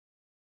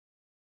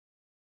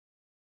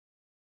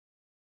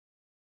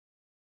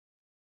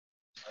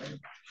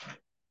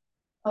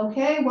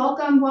Okay,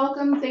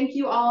 welcome. Thank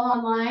you all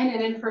online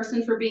and in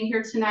person for being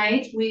here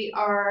tonight. We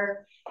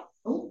are,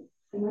 oh,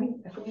 am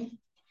I echoing?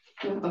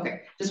 No,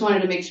 okay, just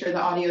wanted to make sure the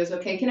audio is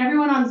okay. Can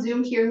everyone on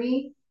Zoom hear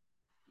me?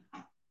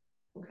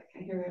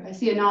 Okay, I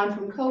see a nod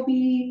from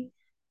Kobe.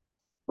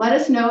 Let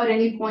us know at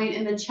any point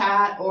in the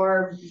chat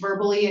or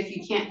verbally if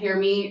you can't hear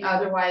me.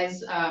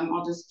 Otherwise,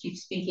 I'll just keep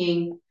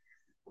speaking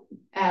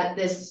at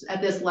this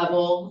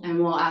level, and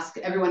we'll ask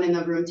everyone in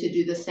the room to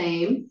do the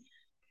same.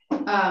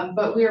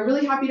 But we are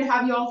really happy to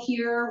have you all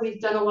here.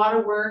 We've done a lot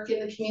of work in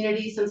the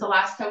community since the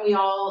last time we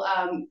all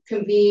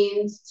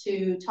convened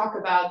to talk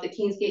about the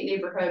Kingsgate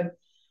neighborhood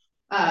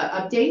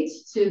update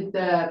to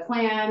the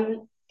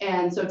plan.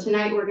 And so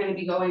tonight we're going to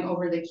be going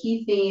over the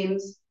key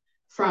themes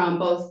from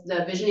both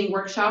the visioning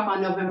workshop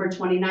on November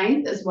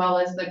 29th, as well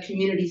as the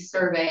community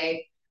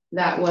survey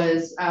that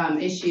was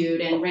issued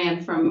and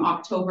ran from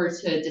October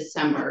to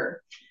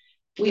December.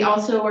 We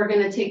also are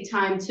going to take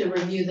time to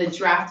review the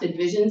drafted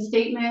vision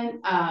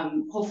statement.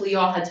 Hopefully you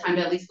all had time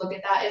to at least look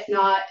at that. If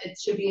not, it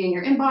should be in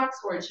your inbox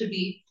or it should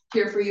be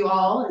here for you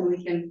all, and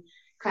we can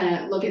kind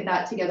of look at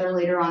that together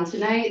later on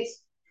tonight.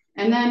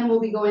 And then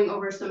we'll be going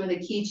over some of the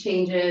key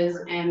changes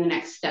and the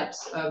next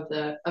steps of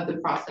the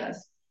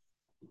process.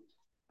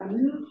 I'm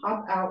going to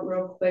hop out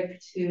real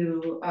quick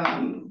to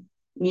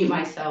mute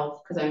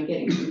myself because I'm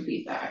getting some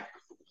feedback.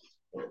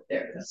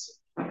 There it is.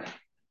 Okay.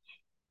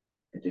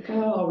 Good to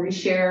go. I'll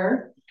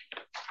reshare.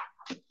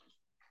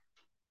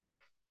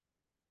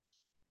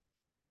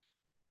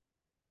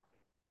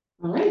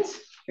 All right,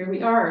 here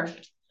we are.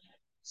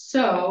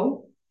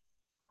 So,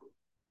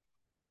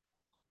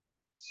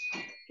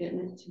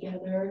 getting it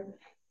together.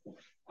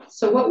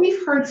 So what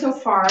we've heard so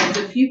far is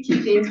a few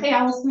key things. Hey,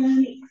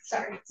 Allison.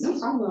 Sorry. No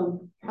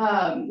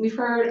problem. We've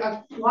heard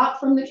a lot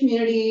from the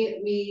community.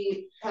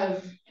 We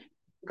have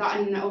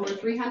gotten over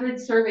 300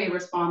 survey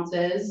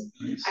responses.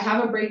 Nice. I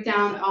have a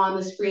breakdown on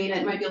the screen.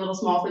 It might be a little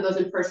small for those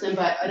in person,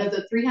 but out of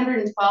the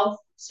 312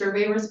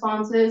 survey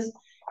responses,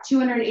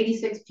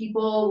 286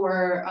 people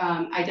were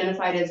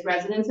identified as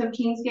residents of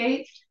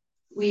Kingsgate.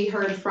 We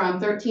heard from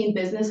 13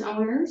 business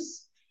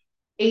owners,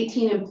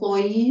 18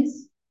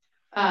 employees,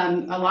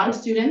 a lot of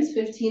students,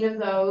 15 of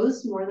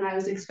those, more than I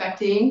was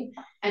expecting,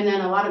 and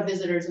then a lot of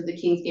visitors of the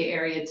Kingsgate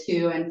area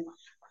too. And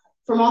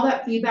from all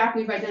that feedback,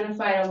 we've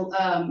identified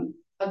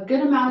a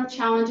good amount of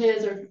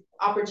challenges or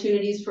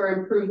opportunities for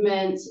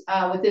improvement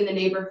within the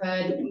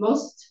neighborhood.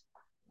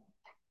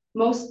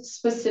 Most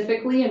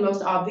specifically and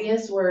most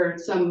obvious were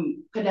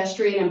some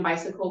pedestrian and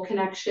bicycle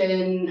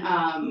connection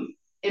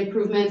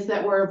improvements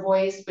that were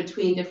voiced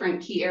between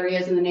different key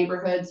areas in the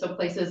neighborhood. So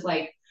places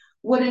like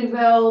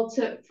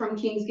Woodinville from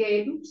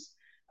Kingsgate.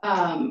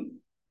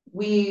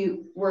 We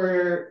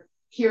were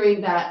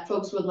hearing that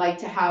folks would like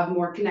to have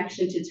more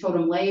connection to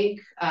Totem Lake,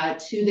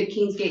 to the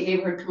Kingsgate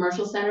Neighborhood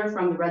Commercial Center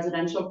from the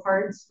residential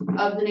parts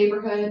of the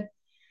neighborhood.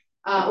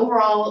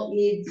 Overall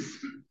needs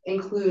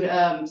include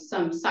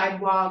some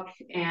sidewalk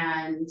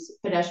and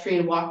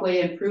pedestrian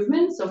walkway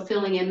improvements, so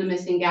filling in the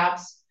missing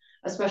gaps,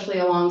 especially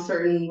along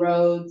certain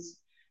roads,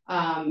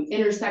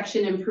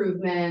 intersection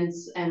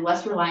improvements, and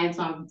less reliance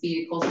on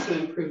vehicles to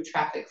improve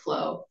traffic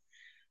flow.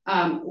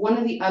 One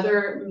of the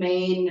other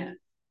main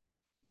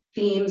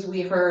themes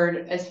we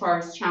heard as far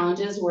as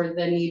challenges were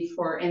the need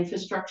for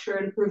infrastructure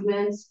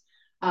improvements,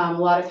 a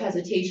lot of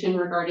hesitation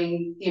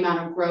regarding the amount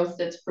of growth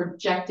that's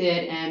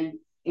projected and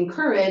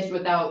encouraged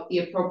without the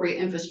appropriate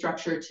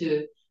infrastructure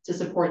to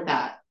support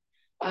that.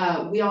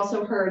 We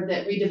also heard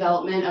that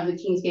redevelopment of the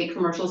Kingsgate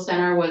Commercial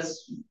Center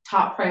was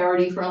top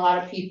priority for a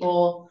lot of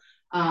people,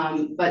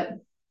 but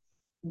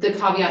the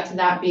caveat to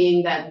that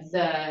being that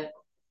the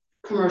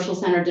commercial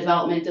center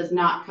development does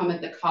not come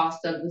at the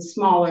cost of the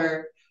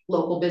smaller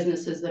local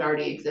businesses that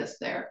already exist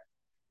there.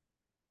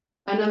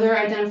 Another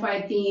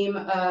identified theme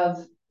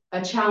of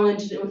a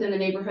challenge within the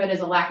neighborhood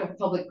is a lack of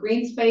public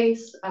green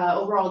space,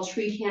 overall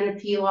tree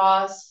canopy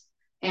loss,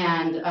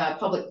 and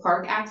public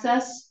park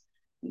access.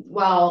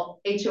 While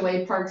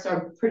HOA parks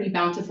are pretty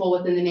bountiful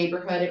within the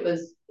neighborhood, it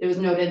was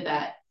noted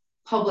that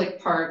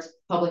public parks,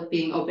 public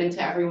being open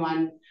to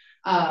everyone,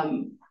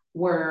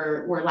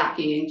 were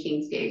lacking in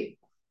Kingsgate.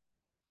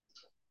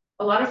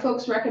 A lot of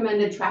folks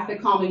recommended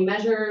traffic calming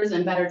measures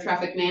and better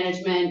traffic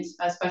management,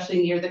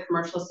 especially near the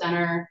commercial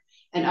center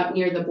and up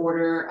near the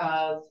border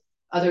of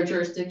other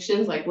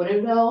jurisdictions like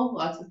Woodinville,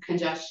 lots of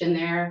congestion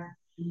there.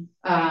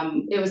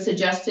 It was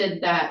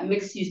suggested that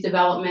mixed-use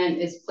development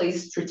is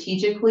placed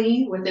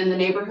strategically within the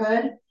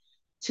neighborhood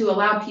to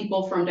allow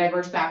people from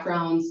diverse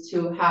backgrounds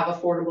to have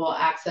affordable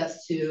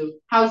access to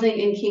housing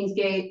in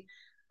Kingsgate,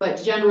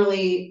 but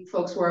generally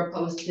folks were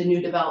opposed to new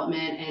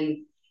development and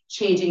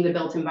changing the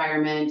built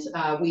environment.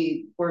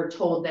 We were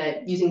told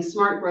that using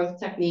smart growth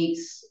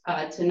techniques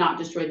to not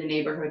destroy the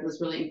neighborhood was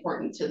really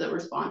important to the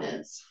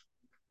respondents.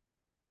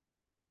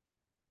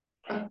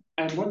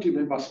 And what do you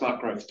mean by smart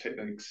growth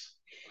techniques?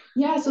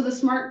 Yeah, so the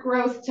smart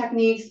growth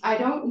techniques, I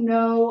don't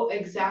know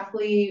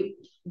exactly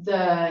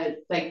the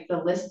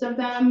list of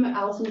them.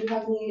 Allison, do you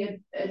have any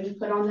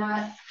input on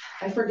that?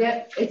 I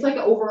forget. It's like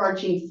an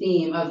overarching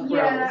theme of growth.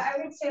 Yeah, I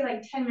would say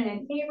like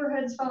 10-minute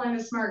neighborhoods fall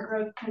into smart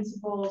growth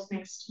principles,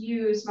 mixed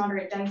use,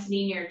 moderate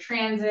density near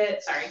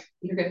transit. Sorry,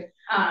 you're good.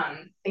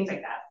 Things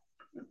like that.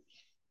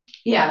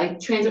 Yeah, like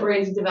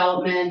transit-oriented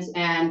development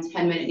and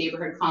 10-minute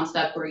neighborhood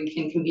concept where you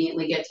can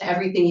conveniently get to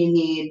everything you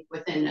need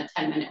within a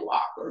 10-minute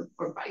walk or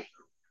bike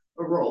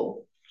or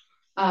roll.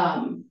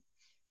 Some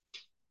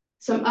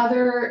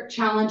other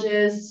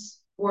challenges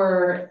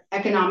were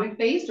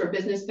economic-based or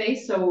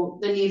business-based, so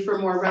the need for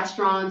more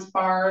restaurants,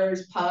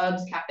 bars,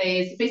 pubs,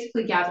 cafes,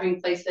 basically gathering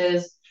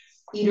places,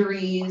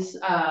 eateries.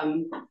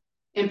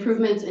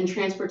 Improvements in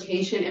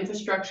transportation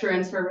infrastructure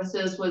and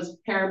services was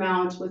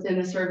paramount within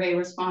the survey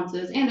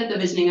responses, and at the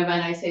visioning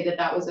event, I say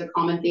that was a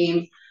common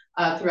theme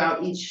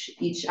throughout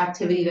each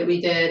activity that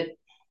we did.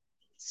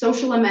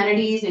 Social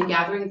amenities and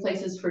gathering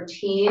places for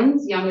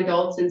teens, young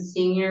adults, and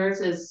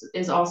seniors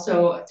is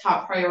also a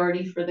top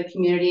priority for the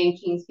community in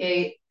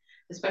Kingsgate,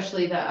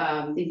 especially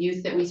the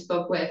youth that we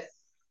spoke with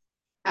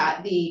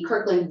at the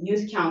Kirkland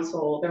Youth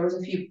Council. There was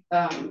a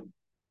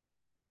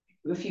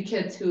few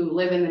kids who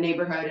live in the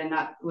neighborhood, and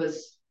that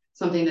was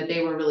something that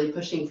they were really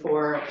pushing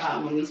for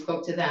when we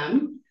spoke to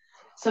them.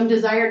 Some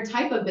desired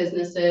type of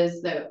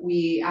businesses that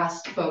we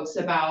asked folks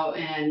about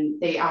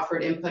and they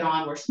offered input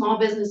on were small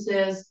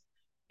businesses,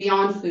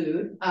 beyond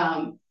food,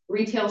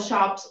 retail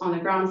shops on the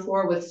ground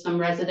floor with some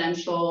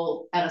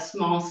residential at a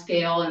small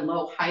scale and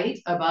low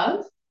height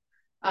above,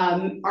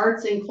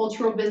 arts and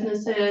cultural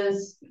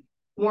businesses,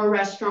 more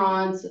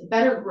restaurants,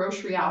 better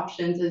grocery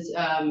options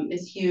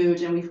is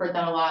huge, and we've heard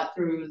that a lot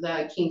through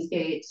the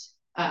Kingsgate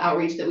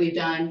outreach that we've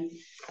done.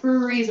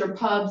 Breweries or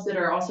pubs that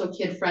are also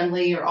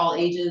kid-friendly or all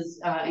ages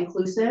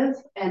inclusive,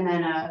 and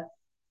then a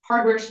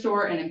hardware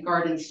store and a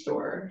garden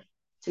store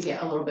to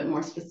get a little bit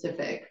more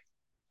specific.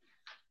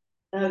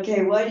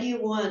 Okay, why do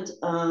you want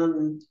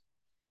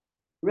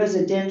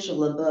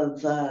residential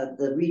above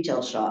the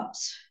retail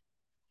shops?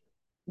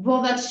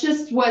 Well, that's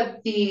just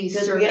what the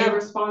survey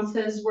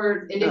responses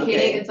were indicating.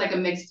 Okay. It's like a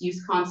mixed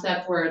use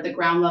concept where the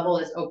ground level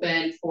is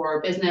open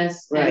for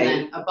business, right, and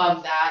then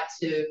above that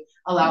to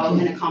allow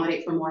and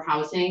accommodate for more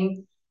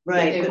housing.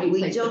 Right, but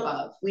we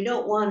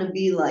don't want to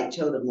be like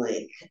Totem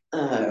Lake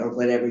or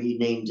whatever you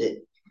named it.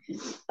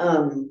 I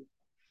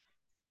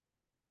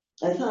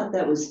thought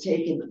that was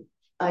taken.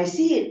 I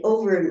see it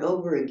over and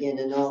over again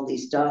in all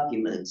these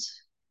documents.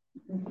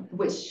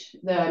 Which,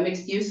 the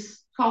mixed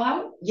use call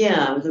out?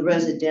 Yeah, the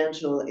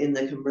residential in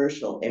the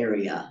commercial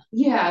area.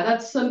 Yeah,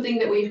 that's something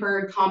that we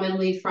heard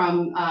commonly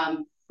from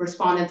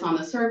respondents on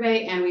the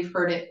survey, and we've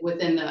heard it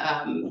within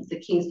the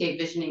Kingsgate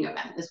visioning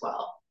event as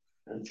well.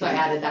 Okay. So I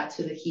added that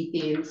to the key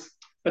themes.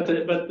 But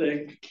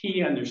the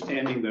key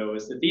understanding though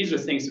is that these are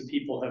things that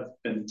people have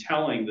been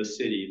telling the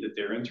city that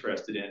they're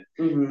interested in,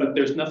 but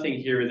there's nothing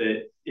here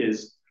that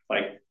is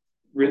like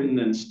written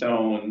in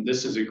stone.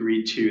 This is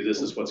agreed to.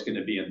 This is what's going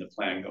to be in the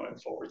plan going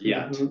forward.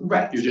 Yet,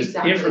 right? You're just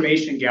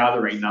information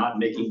gathering, not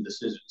making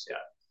decisions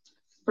yet.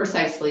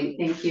 Precisely.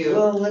 Thank you.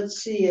 Well,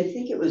 let's see. I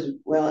think it was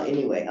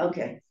anyway.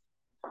 Okay.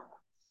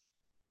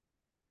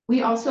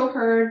 We also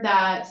heard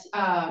that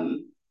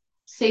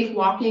safe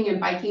walking and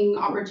biking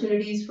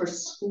opportunities for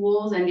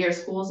schools and near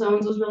school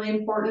zones was really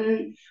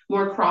important.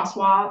 More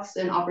crosswalks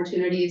and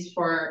opportunities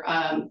for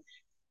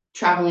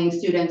traveling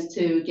students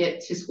to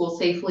get to school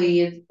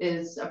safely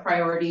is a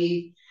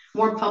priority.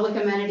 More public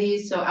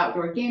amenities, so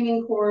outdoor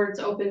gaming courts,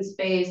 open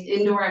space,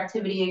 indoor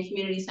activity and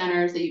community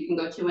centers that you can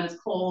go to when it's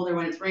cold or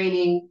when it's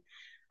raining,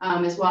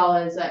 as well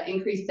as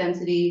increased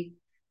density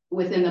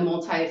within the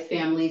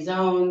multi-family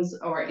zones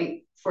or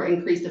for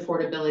increased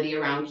affordability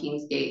around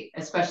Kingsgate,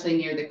 especially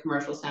near the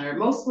commercial center,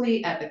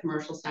 mostly at the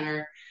commercial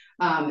center.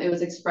 It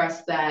was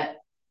expressed that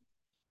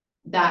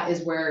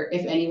is where,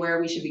 if anywhere,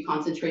 we should be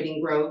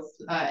concentrating growth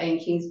in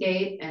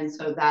Kingsgate. And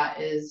so that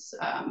is,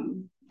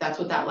 that's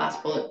what that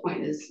last bullet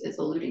point is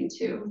alluding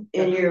to.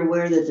 And you're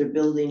aware that they're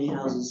building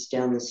houses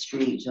down the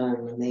street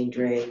on the main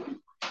drag.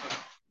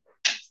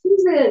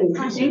 Susan,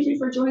 thank you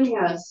for joining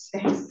us.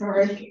 Thanks,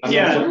 sorry.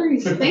 Yeah.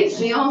 Thanks,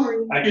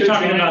 Neil. You're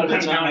talking about the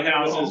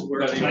townhouses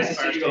where the fire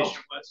station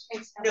was?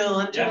 No,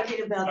 I'm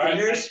talking about the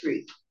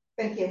nursery.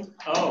 Thank you.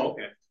 Oh,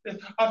 okay.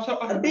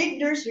 A big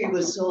nursery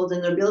was sold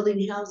and they're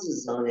building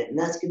houses on it, and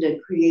that's going to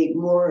create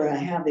more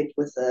havoc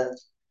with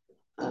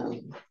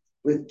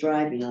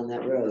driving on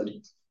that road.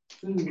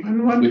 On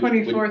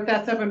 124th,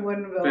 that's up in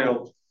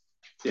Woodinville.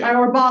 Yeah.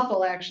 Or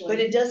Bothell, actually. But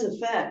it does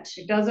affect.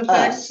 It does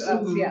affect us.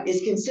 Yeah.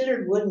 It's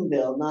considered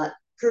Woodinville, not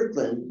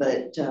Kirkland,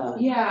 but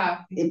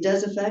yeah, it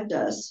does affect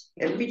us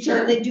every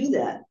time they do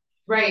that.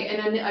 Right,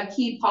 and a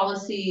key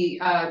policy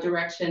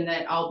direction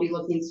that I'll be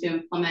looking to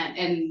implement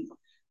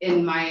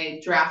in my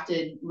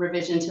drafted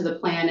revision to the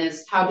plan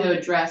is how to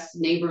address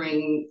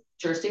neighboring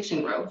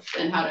jurisdiction growth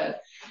and how to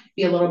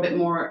be a little bit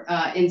more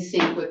in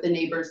sync with the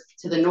neighbors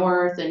to the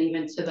north and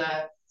even to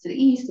the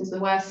east and to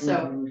the west.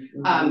 So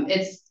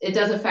it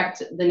does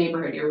affect the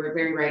neighborhood. You're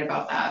very right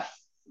about that.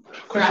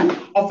 Question,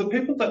 of the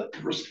people that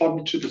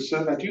responded to the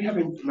survey, do you have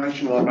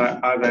information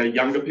about, are they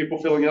younger people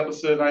filling out the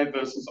survey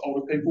versus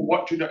older people?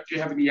 What do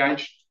you have any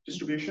age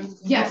distribution?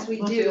 Yes,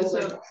 we do.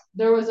 So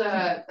there was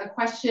a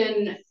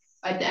question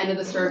at the end of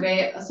the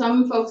survey.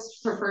 Some folks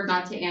preferred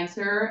not to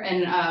answer,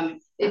 and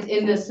it's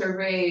in the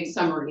survey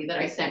summary that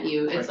I sent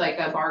you. It's like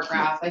a bar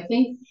graph. I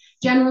think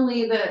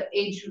generally the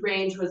age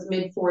range was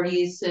mid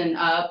 40s and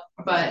up,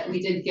 but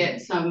we did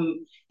get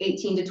some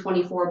 18 to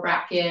 24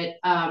 bracket,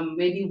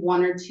 maybe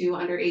 1 or 2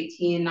 under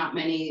 18, not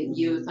many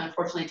youth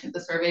unfortunately took the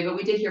survey, but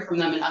we did hear from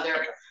them in other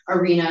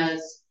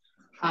arenas.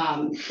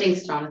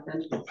 Thanks,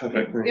 Jonathan.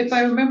 Perfect. If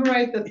I remember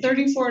right, the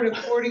 34 to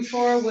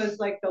 44 was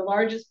like the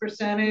largest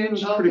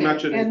percentage. Okay. Pretty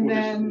much. And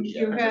then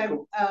you had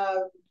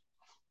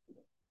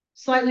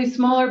slightly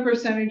smaller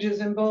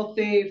percentages in both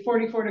the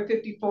 44 to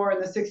 54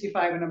 and the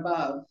 65 and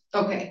above.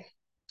 Okay.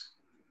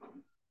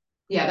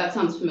 Yeah, that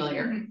sounds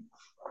familiar.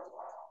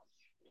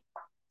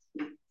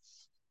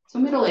 So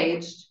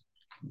middle-aged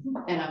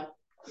and up.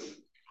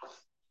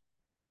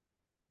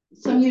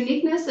 Some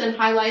uniqueness and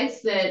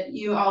highlights that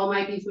you all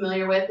might be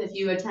familiar with if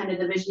you attended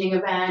the visioning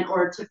event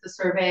or took the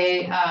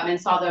survey and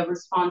saw the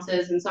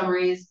responses and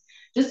summaries.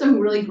 Just some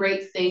really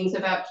great things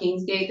about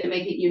Kingsgate that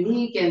make it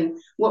unique and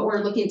what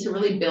we're looking to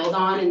really build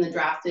on in the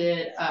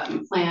drafted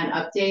plan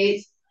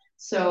updates.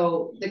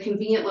 So the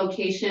convenient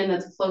location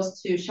that's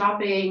close to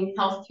shopping,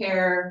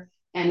 healthcare,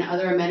 and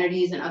other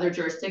amenities in other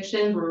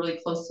jurisdictions. We're really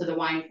close to the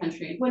wine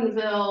country in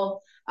Woodinville,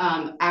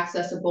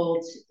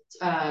 accessible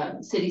to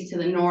cities to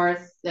the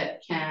north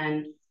that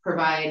can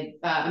provide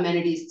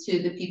amenities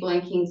to the people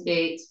in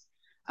Kingsgate,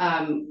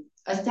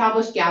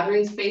 established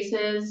gathering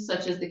spaces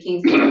such as the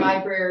Kingsgate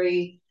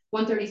Library,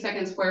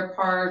 132nd Square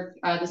Park,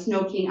 the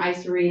Snow King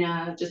Ice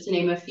Arena, just to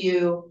name a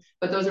few,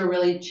 but those are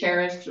really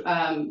cherished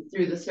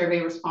through the survey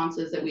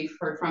responses that we've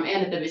heard from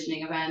and at the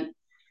visioning event.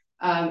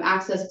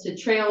 Access to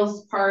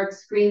trails,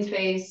 parks, green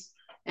space,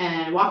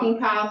 and walking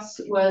paths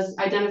was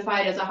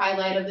identified as a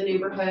highlight of the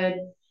neighborhood.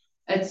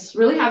 It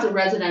really has a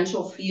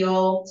residential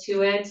feel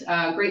to it,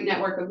 a great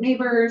network of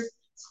neighbors,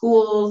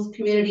 schools,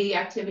 community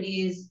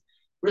activities,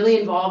 really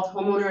involved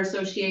homeowner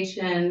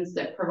associations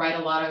that provide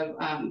a lot of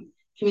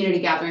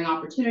community gathering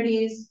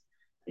opportunities.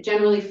 It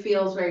generally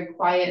feels very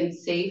quiet and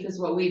safe is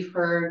what we've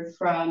heard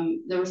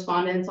from the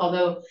respondents,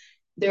 although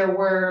there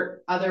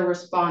were other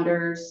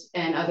responders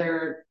and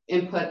other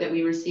input that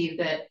we received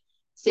that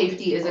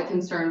safety is a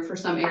concern for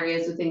some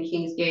areas within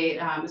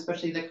Kingsgate,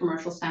 especially the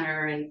commercial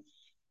center, and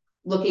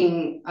we'll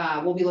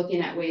be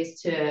looking at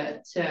ways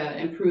to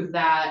improve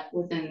that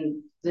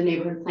within the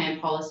neighborhood plan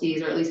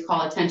policies, or at least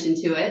call attention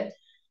to it.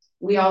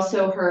 We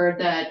also heard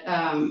that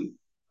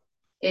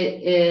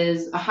it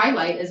is a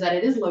highlight is that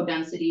it is low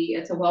density.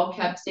 It's a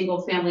well-kept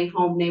single family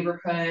home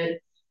neighborhood,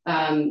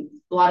 a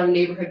lot of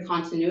neighborhood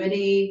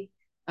continuity,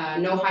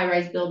 no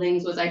high-rise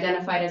buildings was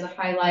identified as a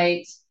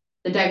highlight.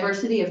 The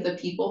diversity of the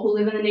people who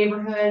live in the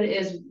neighborhood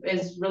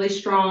is really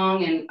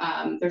strong,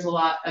 and there's a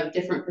lot of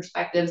different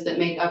perspectives that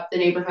make up the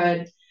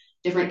neighborhood,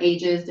 different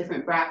ages,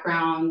 different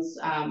backgrounds,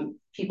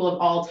 people of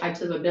all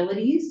types of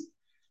abilities.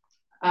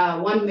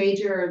 One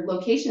major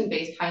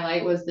location-based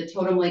highlight was the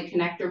Totem Lake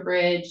Connector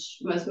Bridge,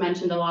 was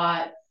mentioned a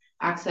lot,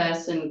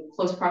 access and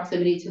close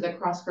proximity to the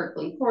Cross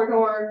Kirkland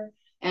corridor,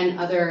 and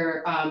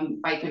other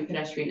bike and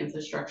pedestrian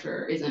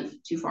infrastructure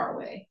isn't too far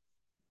away.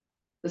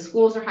 The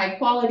schools are high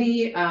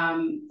quality.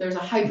 There's a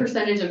high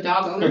percentage of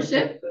dog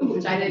ownership,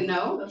 which I didn't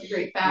know. That's a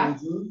great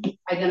fact.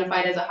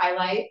 Identified as a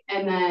highlight.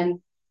 And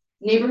then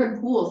neighborhood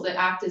pools that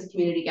act as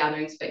community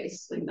gathering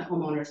space, like the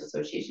homeowners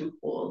association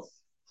pools.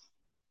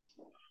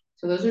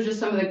 So those are just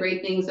some of the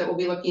great things that we'll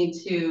be looking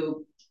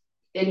to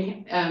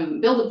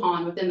build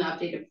upon within the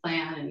updated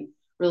plan and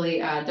really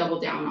double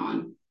down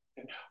on.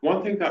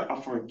 One thing that I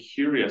find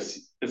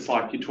curious, it's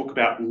like you talk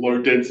about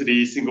low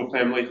density single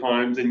family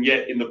homes, and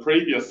yet in the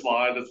previous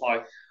slide, it's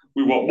like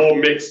we want more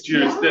mixed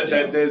use.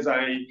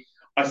 Yeah.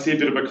 I see a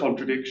bit of a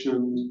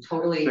contradiction.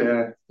 Totally.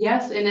 There.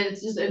 Yes, and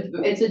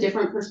it's a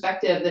different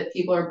perspective that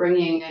people are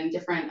bringing, and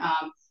different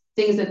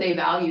things that they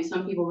value.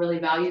 Some people really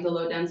value the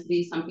low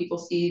density. Some people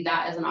see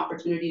that as an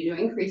opportunity to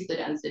increase the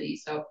density.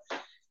 So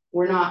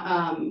we're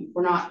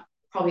not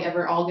probably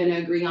ever all going to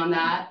agree on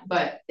that,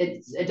 but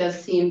it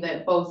does seem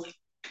that both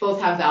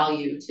have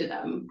value to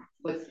them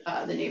with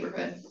the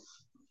neighborhood.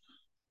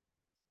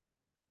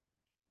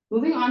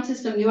 Moving on to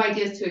some new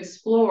ideas to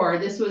explore.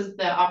 This was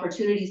the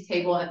opportunities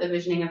table at the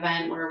visioning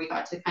event, where we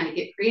got to kind of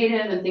get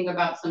creative and think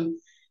about some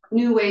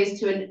new ways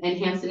to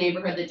enhance the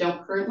neighborhood that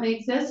don't currently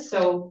exist.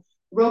 So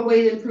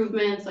roadway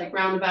improvements like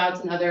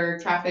roundabouts and other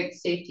traffic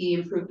safety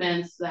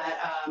improvements that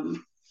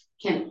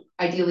can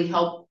ideally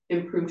help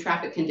improve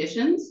traffic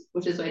conditions,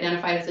 which is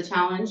identified as a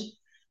challenge.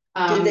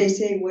 Did they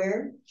say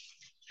where?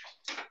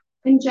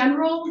 In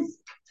general,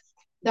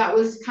 that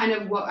was kind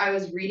of what I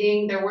was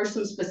reading. There were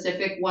some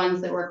specific ones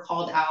that were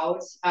called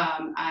out.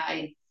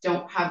 I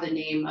don't have the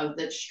name of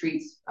the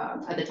streets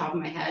at the top of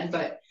my head,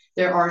 but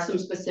there are some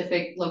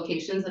specific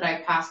locations that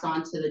I passed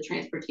on to the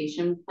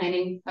transportation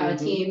planning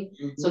team.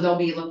 So they'll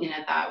be looking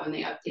at that when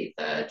they update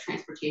the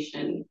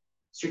transportation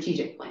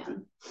strategic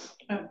plan.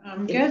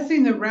 I'm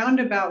guessing the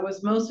roundabout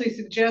was mostly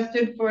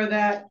suggested for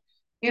that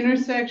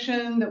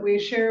intersection that we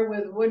share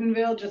with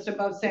Woodinville, just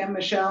above San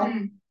Michelle.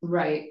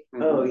 Right.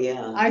 Oh,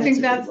 yeah. I think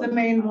a that's good the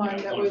main one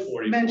that was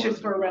 144th mentioned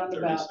for a and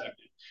roundabout.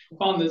 132nd.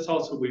 Well, and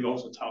we've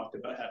also talked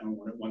about having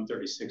one at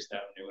 136th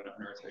Avenue and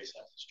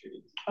 132nd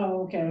Street.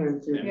 Oh, okay.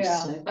 136th.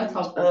 Yeah. That's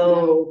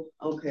helpful.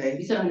 Oh, okay.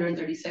 You said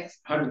 136.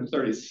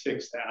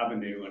 136th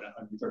Avenue and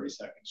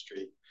 132nd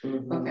Street.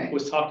 Okay.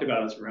 Was talked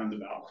about as a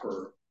roundabout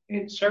for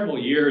several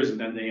years, and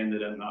then they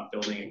ended up not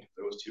building it because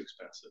it was too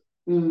expensive.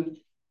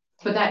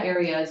 But that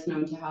area is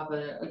known to have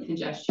a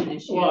congestion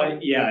issue. Well,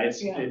 yeah,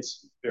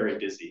 it's very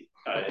busy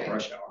at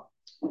rush hour.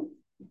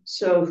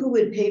 So who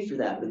would pay for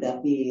that? Would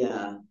that be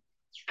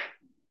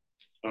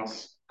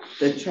Us.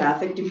 the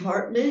traffic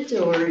department,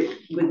 or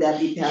would that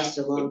be passed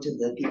along to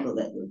the people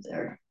that live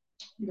there?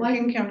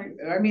 King County,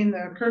 I mean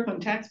the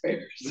Kirkland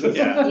taxpayers.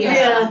 Yeah.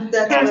 Yeah,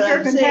 that's what I'm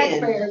Kirkland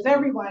saying. taxpayers,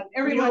 everyone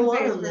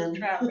pays for the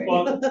traffic.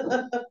 Well,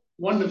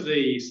 one of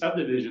the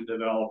subdivision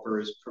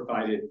developers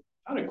provided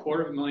about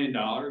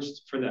 $250,000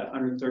 for that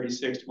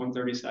 136th,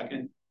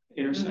 132nd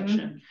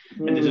intersection,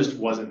 and it just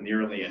wasn't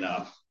nearly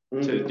enough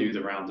to do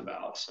the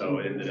roundabout. So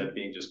it ended up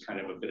being just kind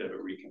of a bit of a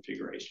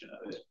reconfiguration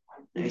of it.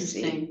 I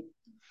see.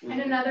 And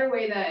another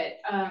way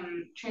that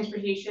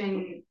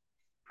transportation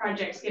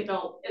projects get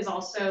built is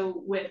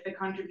also with the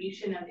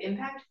contribution of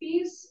impact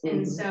fees.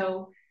 And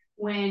so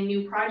when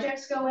new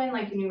projects go in,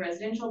 like a new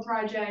residential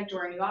project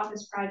or a new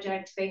office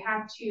project, they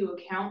have to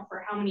account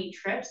for how many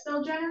trips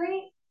they'll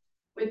generate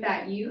with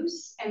that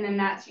use. And then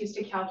that's used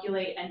to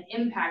calculate an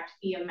impact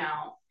fee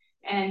amount.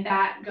 And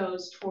that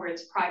goes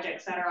towards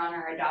projects that are on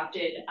our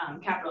adopted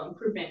capital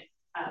improvement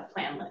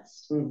plan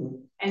list.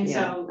 And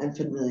so I'm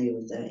familiar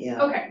with that.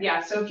 Yeah. Okay.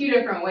 Yeah. So a few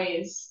different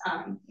ways,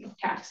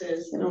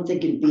 taxes. I don't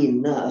think it'd be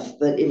enough,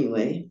 but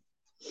anyway.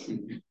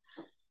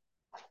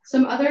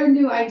 Some other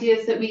new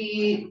ideas that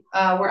we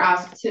were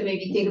asked to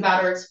maybe think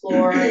about or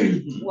explore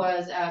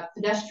was a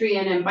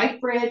pedestrian and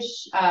bike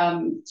bridge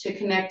to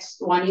connect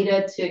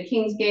Juanita to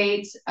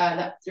Kingsgate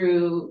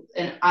through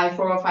an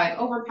I-405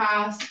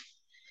 overpass,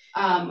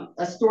 a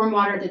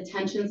stormwater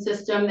detention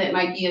system that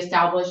might be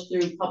established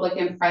through public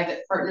and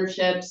private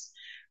partnerships.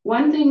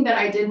 One thing that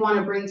I did want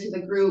to bring to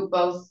the group,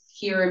 both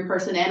here in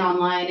person and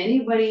online,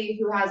 anybody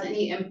who has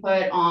any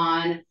input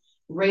on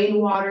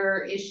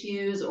rainwater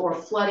issues or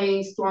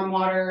flooding,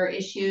 stormwater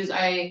issues.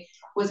 I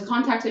was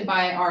contacted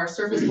by our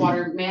surface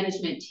water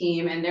management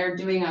team, and they're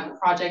doing a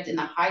project in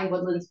the High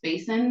Woodlands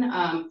Basin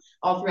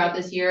all throughout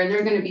this year. And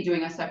they're going to be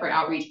doing a separate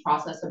outreach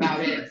process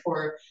about it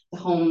for the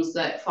homes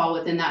that fall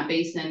within that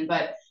basin.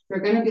 But they're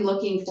going to be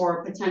looking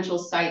for potential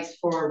sites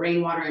for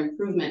rainwater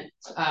improvement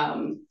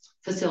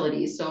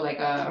facilities. So like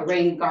a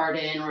rain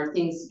garden or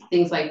things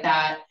like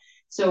that.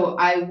 So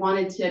I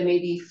wanted to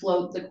maybe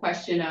float the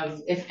question of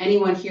if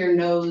anyone here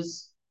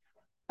knows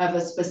of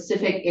a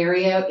specific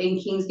area in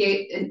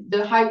Kingsgate,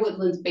 the High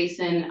Woodlands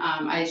Basin,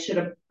 I should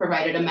have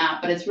provided a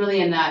map, but it's really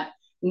in that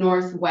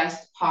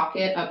northwest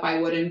pocket up by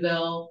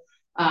Woodinville,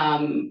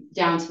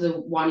 down to the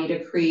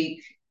Juanita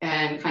Creek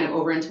and kind of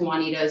over into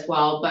Juanita as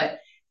well.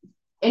 But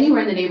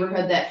anywhere in the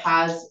neighborhood that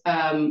has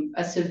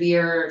a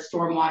severe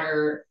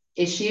stormwater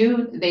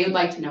issue, they would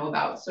like to know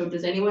about. So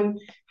does anyone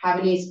have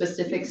any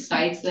specific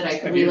sites that I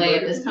could relay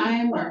at this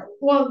time? Or?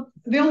 Well,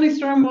 the only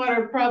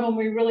stormwater problem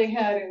we really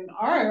had in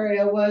our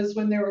area was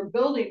when they were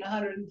building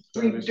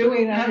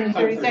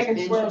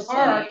 132nd Square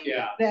Park.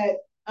 Yeah. That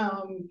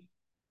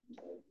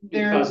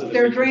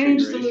their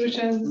drainage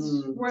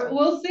solutions.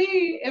 We'll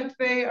see if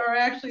they are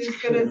actually as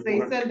good as they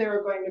said they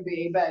were going to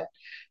be. But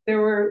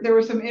there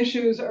were some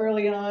issues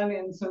early on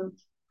and some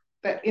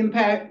that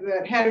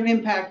had an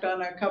impact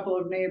on a couple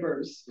of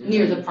neighbors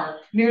near the park,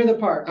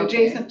 okay.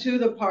 Adjacent to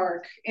the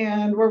park.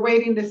 And we're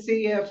waiting to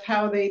see if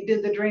how they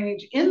did the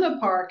drainage in the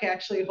park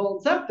actually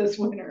holds up this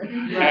winter.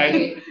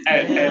 Right.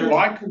 And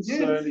my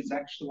concern is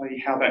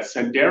actually how that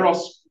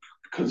Senderos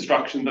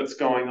construction that's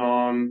going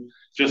on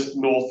just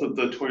north of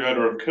the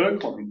Toyota of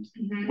Kirkland,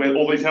 where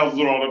all these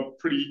houses are on a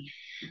pretty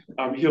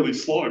hilly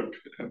slope.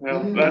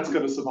 That's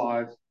going to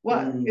survive.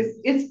 Well,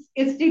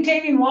 it's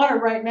detaining water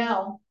right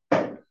now.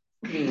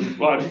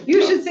 But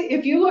you should see,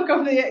 if you look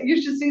over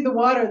you should see the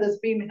water that's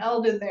being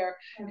held in there,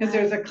 because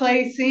there's a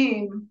clay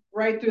seam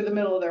right through the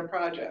middle of their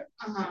project.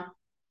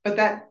 But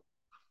that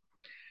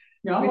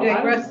we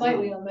digress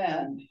slightly on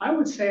that. I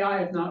would say I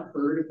have not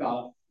heard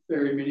about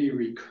very many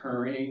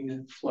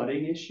recurring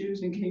flooding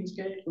issues in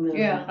Kingsgate.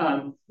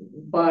 Yeah.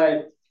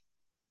 But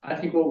I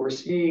think what we're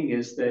seeing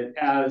is that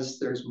as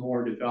there's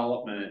more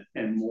development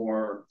and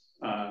more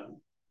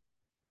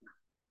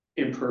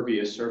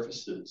impervious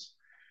surfaces,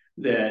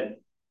 that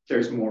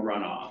there's more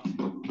runoff,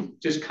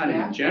 just kind of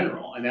in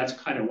general. And that's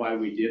kind of why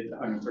we did the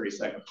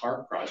 132nd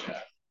Park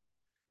project.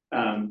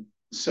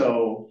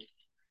 So,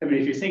 I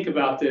mean, if you think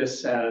about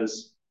this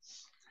as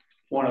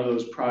one of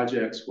those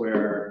projects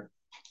where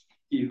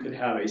you could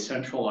have a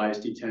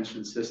centralized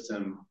detention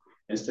system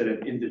instead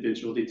of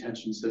individual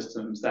detention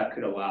systems, that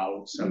could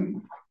allow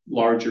some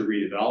larger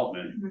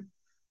redevelopment.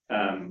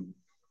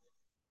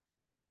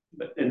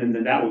 and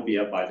then that would be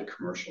up by the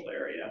commercial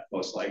area,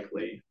 most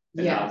likely,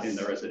 and not in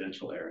the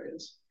residential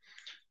areas.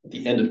 At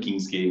the end of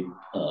Kingsgate,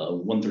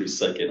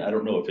 132nd, I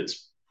don't know if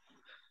it's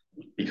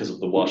because of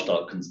the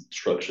washed-out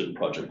construction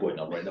project going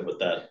on right now, but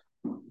that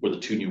where the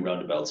two new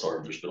roundabouts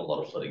are, there's been a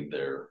lot of flooding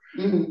there.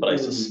 But I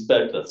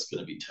suspect that's going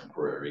to be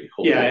temporary.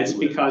 Yeah, it's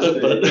because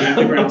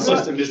the ground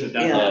system isn't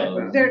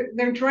that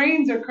their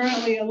drains are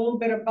currently a little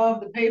bit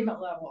above the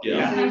pavement level.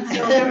 Yeah.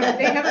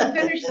 They haven't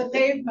finished the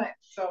pavement,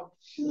 so.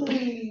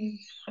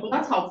 Well,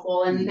 that's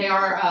helpful, and they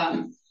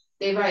are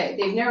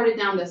they've narrowed it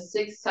down to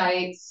 6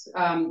 sites.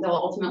 They'll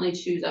ultimately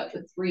choose up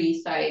to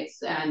 3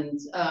 sites, and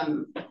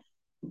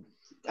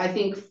I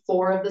think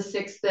 4 of the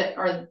 6 that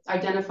are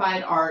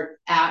identified are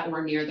at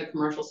or near the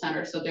commercial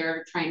center. So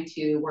they're trying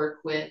to work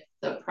with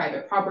the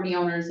private property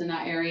owners in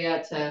that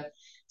area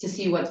to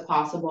see what's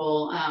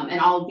possible. And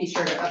I'll be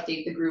sure to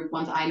update the group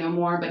once I know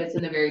more, but it's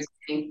in the very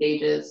beginning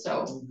stages.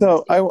 So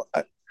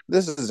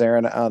this is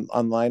Aaron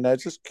online.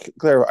 Just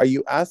clear, are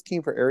you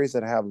asking for areas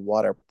that have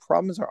water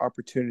problems or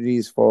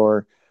opportunities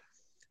for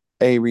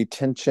a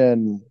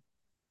retention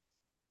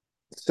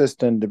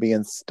system to be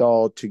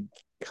installed to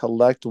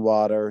collect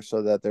water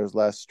so that there's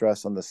less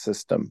stress on the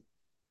system?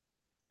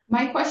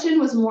 My question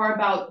was more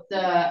about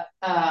the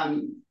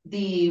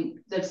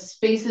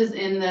spaces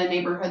in the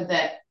neighborhood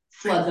that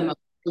flood the most,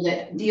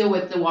 that deal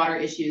with the water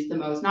issues the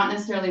most, not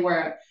necessarily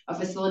where a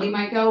facility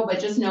might go, but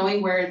just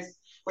knowing where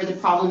the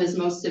problem is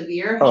most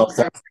severe helps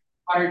our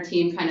water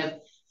team kind of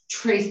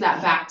trace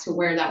that back to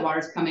where that water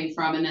is coming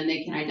from, and then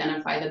they can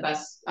identify the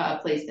best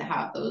place to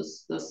have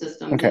those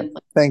systems. Okay,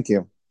 thank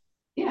you.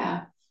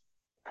 Yeah.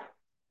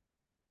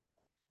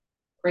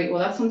 Great. Well,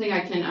 that's something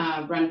I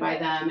can run by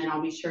them, and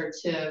I'll be sure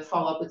to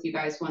follow up with you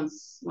guys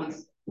once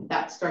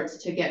that starts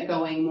to get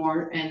going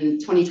more in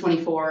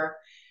 2024.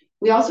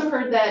 We also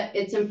heard that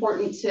it's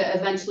important to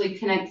eventually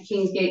connect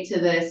Kingsgate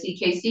to the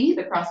CKC,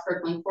 the Cross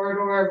Kirkland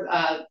Corridor,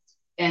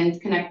 and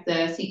connect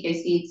the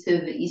CKC to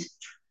the East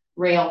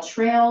Rail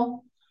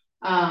Trail.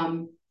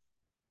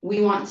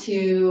 We want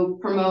to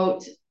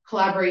promote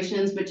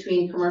collaborations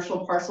between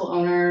commercial parcel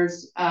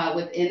owners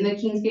within the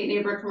Kingsgate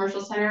Neighborhood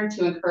Commercial Center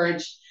to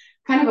encourage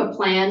kind of a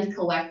planned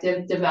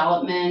collective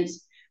development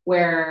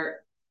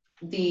where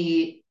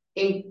the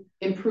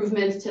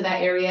improvements to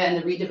that area and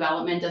the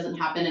redevelopment doesn't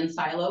happen in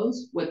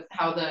silos with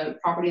how the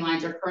property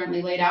lines are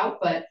currently laid out,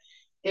 but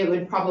it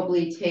would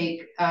probably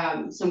take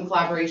some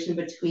collaboration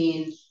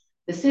between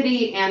the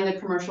city and the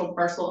commercial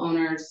parcel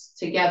owners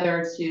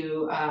together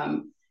to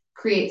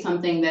create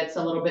something that's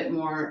a little bit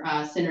more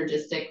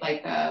synergistic,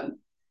 like a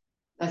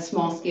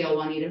small scale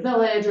Juanita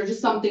Village or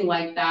just something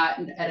like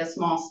that at a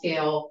small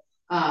scale,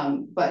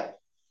 but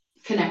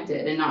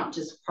connected and not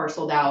just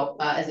parceled out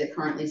as it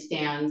currently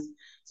stands.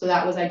 So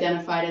that was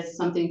identified as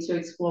something to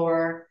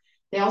explore.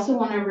 They also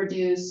want to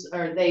reduce,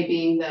 or they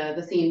being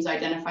the themes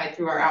identified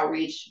through our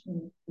outreach,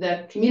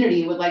 the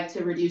community would like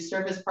to reduce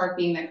surface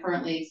parking that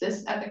currently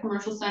exists at the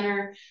commercial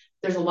center.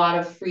 There's a lot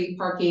of free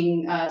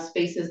parking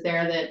spaces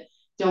there that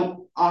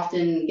don't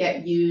often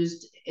get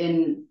used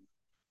in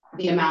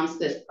the amounts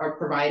that are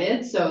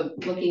provided. So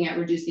looking at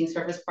reducing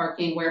surface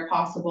parking where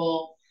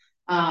possible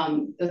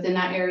within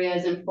that area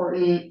is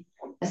important.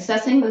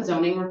 Assessing the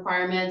zoning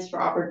requirements for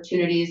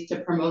opportunities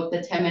to promote the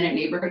 10-minute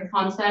neighborhood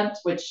concept,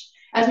 which,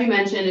 as we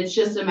mentioned, it's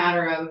just a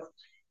matter of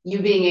you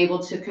being able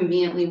to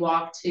conveniently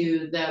walk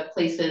to the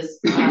places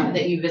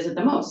that you visit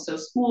the most. So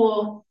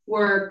school,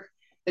 work,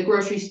 the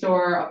grocery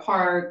store, a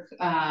park,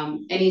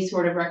 any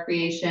sort of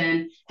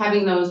recreation,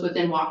 having those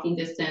within walking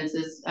distance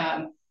is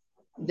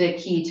the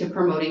key to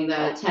promoting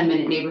the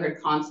 10-minute neighborhood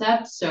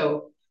concept.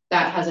 So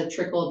that has a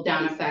trickle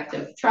down effect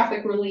of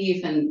traffic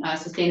relief and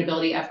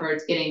sustainability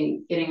efforts,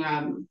 getting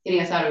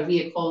us out of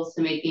vehicles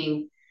to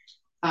making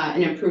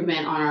an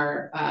improvement on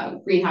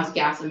our greenhouse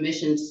gas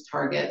emissions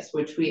targets,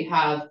 which we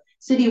have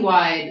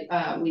citywide.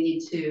 We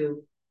need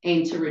to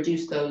aim to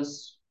reduce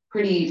those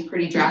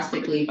pretty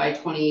drastically by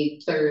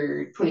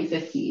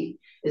 2050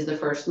 is the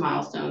first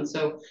milestone.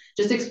 So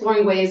just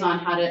exploring ways on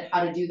how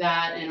to do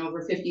that. And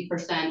over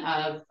 50%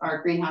 of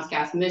our greenhouse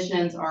gas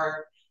emissions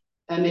are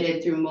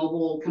emitted through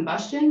mobile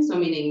combustion, so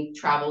meaning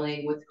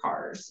traveling with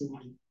cars.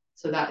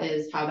 So that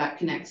is how that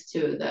connects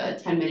to the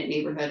 10-minute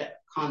neighborhood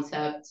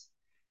concept.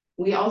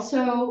 We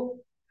also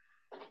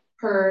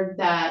heard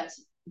that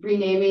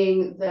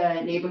renaming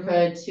the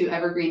neighborhood to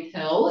Evergreen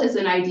Hill is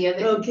an idea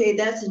that— Okay,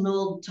 that's an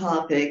old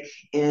topic,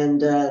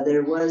 and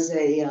there was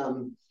a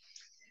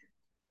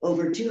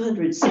over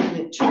 200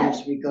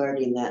 signatures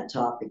regarding that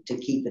topic to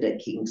keep it at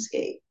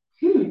Kingsgate.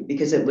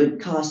 Because it would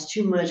cost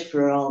too much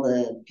for all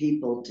the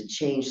people to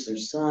change their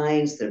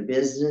signs, their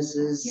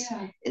businesses,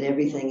 and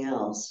everything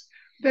else.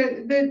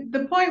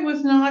 The point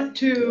was not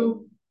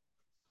to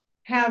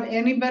have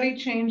anybody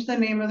change the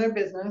name of their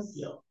business.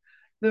 Yeah.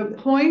 The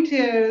point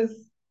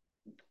is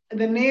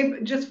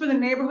just for the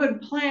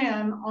neighborhood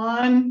plan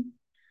on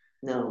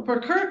No. for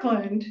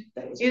Kirkland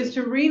is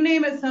to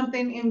rename it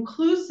something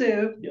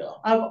inclusive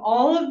of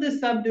all of the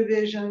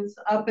subdivisions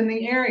up in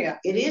the area.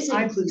 It is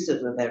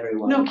inclusive of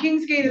everyone. No,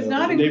 Kingsgate is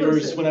not inclusive.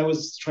 Neighbors, when I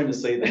was trying to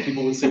say that,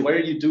 people would say, "Why are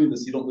you doing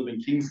this? You don't live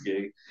in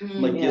Kingsgate."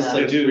 I'm like, "Yes,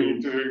 I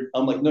do."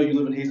 I'm like, "No, you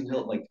live in Hazen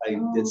Hill." I'm like,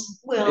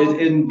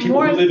 and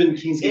people who live in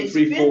Kingsgate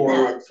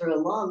 3-4 for a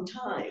long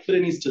time. But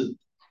it needs to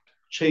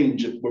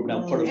change. If we're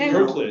now part of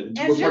Kirkland.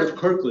 We're part of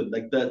Kirkland,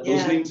 like that.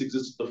 Those names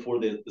existed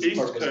before this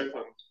part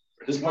was.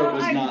 This part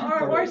was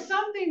not or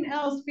something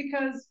else,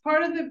 because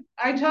part of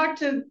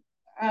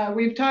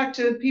we've talked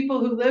to people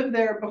who lived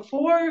there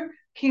before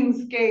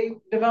Kingsgate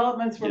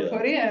developments were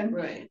put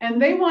in,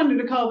 and they wanted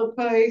to call the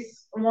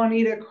place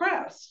Juanita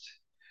Crest,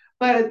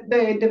 but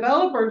the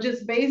developer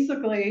just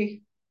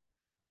basically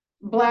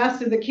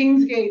blasted the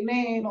Kingsgate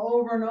name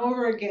over and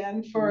over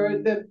again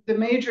for the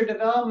major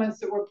developments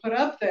that were put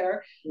up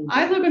there.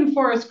 I live in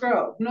Forest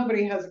Grove.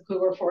 Nobody has a clue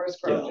where Forest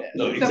Grove is.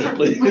 No,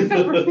 exactly.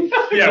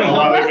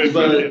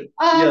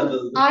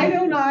 I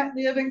do not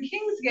live in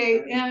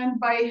Kingsgate, and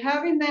by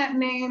having that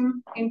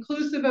name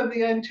inclusive of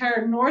the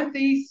entire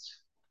Northeast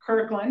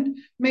Kirkland,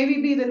 maybe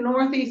be the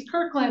Northeast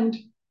Kirkland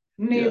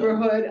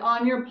neighborhood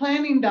on your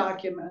planning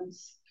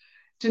documents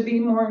to be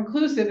more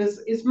inclusive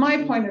is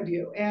my point of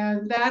view.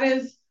 And that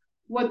is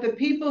what the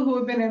people who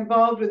have been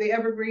involved with the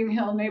Evergreen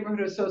Hill Neighborhood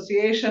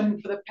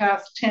Association for the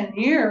past 10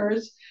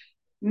 years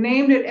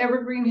named it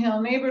Evergreen Hill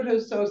Neighborhood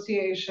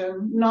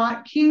Association,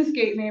 not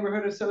Kingsgate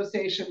Neighborhood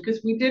Association,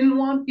 because we didn't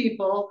want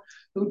people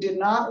who did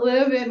not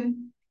live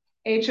in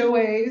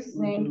HOAs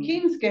named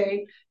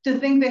Kingsgate to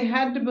think they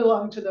had to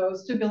belong to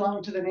those to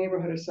belong to the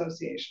neighborhood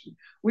association.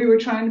 We were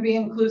trying to be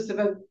inclusive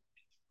of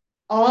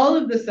all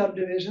of the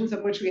subdivisions,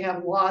 of which we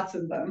have lots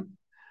of them,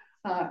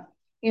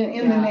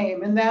 in the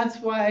name, and that's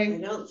why I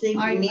don't think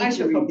we need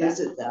to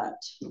revisit that.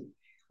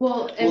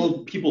 Well,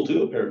 people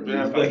do apparently.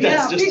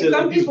 That's just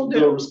some people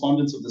do. The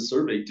respondents of the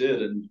survey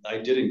did, and I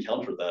did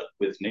encounter that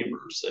with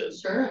neighbors.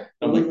 And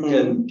I'm like,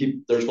 and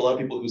there's a lot of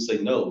people who say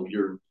no,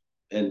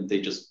 and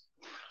they just.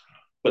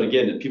 But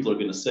again, if people are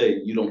going to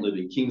say you don't live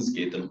in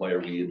Kingsgate, then why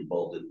are we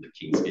involved in the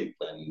Kingsgate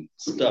planning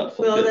stuff?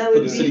 Well, that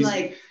would be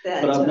like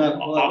that. But I'm not.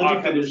 Let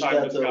me finish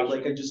that though.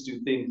 Like, I just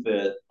do think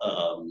that.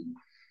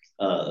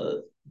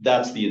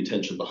 That's the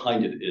intention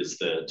behind it, is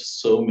that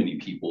so many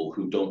people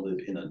who don't live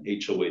in an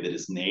HOA that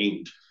is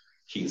named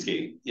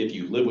Kingsgate, if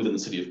you live within the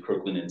city of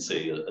Kirkland and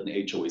say an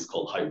HOA is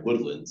called High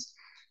Woodlands,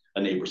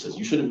 a neighbor says,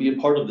 you shouldn't be a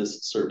part of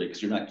this survey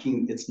because you're not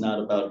King. It's not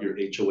about your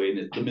HOA.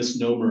 And the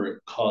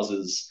misnomer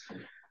causes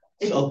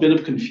a bit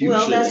of confusion.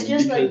 Well, that's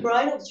just like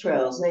bridle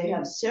trails. They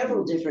have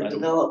several different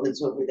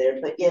developments over there,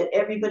 but yet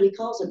everybody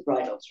calls it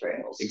bridle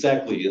trails.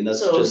 Exactly, and that's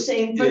so just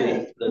same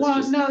thing.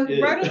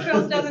 Bridle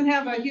trails doesn't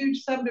have a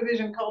huge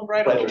subdivision called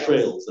bridle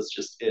trails. That's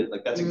just it.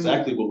 Like, that's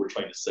exactly what we're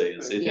trying to say.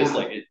 Is it is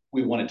like it,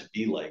 we want it to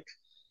be like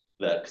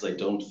that, because I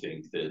don't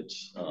think that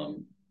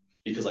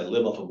because I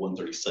live off of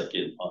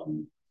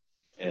 132nd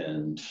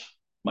and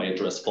my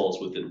address falls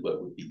within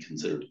what would be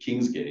considered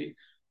Kingsgate,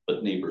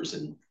 but neighbors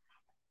in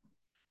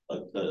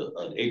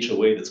an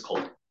HOA that's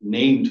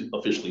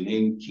officially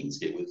named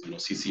Kingsgate with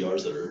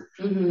CCRs that are.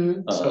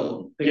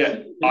 So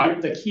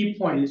the key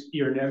point is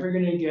you're never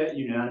going to get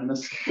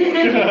unanimous.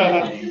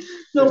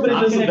 No, but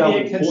it is a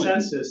valid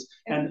consensus.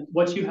 And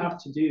what you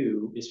have to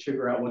do is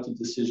figure out what the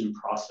decision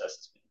process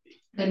is going to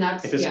be. And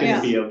that's if it's going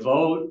to be a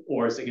vote,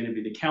 or is it going to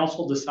be the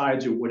council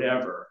decides, or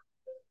whatever.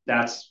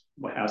 That's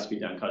what has to be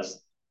done,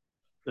 because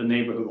the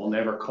neighborhood will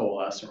never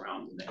coalesce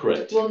around the neighborhood.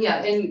 Correct. Well,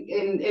 yeah,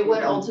 and it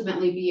would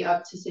ultimately be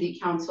up to city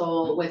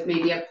council with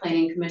maybe a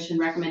planning commission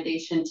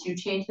recommendation to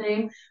change the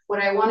name.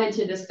 What I wanted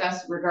to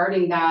discuss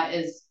regarding that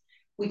is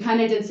we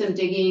kind of did some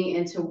digging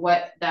into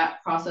what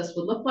that process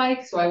would look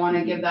like. So I want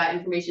to give that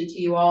information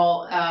to you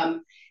all.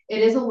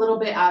 It is a little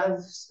bit out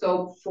of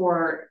scope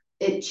for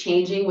it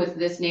changing with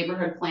this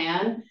neighborhood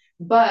plan,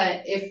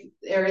 but if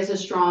there is a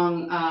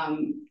strong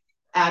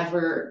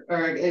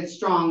a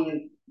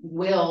strong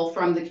will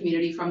from the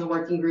community, from the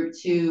working group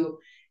to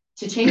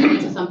change it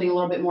to something a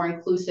little bit more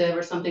inclusive,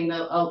 or something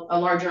that a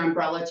larger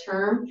umbrella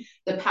term,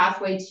 the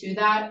pathway to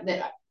that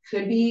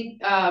could be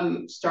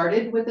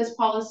started with this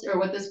policy or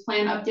with this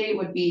plan update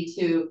would be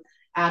to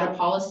add a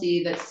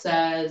policy that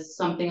says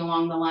something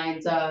along the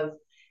lines of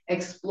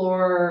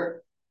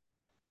explore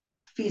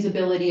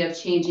feasibility of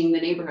changing the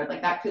neighborhood.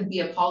 Like, that could be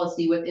a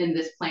policy within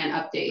this plan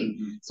update.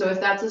 So if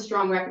that's a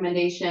strong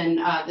recommendation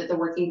that the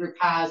working group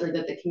has, or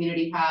that the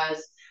community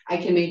has, I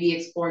can maybe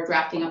explore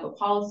drafting up a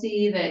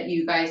policy that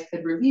you guys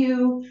could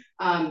review.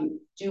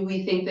 Do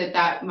we think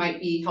that might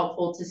be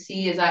helpful to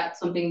see? Is that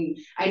something,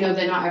 I know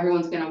that not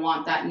everyone's going to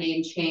want that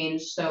name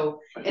change. So,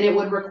 and it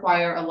would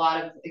require a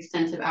lot of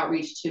extensive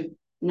outreach to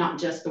not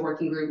just the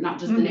working group, not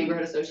just the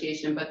neighborhood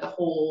association, but the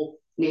whole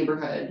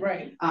neighborhood.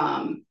 Right.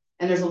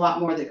 And there's a lot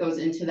more that goes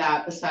into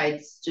that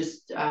besides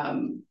just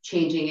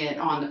changing it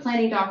on the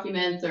planning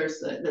documents.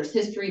 There's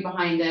history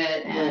behind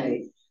it,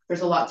 and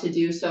there's a lot to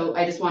do. So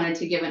I just wanted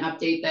to give an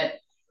update that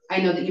I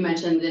know that you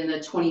mentioned in the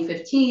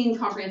 2015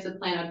 comprehensive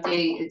plan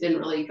update, it didn't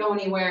really go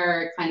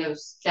anywhere. It kind of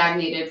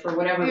stagnated for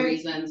whatever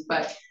reasons,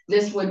 but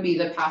this would be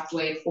the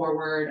pathway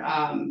forward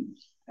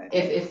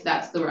if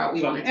that's the route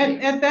we want to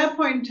take. At that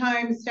point in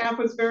time, staff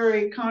was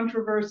very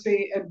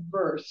controversy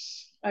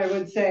adverse, I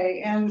would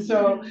say. And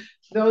so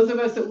those of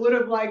us that would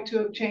have liked to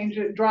have changed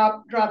it,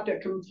 dropped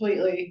it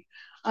completely.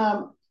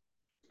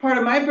 Part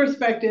of my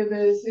perspective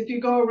is if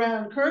you go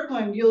around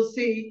Kirkland, you'll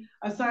see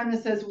a sign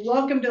that says,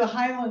 "Welcome to the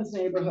Highlands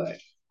neighborhood."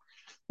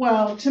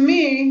 Well, to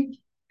me,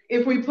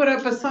 if we put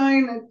up a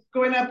sign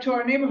going up to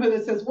our neighborhood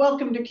that says,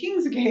 "Welcome to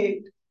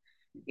Kingsgate,"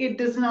 it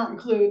does not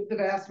include the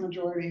vast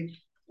majority.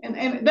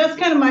 And that's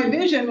kind of my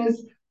vision,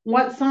 is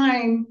what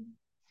sign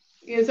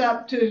is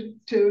up to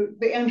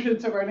the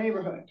entrance of our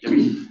neighborhood.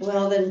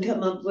 Well, then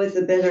come up with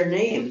a better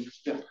name.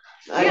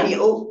 I'd be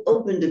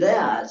open to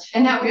that.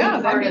 And that would be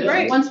part of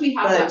it. Once we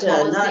have that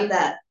policy. Not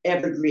that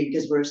evergreen,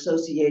 because we're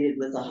associated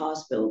with the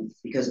hospital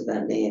because of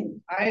that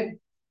name.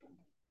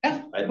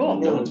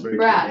 Cool.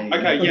 Brad.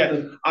 Okay,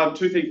 yeah.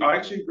 Two things. I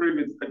actually agree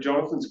with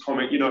Jonathan's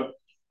comment. You know,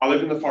 I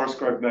live in the Forest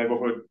Grove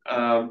neighborhood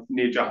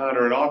near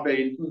Johanna, and I've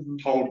been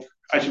told,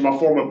 actually, my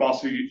former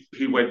boss who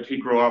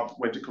grew up,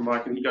 went to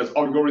Carmichael, and he goes,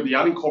 "Oh, you're in the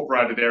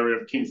unincorporated area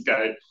of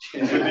Kingsgate."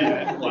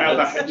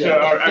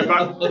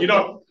 But, you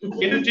know,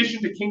 in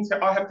addition to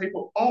Kingsgate, I have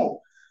people,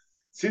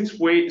 since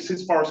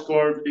Forest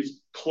Grove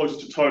is close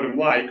to Totem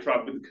Lake,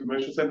 right, with the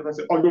commercial centre, I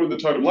said, "Oh, you're in the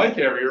Totem Lake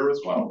area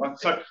as well." Right?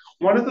 So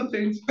one of the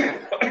things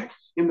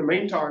in the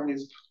meantime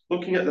is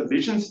looking at the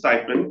vision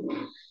statement.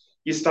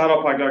 You start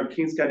off by going,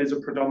 Kingsgate is a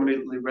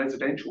predominantly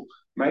residential.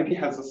 Maybe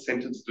has a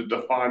sentence to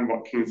define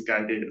what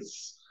Kingsgate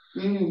is.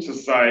 To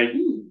say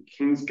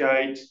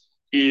Kingsgate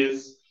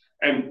is,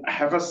 and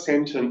have a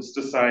sentence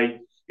to say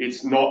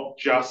it's not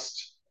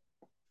just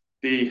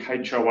the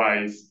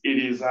HOAs. It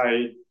is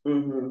a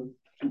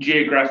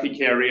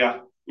geographic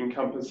area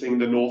encompassing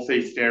the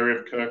northeast area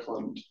of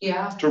Kirkland.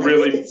 Yeah. To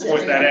really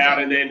point that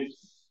out, and then,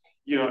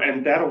 you know,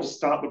 and that'll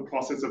start the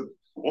process of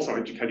also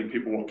educating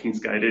people what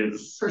Kingsgate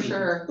is. For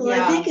sure. Well,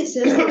 I think it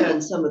says it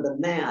on some of the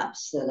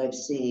maps that I've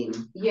seen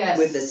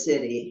with the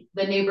city.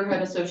 The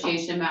neighborhood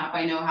association map,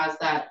 I know, has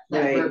that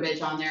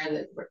verbiage on there.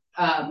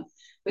 That,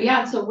 but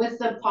yeah, so with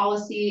the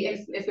policy,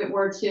 if it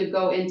were to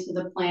go into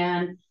the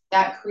plan,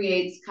 that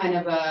creates kind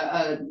of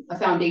a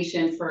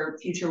foundation for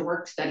future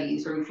work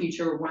studies or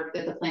future work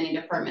that the planning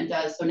department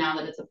does. So now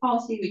that it's a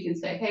policy, we can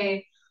say,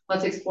 hey,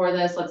 let's explore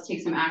this, let's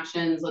take some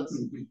actions,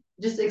 let's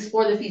just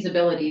explore the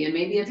feasibility. And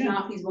maybe it's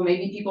not feasible,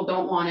 maybe people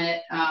don't want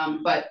it,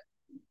 but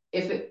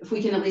if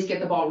we can at least get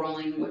the ball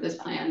rolling with this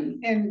plan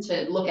and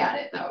to look at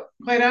it, though.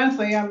 Quite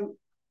honestly,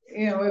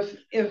 you know,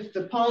 if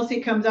the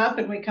policy comes up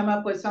and we come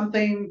up with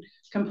something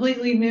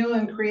completely new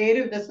and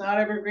creative that's not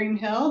Evergreen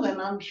Hill, then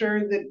I'm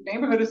sure the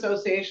neighborhood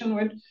association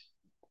would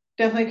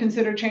definitely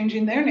consider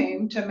changing their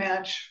name to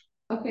match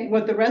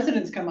what the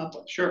residents come up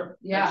with. Sure.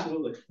 Yeah.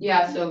 Absolutely.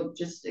 Yeah. So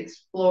just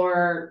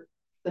explore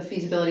the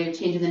feasibility of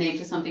changing the name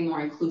to something more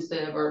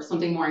inclusive or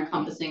something more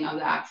encompassing of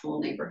the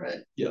actual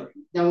neighborhood. Yeah.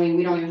 No,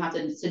 we don't even have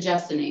to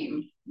suggest a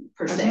name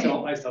per se.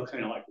 I still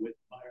kind of like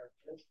Whitmire.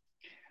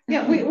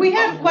 Yeah, we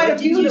had quite a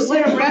few that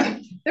went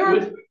around. There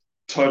were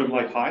Totem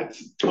Lake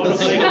Heights. Totem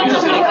Lake.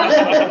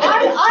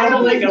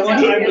 Totem Lake at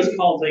one time was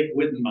called Lake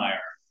Whitmire.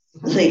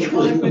 Lake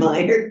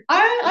Whitmire.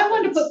 I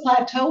wanted to put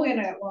Plateau in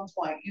it at one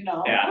point, you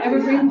know,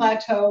 Evergreen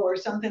Plateau or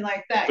something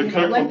like that. The you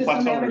know, like the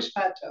Plateau.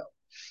 Plateau.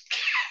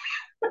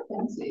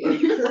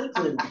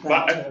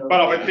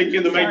 But I think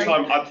in the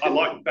meantime, I'd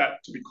like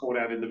that to be called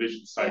out in the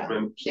vision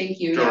statement. Thank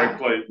you.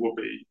 Directly will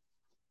be.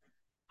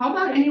 How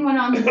about anyone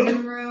on the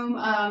Zoom room?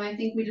 I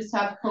think we just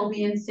have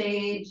Kobe and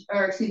Sage,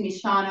 or excuse me,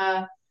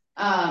 Shauna.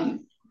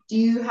 Do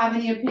you have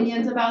any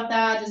opinions about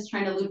that? Just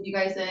trying to loop you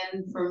guys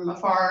in from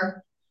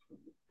afar.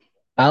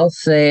 I'll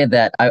say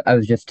that I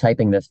was just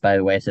typing this, by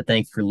the way, so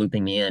thanks for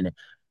looping me in.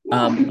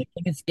 The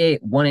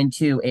Kingsgate 1 and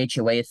 2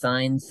 HOA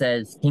sign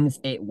says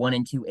Kingsgate 1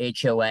 and 2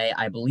 HOA.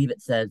 I believe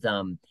it says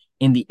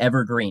in the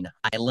Evergreen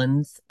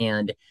Highlands,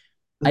 and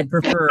I'd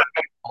prefer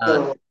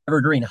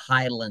Evergreen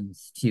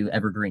Highlands to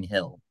Evergreen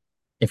Hill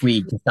if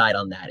we decide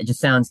on that. It just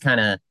sounds kind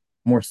of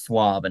more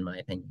suave, in my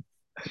opinion.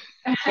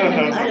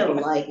 I don't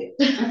like it.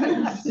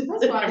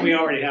 That's fine. We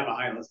already have a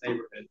Highlands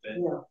neighborhood.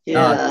 But...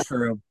 Yeah.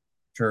 True.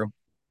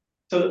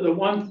 So the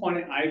one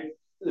point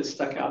that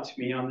stuck out to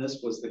me on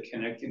this was the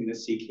connecting the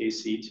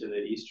CKC to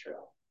the East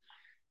Trail.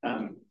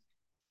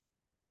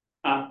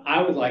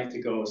 I would like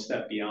to go a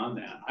step beyond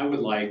that. I would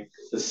like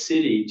the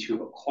city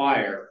to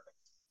acquire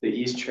the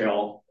East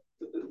Trail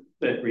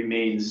that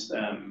remains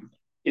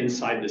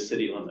inside the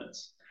city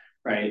limits,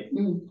 right?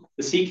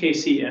 The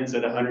CKC ends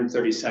at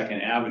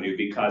 132nd Avenue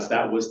because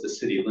that was the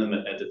city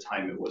limit at the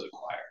time it was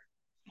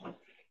acquired.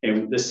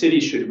 And the city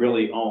should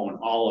really own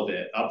all of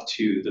it up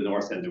to the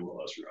north end of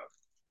Willows Road,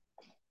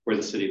 where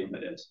the city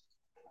limit is.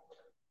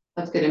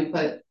 That's good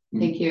input.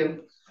 Thank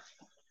you.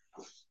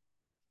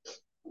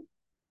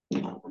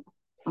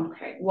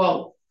 Okay,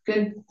 well,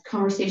 good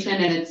conversation,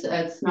 and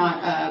it's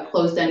not a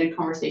closed-ended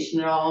conversation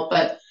at all,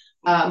 but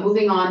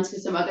Moving on to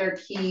some other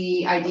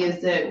key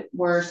ideas that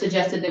were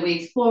suggested that we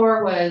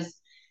explore was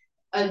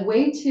a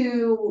way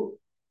to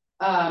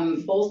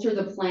bolster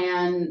the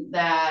plan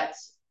that,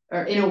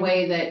 or in a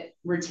way that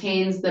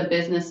retains the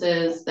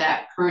businesses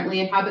that currently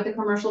inhabit the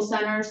commercial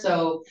center.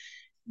 So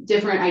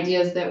different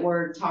ideas that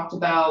were talked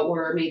about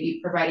were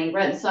maybe providing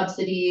rent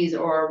subsidies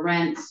or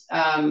rent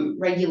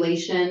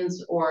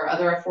regulations or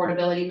other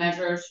affordability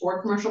measures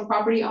for commercial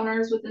property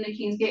owners within the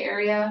Kingsgate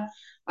area.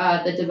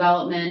 The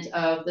development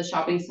of the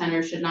shopping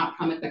center should not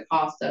come at the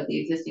cost of the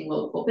existing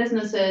local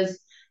businesses.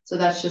 So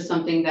that's just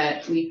something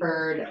that we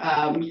heard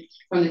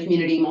from the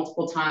community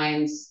multiple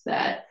times,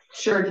 that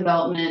sure,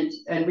 development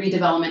and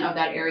redevelopment of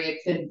that area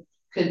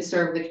could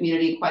serve the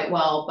community quite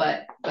well,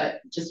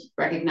 but just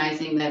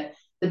recognizing that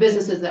the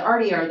businesses that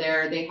already are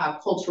there, they have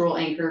cultural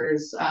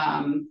anchors.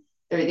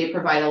 They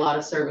provide a lot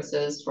of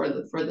services for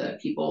the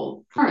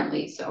people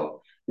currently.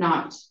 So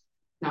not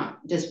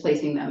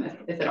displacing them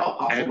if at all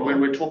possible. And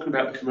when we're talking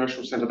about the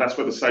commercial center, that's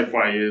where the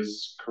Safeway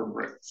is,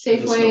 correct?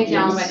 Safeway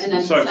down by, and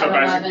then So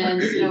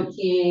 7-Eleven, Snow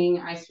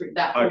King,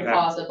 that whole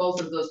plaza,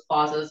 both of those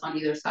plazas on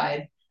either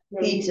side.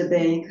 Pizza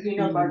Bank. You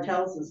know,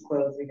 Bartels is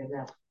closing in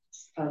that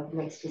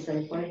next to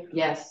Safeway.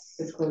 Yes.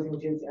 It's closing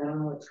Tuesday. I don't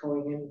know what's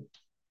going in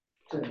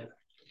to.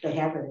 They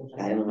have it.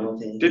 I don't know.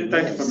 Did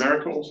Bank of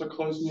America also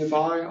close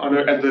nearby? I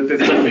know, and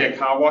there's going to be a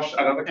car wash,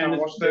 another car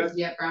wash there.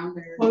 Yeah, Brown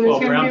Bear. Well,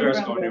 Brown Bear's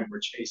going in where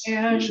Chase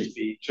should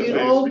be.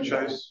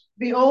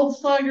 The old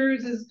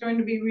Sluggers is going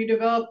to be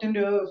redeveloped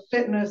into a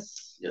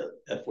fitness. Yeah,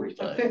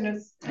 F45.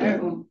 Fitness. I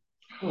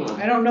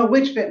don't know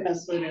which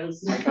fitness it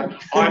is. Okay.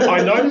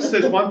 I noticed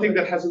there's one thing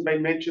that hasn't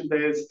been mentioned.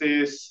 There's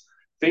this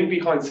thing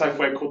behind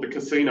Safeway called the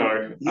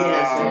casino.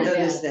 Yes, I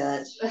noticed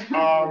that.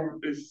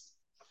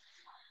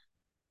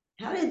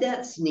 How did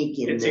that sneak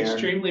in It's there?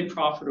 extremely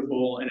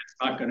profitable and it's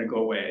not going to go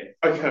away.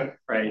 Okay.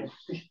 Right.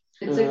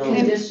 It's a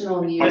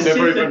conditional use. I've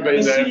never even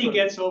been there. The city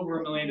gets over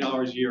 $1 million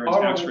a year in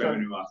tax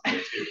revenue off of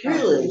it too.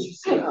 Really?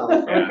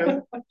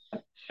 Oh,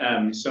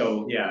 yeah.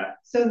 So yeah.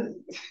 So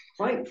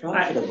quite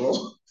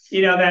profitable.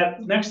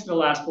 That next to the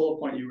last bullet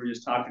point you were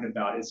just talking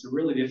about, it's a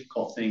really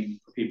difficult thing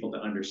for people to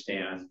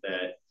understand,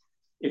 that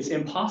it's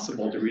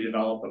impossible to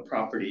redevelop a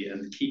property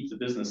and keep the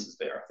businesses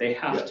there. They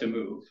have to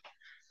move.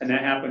 And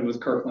that happened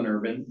with Kirkland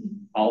Urban.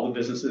 All the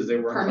businesses they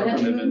were in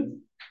Kirkland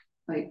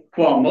Urban.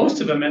 Well,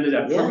 most of them ended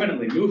up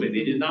permanently moving.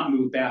 They did not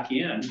move back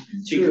in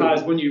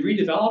because when you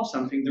redevelop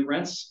something, the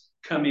rents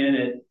come in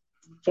at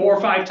 4 or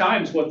 5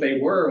 times what they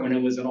were when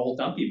it was an old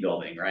dumpy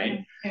building,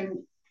 right?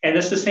 And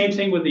it's the same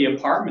thing with the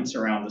apartments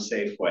around the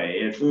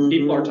Safeway. If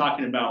people are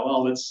talking about,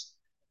 well, let's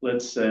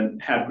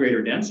have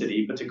greater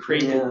density, but to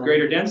create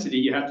greater density,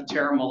 you have to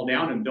tear them all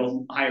down and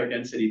build higher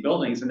density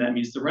buildings, and that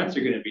means the rents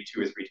are going to be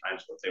 2 or 3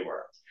 times what they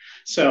were.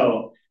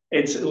 So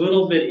it's a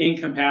little bit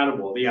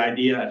incompatible. The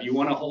idea, if you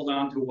want to hold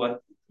on to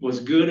what was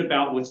good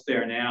about what's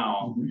there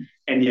now,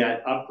 and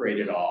yet upgrade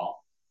it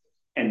all,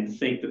 and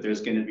think that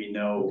there's going to be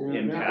no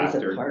impact,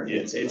 or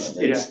it's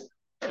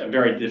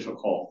very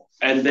difficult.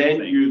 And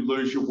then you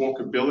lose your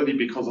walkability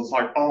because it's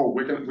like, oh,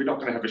 we're not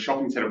going to have a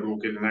shopping center. We'll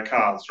get in our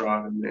cars,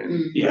 right? And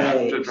then you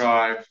have to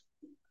drive.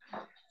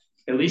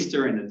 At least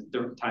during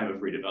the time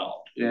of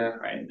redevelopment. Yeah.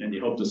 Right. And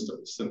you hope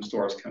some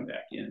stores come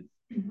back in.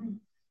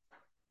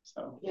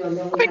 So.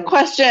 Quick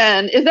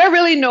question. Is there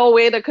really no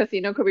way the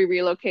casino could be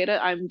relocated?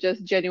 I'm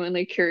just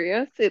genuinely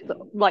curious. It's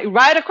like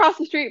right across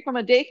the street from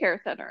a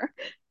daycare center.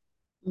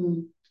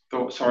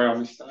 Oh, sorry, I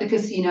missed that. The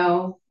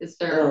casino, is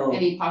there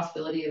any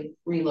possibility of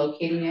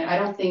relocating it? I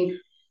don't think.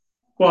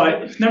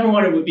 Well, number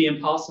one, it would be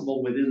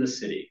impossible within the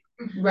city.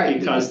 Right.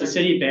 Because the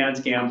city bans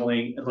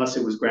gambling unless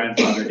it was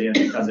grandfathered in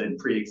because it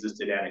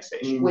pre-existed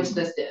annexation. Which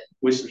this did.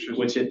 Which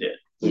it did.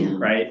 Yeah.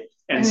 Right.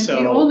 And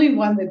so the only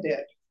one that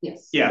did.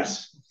 Yes.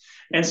 Yes.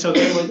 And so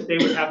they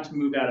would have to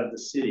move out of the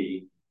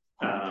city.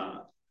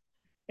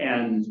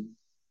 And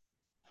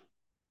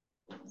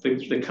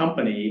the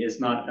company is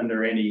not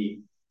under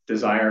any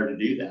desire to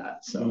do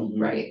that. So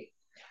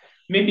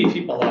maybe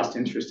people lost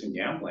interest in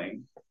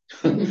gambling.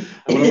 I went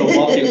on a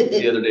walk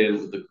the other day.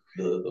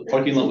 The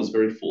parking lot was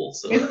very full.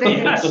 So I've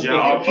never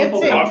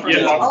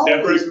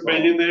even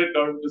been in there.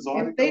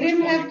 If they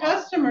didn't have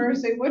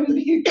customers, they wouldn't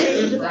be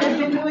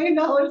 $1 million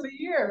a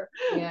year.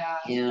 Yeah.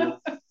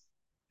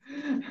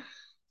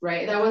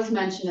 Right. That was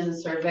mentioned in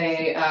the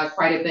survey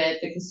quite a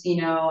bit. The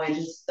casino and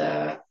just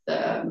the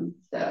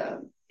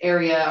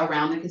area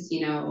around the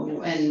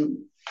casino and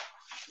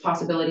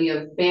possibility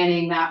of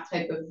banning that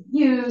type of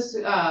use.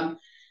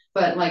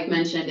 But like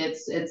mentioned,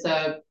 it's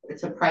a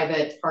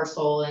private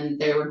parcel and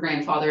they were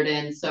grandfathered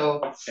in,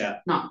 so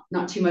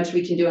not too much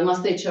we can do unless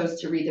they chose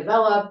to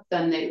redevelop.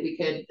 Then we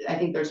could. I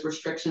think there's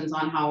restrictions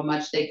on how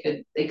much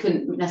they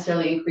couldn't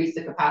necessarily increase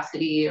the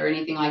capacity or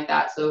anything like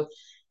that. So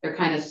they're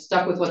kind of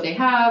stuck with what they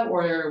have,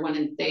 or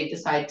when they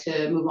decide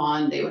to move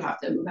on, they would have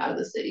to move out of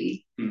the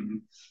city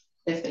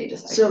if they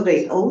decide. So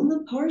they own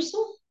the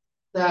parcel?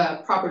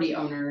 The property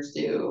owners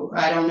do.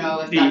 I don't know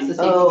if that's the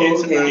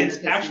same.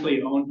 It's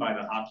actually owned by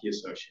the Hockey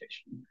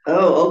Association.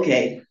 Oh,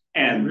 okay.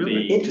 And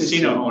the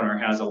casino owner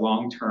has a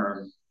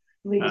long-term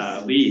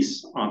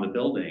lease on the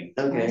building.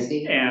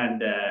 Okay.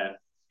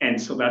 And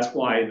so that's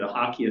why the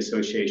Hockey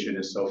Association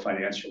is so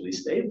financially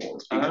stable.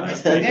 It's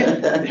because they're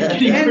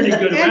getting pretty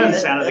good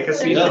rents out of the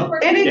casino.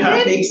 And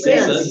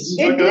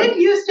it did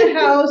used to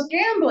house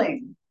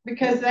gambling,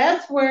 because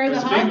that's where the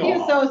Hockey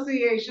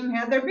Association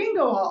had their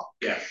bingo hall.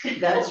 Yes.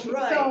 That's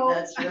right,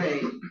 that's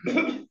right.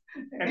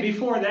 And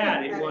before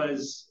that, it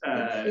was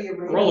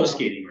roller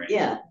skating rink.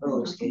 Yeah,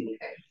 roller skating.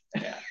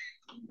 Yeah.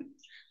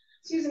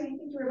 Susan, I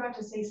think you were about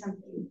to say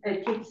something.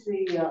 It keeps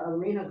the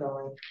arena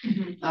going.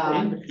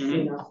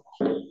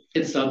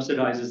 It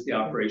subsidizes the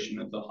operation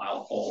of the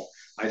whole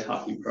ice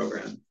hockey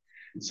program.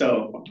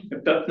 So,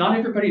 but not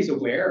everybody's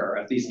aware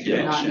of these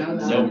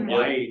connections. So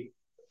why?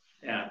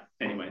 Yeah.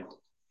 Anyway,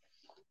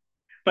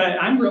 but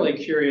I'm really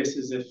curious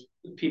is if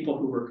people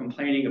who were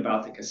complaining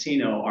about the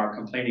casino are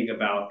complaining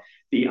about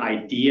the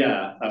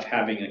idea of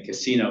having a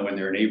casino in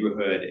their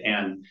neighborhood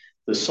and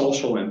the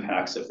social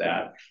impacts of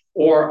that,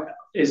 or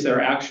is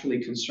there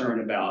actually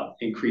concern about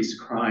increased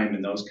crime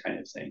and those kind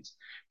of things?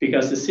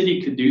 Because the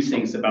city could do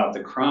things about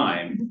the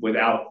crime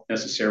without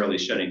necessarily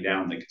shutting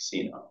down the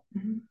casino.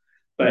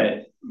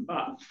 But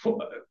at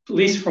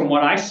least from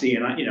what I see,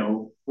 and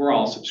we're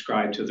all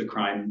subscribed to the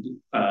crime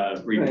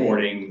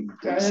reporting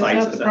sites.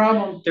 That's the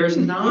problem. There's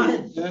not.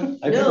 It's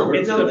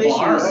the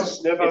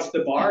bars. It's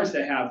the bars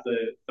that have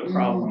the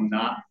problem,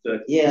 not the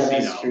casino.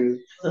 That's true.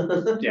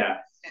 Yeah.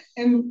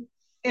 And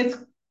it's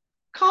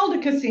called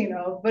a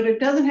casino, but it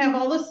doesn't have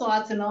all the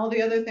slots and all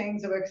the other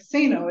things of a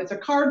casino. It's a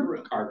card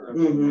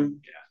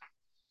room.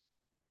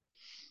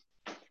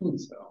 Yeah.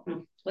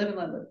 So live and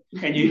let live.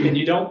 And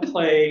you don't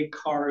play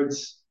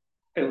cards,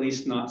 at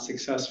least not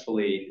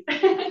successfully,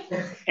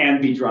 and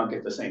be drunk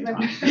at the same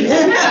time.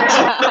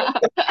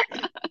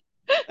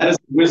 That is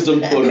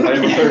wisdom quote I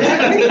ever heard.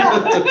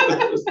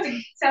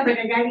 Sounds like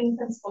a guiding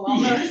principle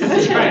almost.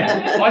 That's right.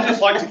 I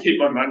just like to keep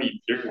my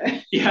money.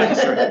 Yeah,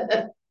 that's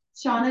right.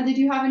 Shauna, did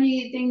you have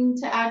anything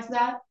to add to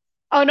that?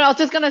 Oh no, I was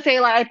just gonna say,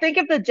 like, I think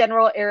if the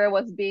general area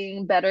was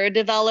being better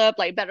developed,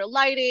 like better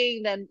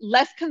lighting, then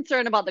less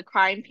concern about the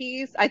crime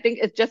piece. I think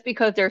it's just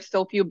because there's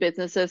so few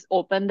businesses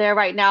open there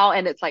right now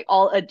and it's like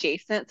all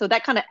adjacent. So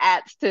that kind of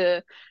adds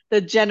to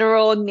the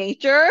general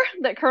nature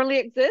that currently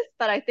exists.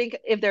 But I think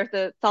if there's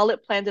a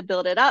solid plan to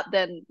build it up,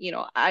 then,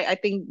 I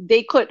think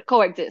they could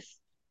coexist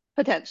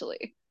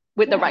potentially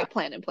with the right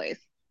plan in place.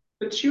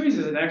 But Chewy's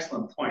is an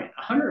excellent point.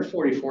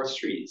 144th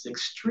Street is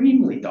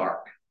extremely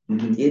dark.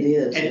 It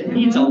is. And it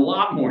needs a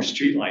lot more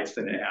streetlights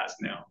than it has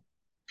now,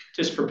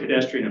 just for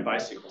pedestrian and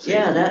bicycle safety.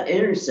 Yeah, that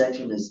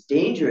intersection is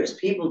dangerous.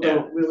 People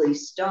don't really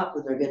stop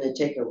when they're going to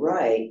take a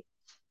right.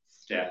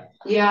 Yeah.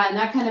 Yeah, and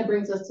that kind of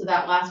brings us to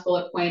that last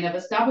bullet point of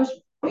established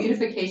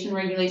beautification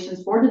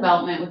regulations for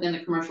development within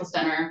the commercial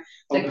center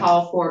that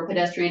call for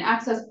pedestrian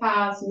access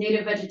paths,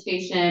 native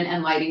vegetation,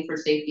 and lighting for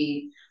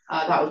safety.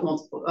 That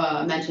was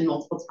mentioned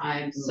multiple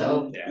times.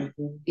 So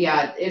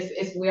yeah,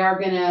 if we are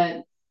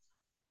gonna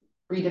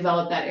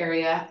redevelop that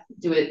area,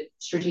 do it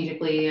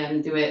strategically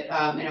and do it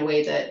in a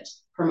way that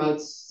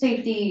promotes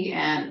safety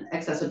and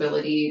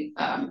accessibility,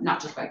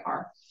 not just by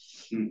car.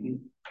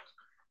 And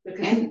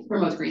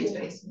promotes green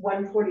space.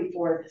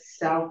 144th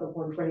south of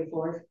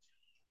 124th.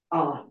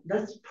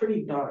 That's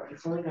pretty dark.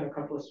 It's only got a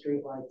couple of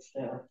street lights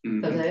there.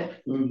 Does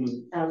it?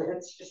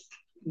 It's just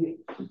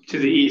to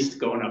the east,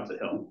 going up the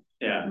hill.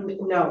 Yeah.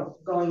 No,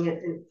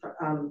 going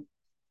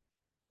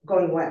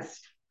going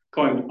west.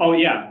 Oh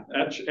yeah,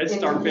 it's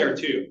dark there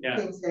too. Yeah.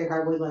 Kingsgate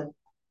Highwayland.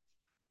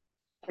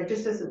 It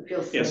just doesn't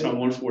feel safe. Yes, on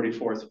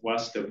 144th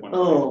west of 144th.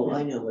 Oh,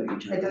 I know what you're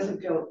talking about. It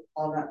doesn't feel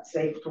all that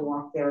safe to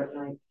walk there at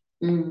night.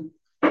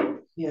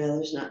 Yeah,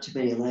 there's not too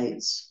many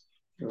lights.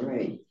 You're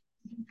right.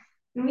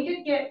 And we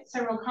did get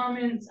several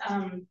comments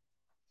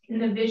in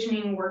the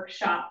visioning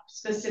workshop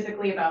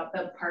specifically about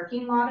the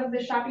parking lot of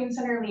the shopping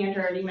center. Leandra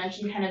already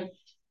mentioned kind of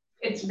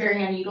it's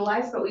very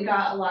unutilized, but we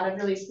got a lot of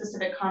really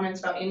specific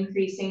comments about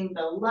increasing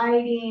the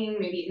lighting,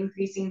 maybe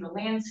increasing the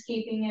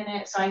landscaping in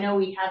it. So I know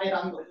we have it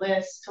on the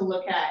list to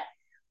look at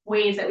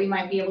ways that we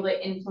might be able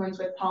to influence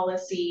with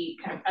policy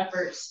kind of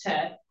efforts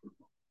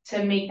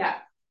to make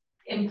that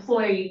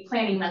employee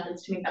planning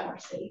methods to make that more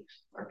safe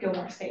or feel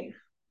more safe.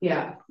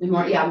 Yeah,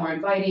 more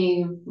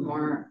inviting,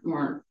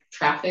 more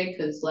traffic,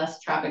 because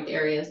less trafficked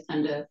areas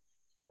tend to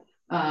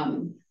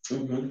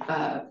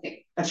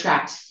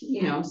attract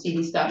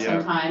seedy stuff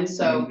sometimes.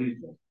 So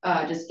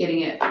just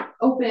getting it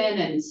open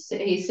and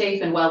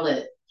safe and well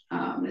lit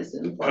is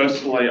important.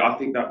 Personally, I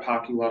think that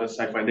parking lot is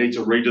safe. I need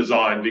to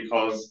redesign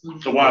because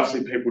the way I've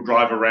seen people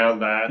drive around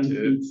that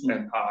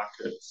and park,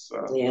 it's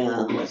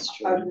yeah, that's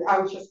true. I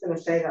was just going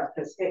to say that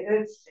because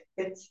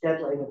it's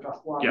deadly to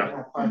walk in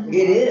that parking lot.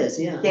 It is,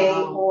 day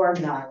or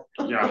night.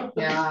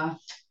 Yeah,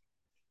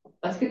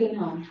 that's good to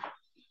know.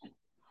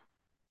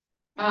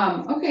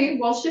 Okay,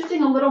 well,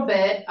 shifting a little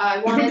bit, I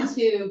wanted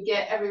to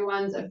get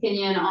everyone's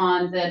opinion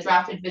on the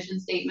drafted vision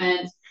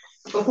statement.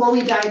 Before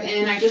we dive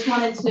in, I just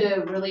wanted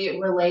to really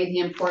relay the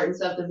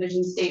importance of the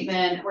vision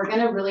statement. We're going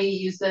to really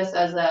use this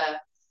as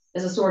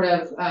a sort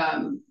of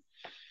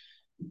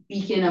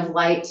beacon of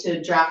light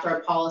to draft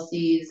our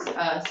policies.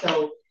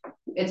 So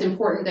it's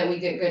important that we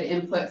get good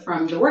input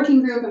from the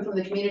working group and from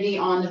the community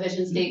on the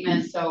vision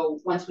statement. So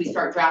once we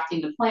start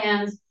drafting the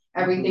plans,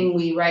 everything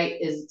we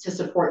write is to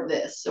support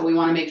this. So we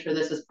want to make sure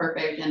this is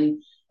perfect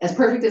and as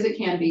perfect as it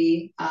can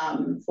be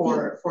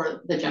for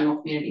the general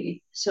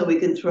community. So we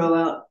can throw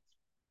out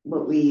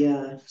what we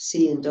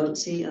see and don't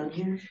see on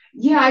here?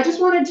 Yeah, I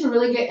just wanted to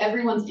really get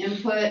everyone's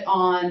input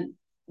on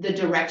the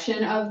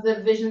direction of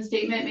the vision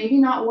statement, maybe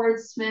not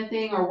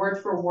wordsmithing or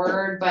word for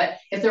word, but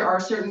if there are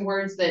certain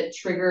words that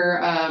trigger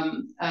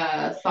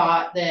a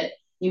thought that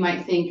you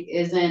might think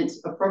isn't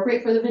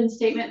appropriate for the vision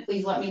statement,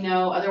 please let me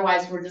know.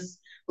 Otherwise, we're just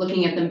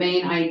looking at the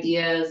main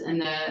ideas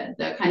and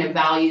the kind of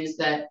values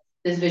that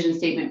this vision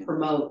statement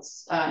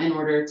promotes in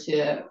order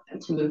to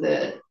move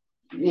the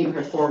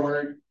neighborhood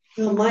forward.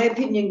 Well, my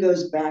opinion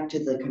goes back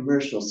to the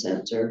commercial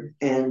center,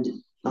 and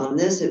on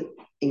this it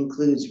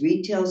includes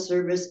retail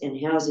service and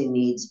housing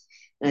needs,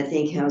 and I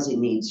think housing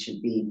needs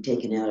should be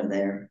taken out of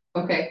there.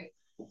 Okay.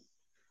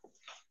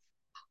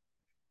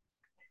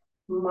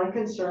 My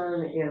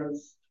concern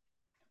is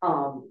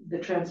the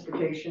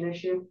transportation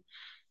issue.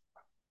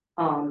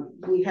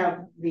 We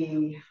have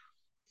the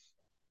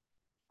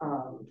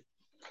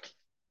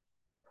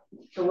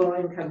low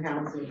income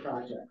housing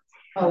project.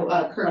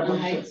 Oh,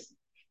 Kirkland Heights.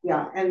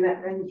 Yeah, and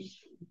the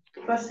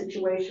bus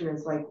situation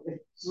is like if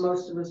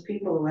most of those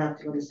people who have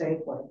to go to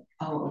Safeway.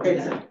 Oh, okay.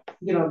 It's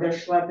they're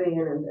schlepping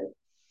and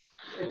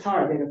it's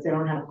hard if they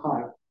don't have a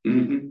car.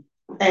 Mm-hmm.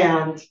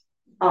 And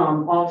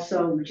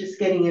also just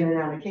getting in and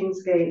out of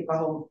Kingsgate, the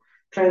whole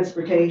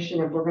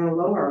transportation. If we're going to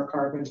lower our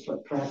carbon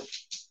footprint,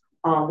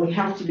 we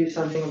have to do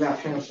something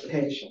about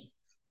transportation.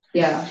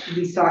 Yeah.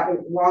 Besides,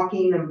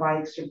 walking and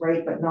bikes are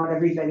great, but not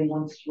everybody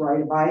wants to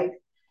ride a bike.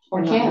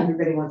 Or can. Not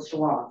everybody wants to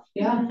walk.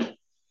 Yeah.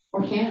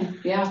 Or can.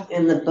 Yeah.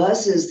 And the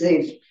buses,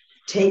 they've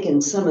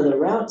taken some of the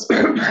routes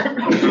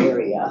out of the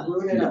area.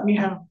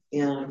 Yeah.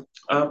 Yeah.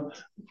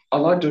 I'd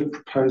like to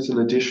propose an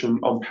addition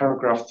on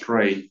paragraph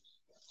 3.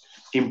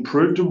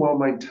 Improved and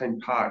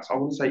well-maintained parks. I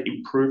want to say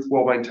improved,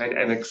 well-maintained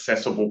and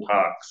accessible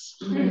parks.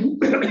 Mm-hmm.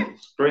 The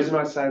reason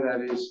I say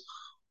that is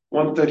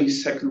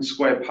 132nd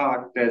Square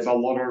Park, there's a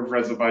lot of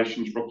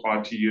reservations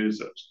required to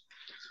use it.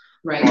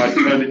 Right.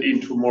 Turn it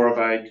into more of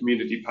a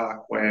community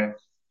park where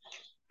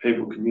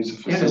people can use it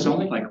for there's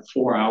only like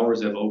 4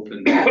 hours of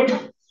open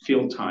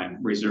field time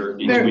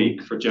reserved each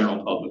week for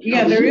general public.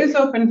 Yeah, there is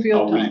open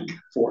field time.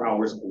 4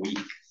 hours a week.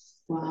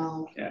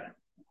 Wow. Yeah.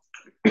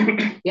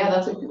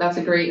 Yeah, that's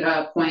a great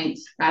point.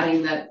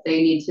 Adding that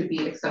they need to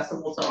be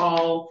accessible to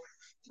all.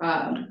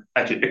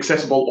 Actually,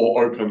 accessible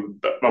or open.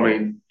 But, I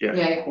mean, yeah.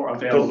 Yeah. Or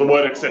available. The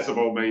word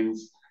accessible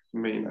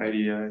mean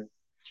ADA.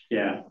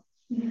 Yeah.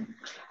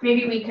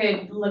 Maybe we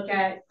could look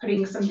at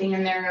putting something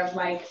in there of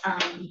like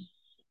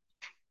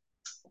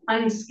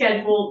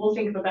unscheduled, we'll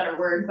think of a better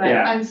word, but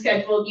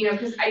unscheduled,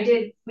 because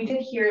we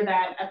did hear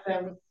that at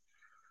the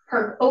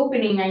park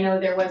opening. I know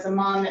there was a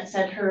mom that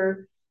said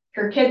her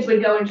kids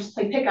would go and just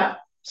play pickup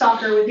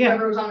soccer with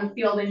whoever was on the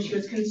field, and she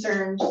was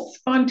concerned.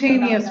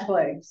 Spontaneous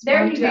play.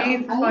 There you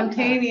go.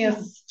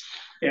 Spontaneous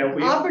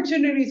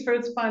opportunities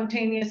for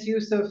spontaneous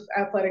use of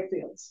athletic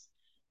fields.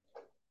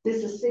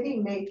 Does the city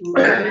make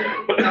money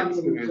from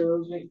the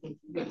reserves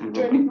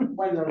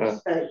when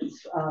those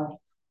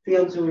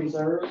fields are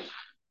reserved?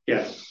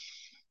 Yes.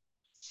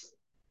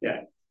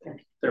 Yeah.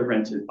 They're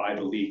rented by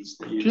the leagues.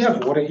 Do you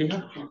have water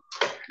here?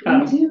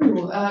 I do.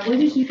 Where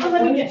did you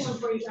let me get some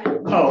for you guys.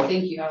 Oh,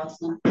 thank you,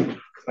 Allison.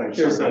 Thanks.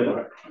 There's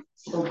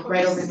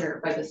right over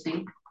here by the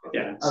sink.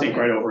 Yeah, sink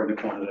right over in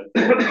the corner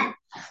there.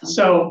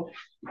 So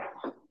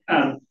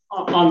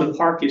on the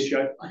park issue,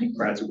 I think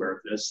Brad's aware of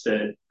this,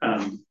 that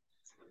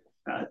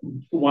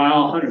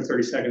while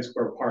 132nd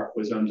Square Park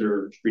was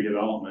under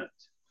redevelopment,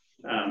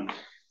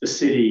 the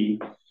city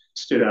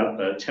stood up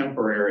a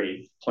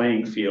temporary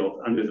playing field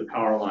under the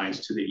power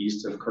lines to the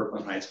east of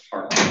Kirkland Heights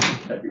Park.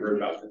 Have you heard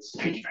about this?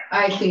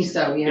 I think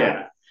so,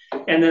 yeah.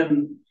 And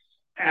then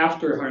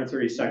after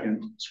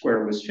 132nd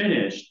Square was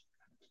finished,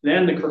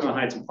 then the Kirkland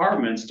Heights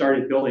Apartments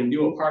started building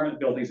new apartment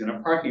buildings in a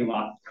parking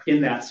lot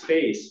in that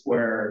space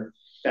where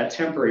that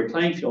temporary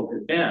playing field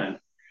had been.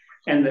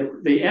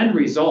 And the end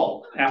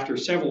result, after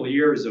several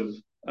years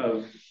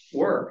of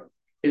work,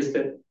 is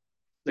that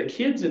the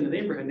kids in the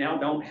neighborhood now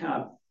don't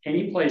have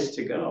any place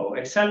to go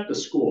except the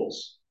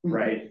schools,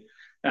 right?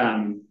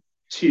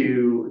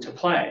 To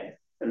play.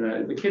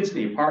 And the kids in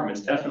the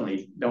apartments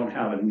definitely don't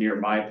have a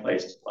nearby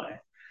place to play.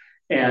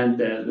 And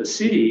the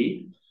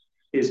city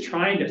is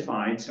trying to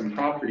find some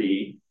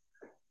property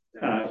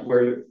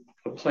where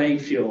a playing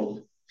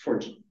field for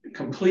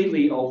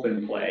completely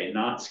open play,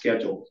 not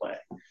scheduled play,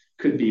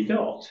 could be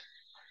built.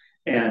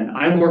 And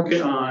I'm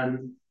working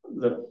on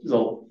the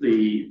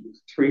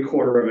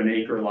 3/4 of an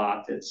acre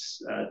lot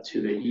that's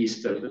to the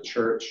east of the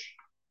church,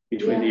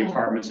 between the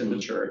apartments and the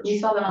church. We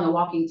saw that on the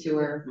walking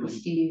tour with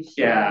Steve.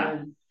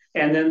 Yeah.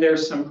 And then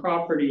there's some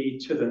property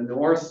to the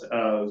north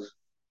of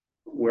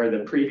where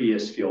the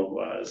previous field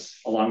was,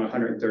 along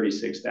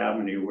 136th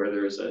Avenue, where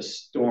there's a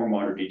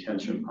stormwater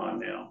detention pond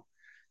now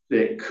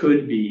that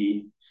could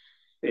be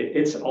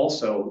It's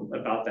also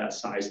about that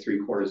size,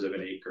 3/4 of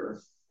an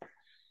acre.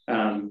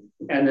 And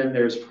then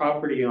there's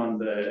property on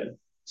the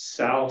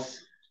southwest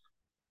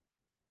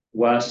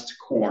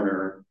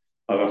corner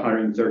of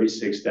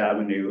 136th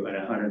Avenue and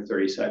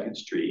 132nd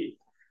Street,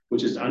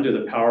 which is under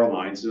the power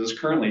lines. It's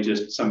currently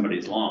just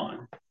somebody's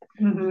lawn.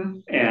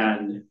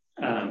 And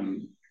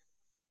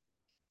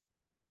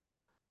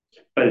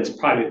but it's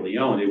privately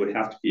owned. It would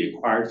have to be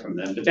acquired from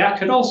them. But that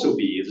could also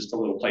be just a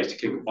little place to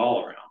kick a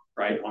ball around,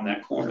 right, on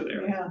that corner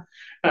there.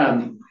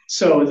 Yeah.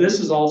 So this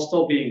is all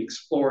still being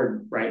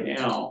explored right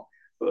now.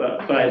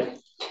 But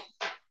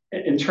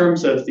in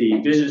terms of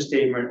the vision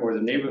statement or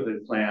the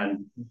neighborhood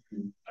plan,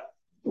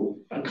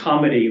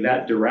 accommodating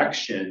that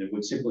direction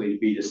would simply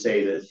be to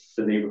say that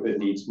the neighborhood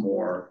needs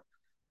more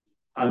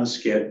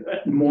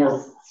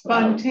more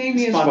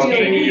spontaneous.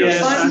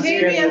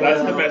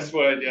 That's the best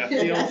word. Yeah.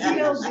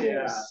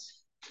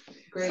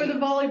 Great. For the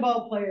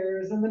volleyball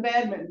players and the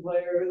badminton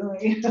players,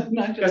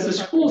 not just because the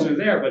schools are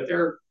there, but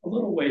they're a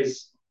little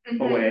ways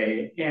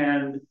away,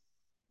 and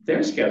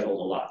they're scheduled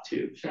a lot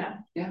too.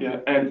 Yeah,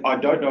 and I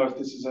don't know if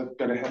this is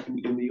going to happen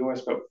in the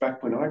US, but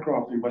back when I grew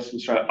up in Western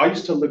Australia, I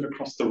used to live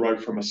across the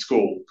road from a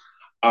school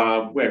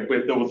where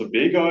there was a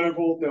big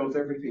oval, there was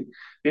everything.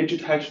 The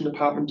education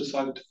department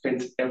decided to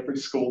fence every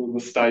school in the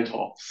state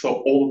off,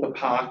 so all of the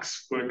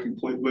parks were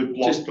completely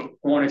blocked. Just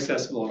weren't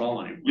accessible at all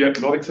anymore. Yeah,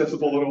 not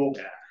accessible at all.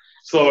 Yeah.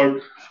 So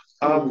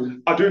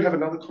I do have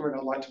another comment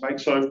I'd like to make.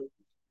 So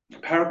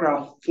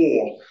paragraph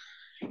 4,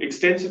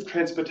 extensive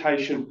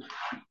transportation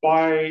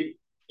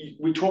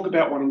we talk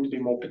about wanting to be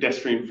more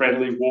pedestrian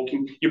friendly,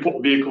 walking. You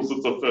put vehicles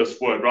as the first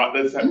word, right?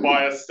 There's that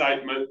bias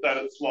statement that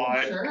it's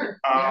like,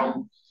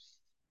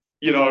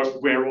 you know,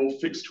 we're all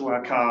fixed to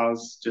our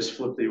cars. Just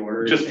flip the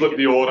order. Just flip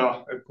the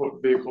order and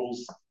put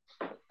vehicles.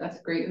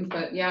 That's great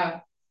input. Yeah.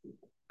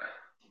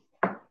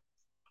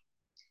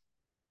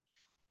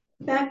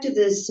 Back to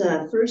this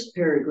first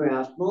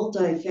paragraph,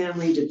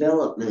 multifamily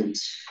development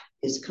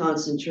is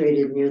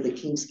concentrated near the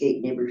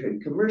Kingsgate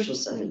Neighborhood Commercial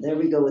Center. There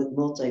we go with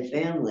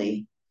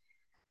multifamily.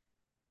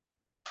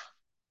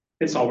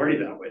 It's already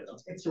that way, though.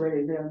 It's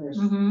already there.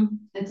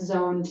 It's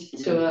zoned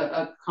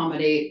to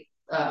accommodate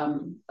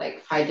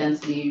like high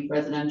density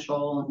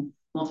residential and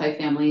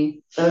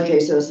multifamily.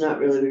 Okay, so it's not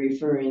really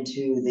referring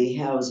to the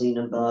housing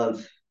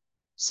above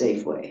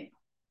Safeway.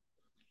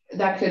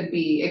 That could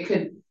be,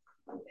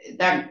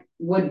 that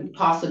would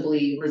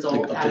possibly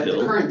result out of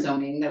the current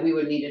zoning, that we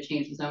would need to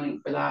change the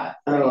zoning for that.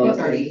 Oh, it's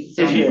already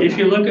if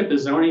you look at the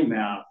zoning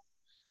map,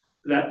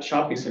 that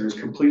shopping center is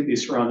completely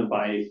surrounded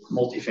by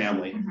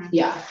multifamily.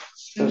 Yeah.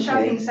 The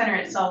shopping center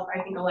itself,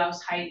 I think,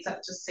 allows heights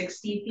up to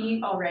 60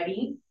 feet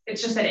already.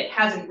 It's just that it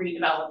hasn't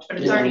redeveloped, but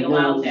it's already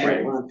allowed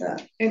there. Want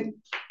that.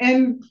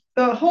 And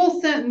the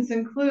whole sentence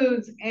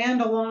includes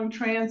and along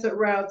transit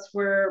routes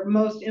where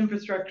most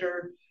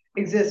infrastructure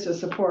exists to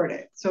support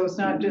it. So it's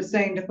not just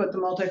saying to put the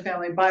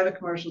multifamily by the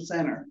commercial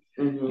center.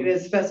 It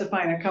is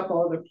specifying a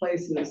couple other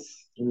places.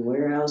 And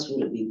where else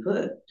would it be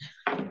put?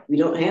 We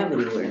don't have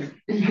anywhere.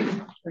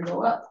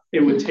 Go up. It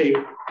would take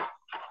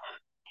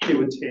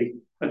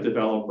a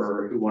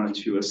developer who wanted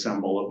to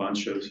assemble a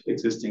bunch of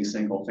existing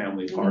single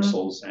family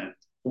parcels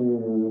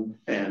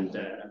and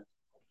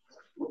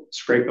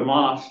scrape them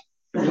off.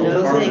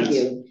 No, thank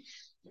you.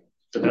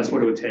 But that's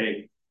what it would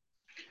take.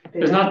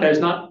 There's not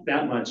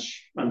that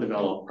much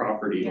undeveloped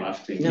property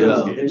left in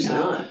Kingsgate. There's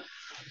not.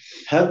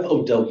 Have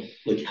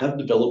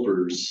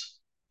developers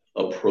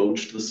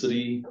approached the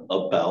city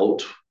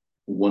about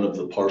one of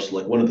the parcel,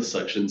 like one of the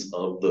sections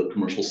of the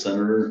commercial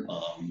center?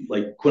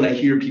 Like when I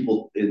hear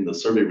people in the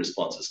survey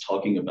responses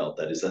talking about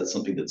that, is that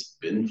something that's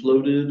been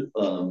floated?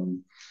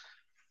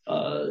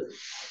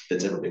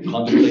 That's ever been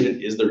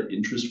contemplated? Is there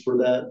interest for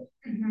that?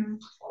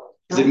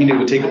 Does it mean it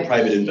would take a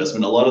private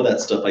investment? A lot of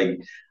that stuff,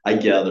 I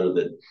gather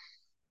that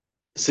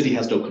the city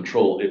has no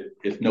control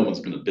if no one's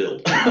going to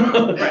build.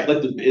 Right.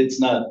 Like it's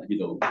not, you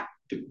know,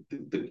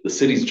 the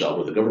city's job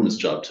or the government's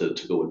job to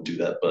go and do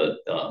that, but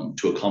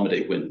to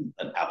accommodate when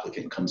an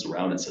applicant comes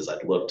around and says,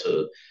 I'd love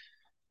to,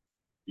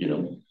 you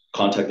know,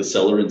 contact the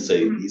seller and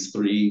say,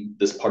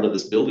 this part of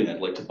this building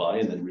I'd like to buy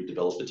and then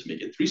redevelop it to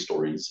make it 3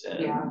 stories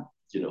and,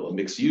 you know, a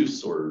mixed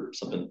use or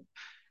something.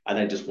 And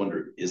I just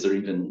wonder, is there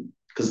even,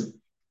 because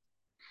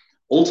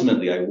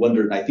ultimately I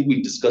wondered, I think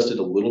we discussed it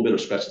a little bit or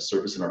scratched the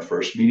surface in our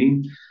first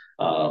meeting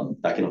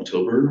back in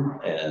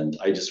October. And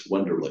I just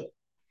wonder, like,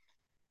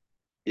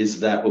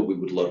 is that what we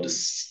would love to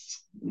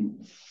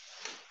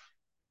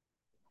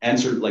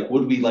answer? Like,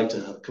 would we like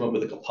to come up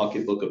with like a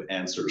pocketbook of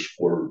answers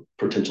for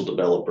potential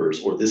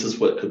developers, or this is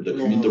what could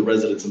the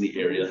residents in the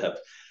area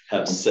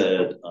have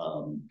said,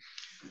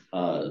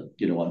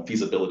 you know, on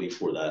feasibility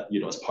for that, you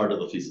know, as part of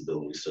the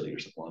feasibility study or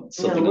something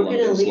we're along going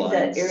to those leave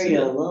lines. that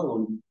area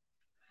alone.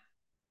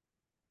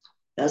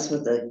 That's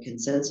what the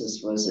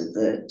consensus was at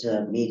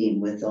that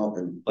meeting with all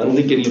the. I don't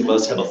think any of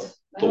us have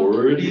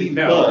authority,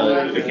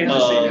 but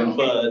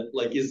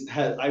like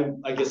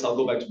I guess I'll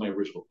go back to my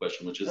original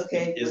question, which is,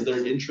 is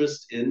there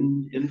interest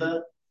in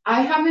that?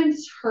 I haven't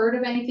heard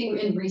of anything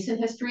in recent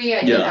history.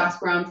 I did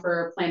ask around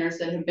for planners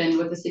that have been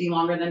with the city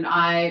longer than and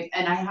I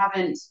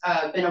haven't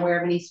been aware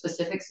of any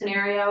specific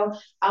scenario.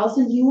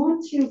 Allison, do you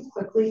want to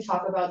quickly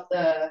talk about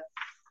the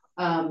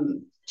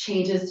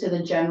changes to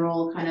the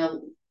general kind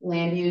of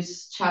land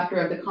use chapter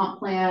of the comp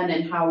plan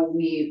and how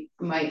we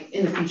might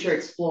in the future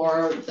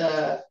explore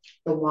the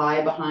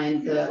why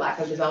behind the lack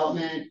of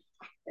development?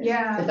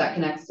 If that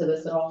connects to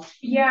this at all.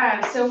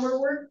 Yeah, so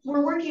we're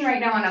working right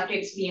now on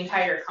updates to the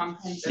entire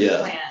comprehensive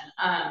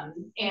plan.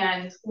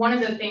 And one of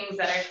the things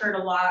that I've heard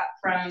a lot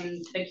from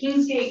the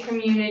Kingsgate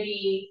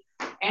community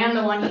and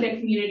the Juanita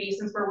community,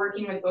 since we're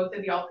working with both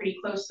of y'all pretty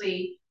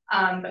closely,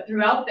 but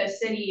throughout the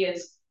city,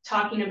 is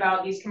talking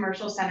about these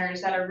commercial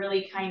centers that are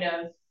really kind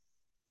of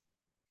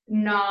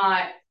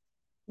not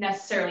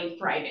necessarily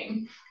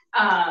thriving.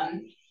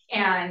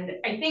 And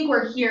I think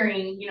we're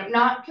hearing,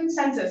 not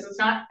consensus, it's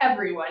not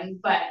everyone,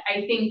 but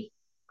I think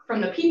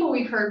from the people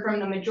we've heard from,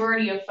 the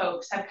majority of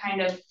folks have kind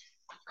of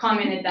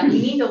commented that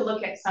we need to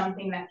look at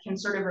something that can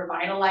sort of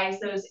revitalize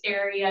those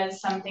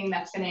areas, something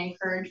that's going to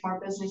encourage more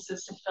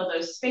businesses to fill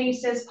those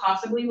spaces,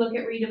 possibly look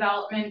at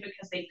redevelopment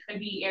because they could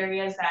be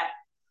areas that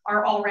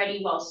are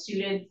already well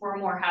suited for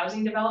more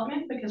housing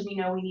development because we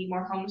know we need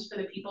more homes for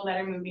the people that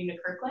are moving to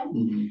Kirkland.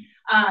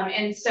 Mm-hmm.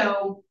 And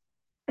so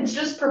it's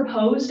just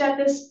proposed at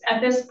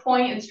this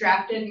point. It's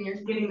drafted, and you're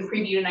getting the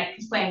preview tonight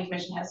because Planning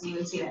Commission hasn't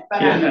even seen it.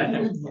 But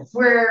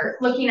we're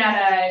looking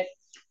at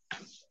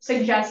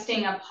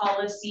suggesting a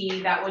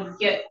policy that would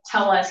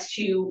tell us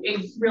to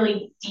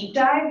really deep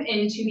dive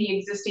into the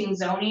existing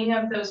zoning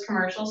of those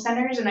commercial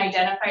centers and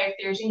identify if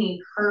there's any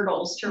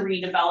hurdles to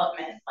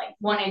redevelopment. Like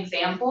one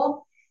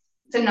example,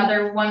 it's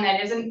another one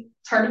that it's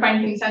hard to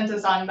find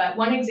consensus on, but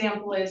one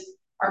example is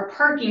our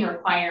parking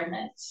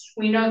requirements.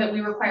 We know that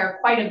we require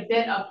quite a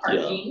bit of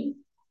parking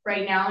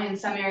right now in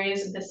some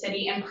areas of the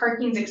city, and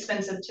parking's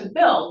expensive to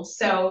build.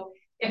 So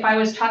if I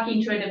was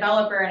talking to a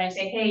developer and I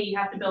say, hey, you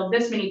have to build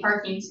this many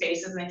parking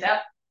spaces, and they say,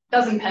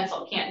 doesn't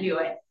pencil, can't do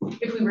it.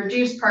 If we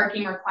reduce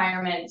parking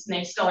requirements and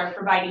they still are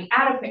providing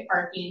adequate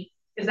parking,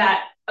 is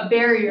that a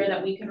barrier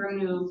that we could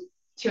remove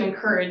to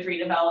encourage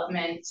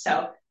redevelopment?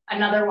 So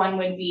another one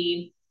would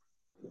be,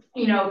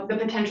 the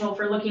potential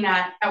for looking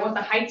at what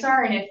the heights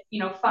are, and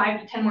if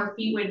 5 to 10 more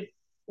feet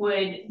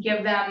would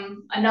give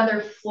them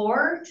another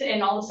floor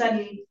and all of a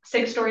sudden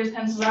 6 stories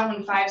pencils out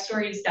when 5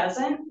 stories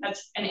doesn't.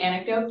 That's an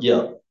anecdote.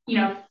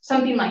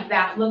 Something like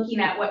that,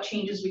 looking at what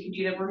changes we could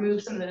do to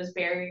remove some of those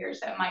barriers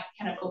that might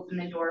kind of open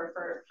the door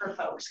for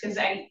folks. Because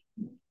I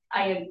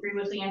agree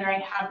with Leander, I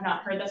have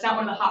not heard, that's not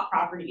one of the hot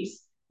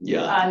properties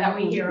that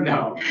we hear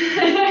about.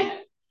 No.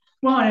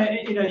 Well,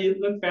 you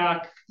look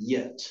back.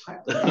 I'm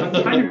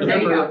trying to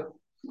remember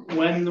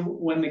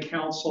when the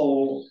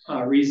council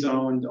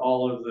rezoned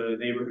all of the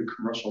neighborhood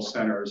commercial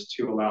centers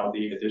to allow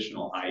the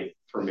additional height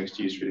for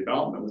mixed-use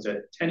redevelopment. Was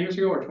it 10 years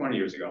ago or 20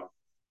 years ago?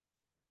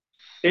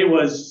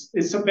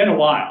 It's been a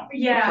while.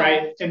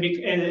 Right. And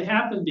it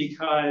happened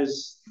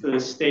because the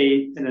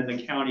state and then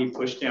the county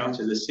pushed down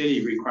to the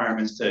city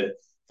requirements to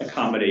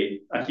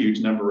accommodate a huge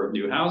number of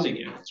new housing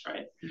units.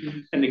 Right.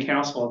 Mm-hmm. And the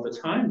council at the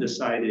time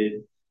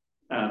decided,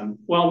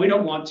 well, we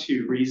don't want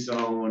to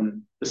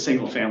rezone the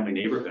single family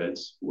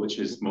neighborhoods, which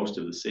is most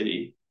of the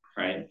city,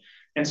 right?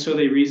 And so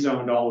they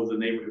rezoned all of the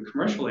neighborhood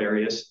commercial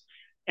areas,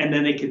 and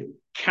then they could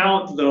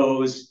count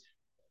those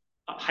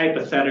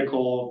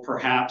hypothetical,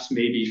 perhaps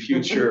maybe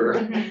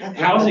future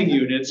housing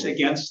units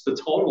against the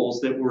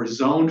totals that were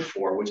zoned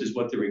for, which is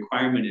what the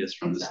requirement is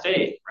from the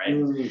state, right?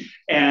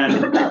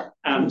 Mm-hmm.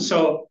 And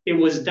so it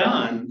was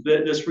done,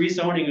 this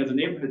rezoning of the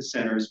neighborhood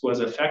centers was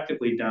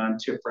effectively done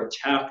to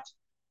protect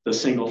the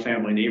single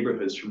family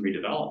neighborhoods from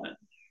redevelopment.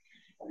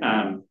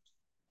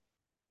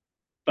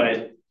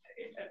 But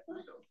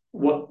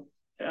what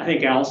I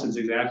think Allison's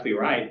exactly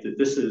right, that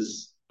this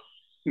is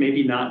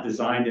maybe not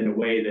designed in a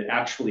way that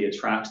actually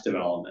attracts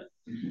development.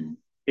 Mm-hmm.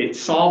 It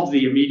solved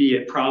the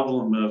immediate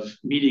problem of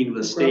meeting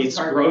the state's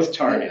growth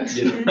targets,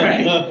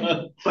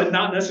 right? But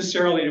not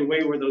necessarily in a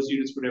way where those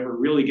units would ever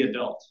really get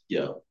built.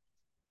 Yeah.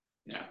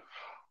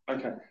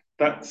 Okay.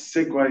 That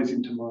segues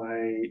into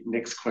my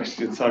next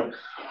question. So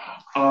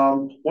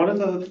one of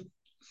the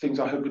things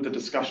I heard with the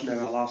discussion at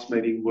our last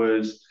meeting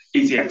was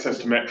easy access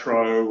to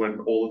metro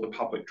and all of the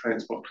public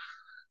transport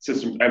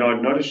systems. And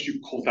I noticed you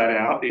called that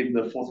out in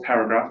the 4th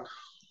paragraph.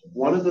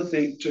 One of the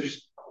things,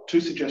 two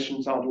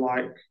suggestions I'd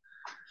like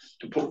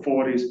to put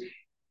forward is,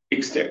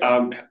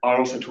 I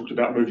also talked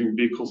about moving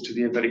vehicles to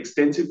the end, but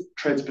extensive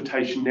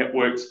transportation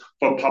networks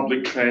for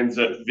public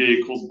transit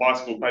vehicles,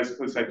 bicycles,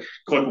 basically say,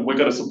 we're going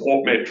to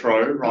support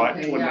metro,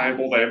 right, to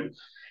enable them.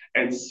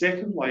 And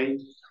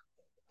secondly,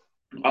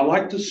 I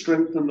like to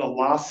strengthen the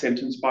last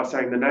sentence by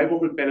saying the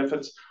neighbourhood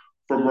benefits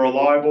from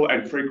reliable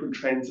and frequent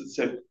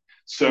transit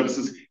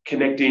services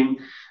connecting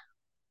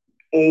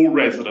all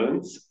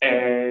residents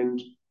and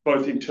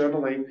both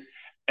internally,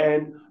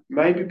 and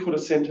maybe put a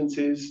sentence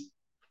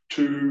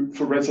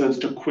for residents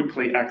to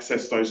quickly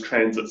access those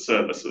transit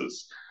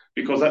services.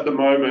 Because at the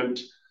moment,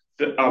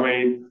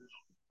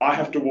 I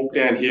have to walk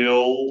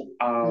downhill,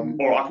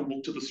 or I can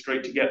walk to the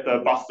street to get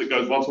the bus that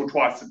goes once or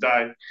twice a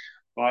day,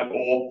 right?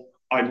 Or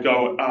I'd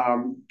go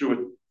do a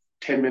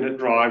 10-minute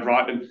drive,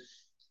 right? And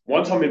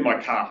once I'm in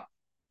my car,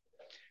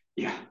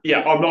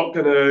 I'm not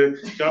gonna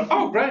go,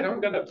 oh great, I'm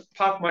gonna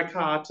park my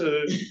car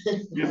to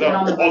use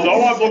up.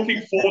 Although I'm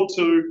looking forward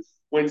to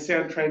when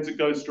Sound Transit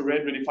goes to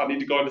Redmond, if I need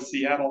to go to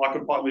Seattle, I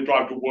can finally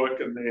drive to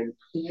work and then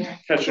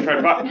catch the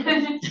train.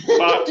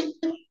 But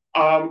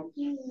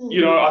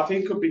I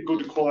think it would be good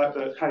to call out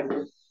that, hey,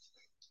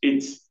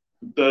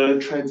 the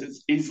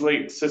transit's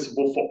easily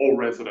accessible for all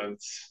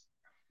residents.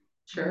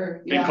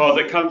 Sure. Because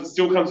it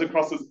still comes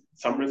across as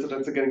some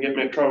residents are going to get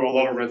Metro, a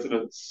lot of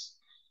residents.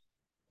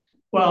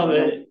 Well,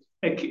 it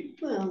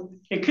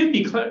could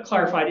be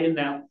clarified in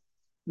that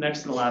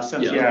next to the last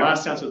sentence, the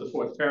last sentence of the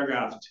fourth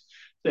paragraph,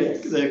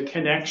 the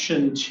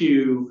connection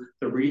to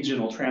the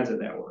regional transit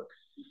network,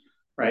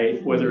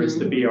 right? Whether it's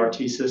the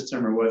BRT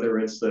system or whether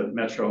it's the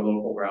Metro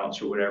local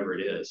routes or whatever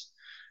it is.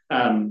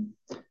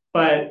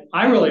 But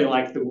I really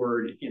like the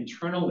word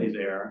internally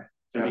there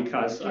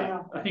because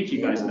I think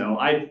you guys know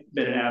I've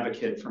been an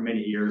advocate for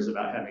many years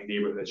about having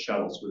neighborhood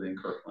shuttles within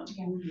Kirkland.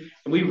 And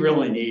we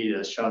really need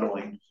a shuttle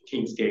in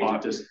Kingsgate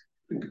that just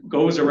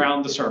goes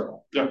around the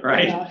circle,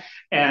 right?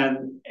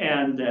 And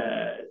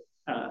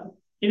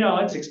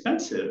it's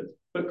expensive,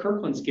 but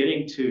Kirkland's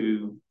getting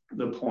to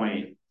the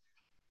point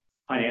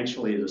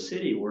financially as a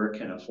city where it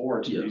can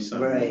afford to do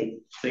some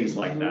things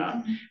like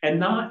that and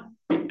not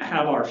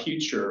have our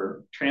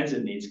future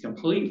transit needs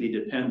completely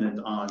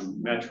dependent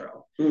on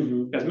Metro.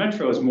 Because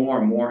Metro is more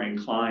and more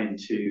inclined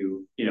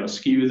to,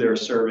 skew their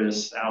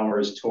service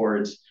hours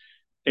towards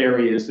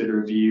areas that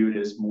are viewed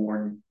as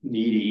more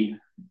needy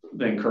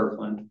than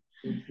Kirkland.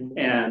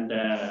 And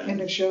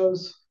it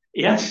shows.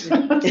 Yes.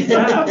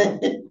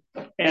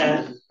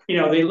 And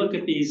they look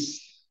at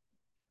these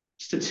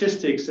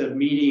statistics of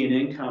median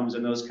incomes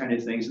and those kind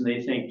of things, and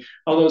they think,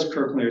 oh, those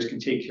Kirklanders can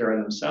take care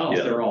of themselves.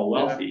 They're all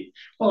wealthy.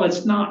 Well,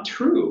 it's not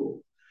true.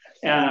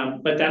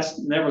 But that's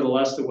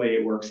nevertheless the way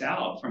it works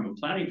out from a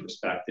planning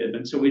perspective.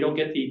 And so we don't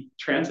get the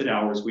transit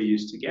hours we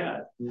used to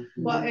get.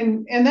 Well,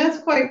 and that's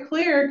quite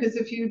clear because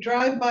if you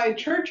drive by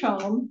Church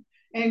Home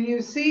and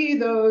you see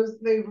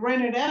they've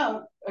rented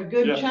out a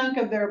good chunk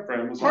of their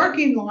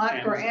parking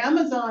lot for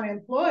Amazon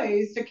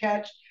employees to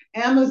catch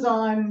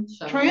Amazon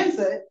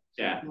transit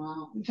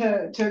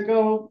to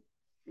go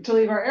to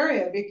leave our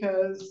area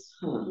because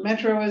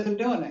Metro isn't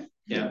doing it.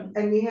 Yeah.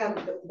 And we have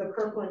the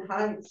Kirkland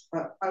Heights.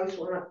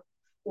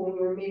 When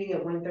we were meeting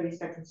at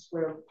 132nd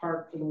Square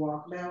Park for the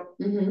walkabout,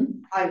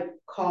 I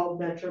called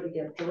Metro to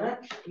get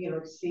direct,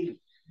 to see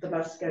the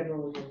bus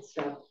schedule and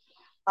stuff.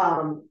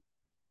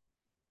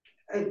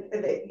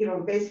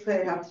 Basically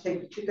I have to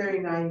take the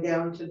 239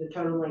 down to the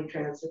Totem Lake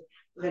Transit,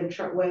 then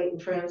wait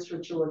and transfer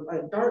to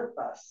a dark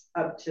bus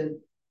up to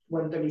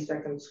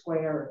 132nd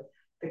Square,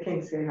 the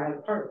Kingsgate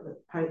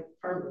High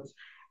Apartments.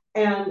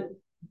 And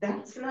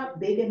that's not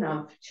big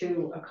enough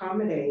to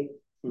accommodate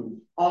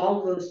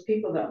all those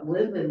people that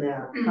live in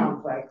that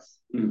complex.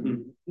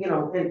 And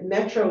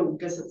Metro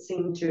doesn't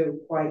seem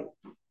to quite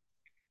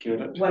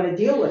want to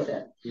deal with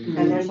it.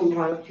 And there's a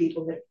lot of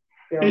people that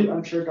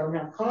I'm sure don't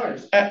have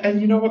cars.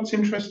 And what's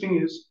interesting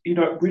is,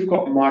 we've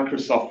got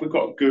Microsoft, we've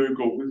got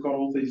Google, we've got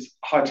all these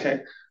high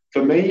tech.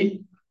 For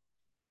me,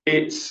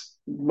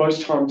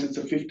 most times it's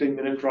a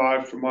 15-minute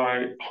drive from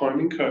my home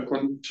in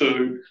Kirkland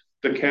to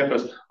the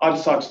campus. I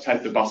decided to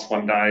take the bus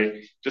one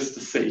day just to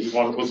see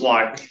what it was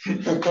like.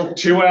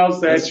 2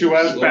 hours there, 2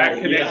 hours back,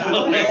 and and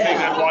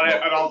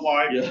I'm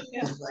like,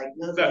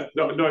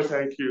 no,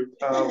 thank you.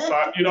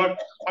 But you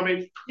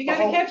got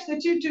to catch the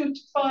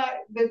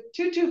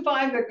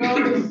 225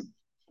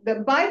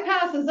 that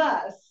bypasses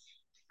us,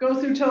 goes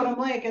through Totem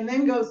Lake, and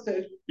then goes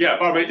to. Yeah,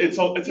 but it's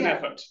an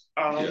effort.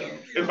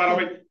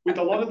 But with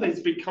a lot of these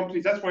big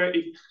companies, that's where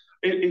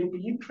it'll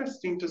be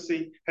interesting to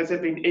see, has there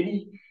been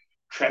any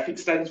traffic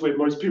studies where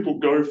most people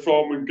go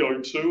from and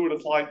go to, and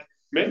it's like,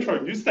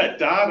 Metro, use that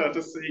data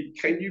to see,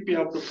 can you be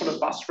able to put a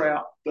bus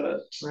route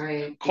that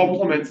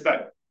complements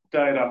that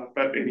data?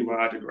 But anyway,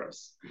 I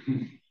digress.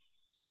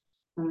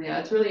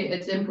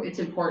 It's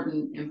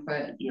important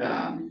input.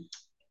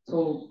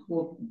 So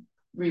we'll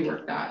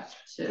rework that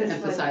to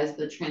emphasize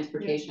the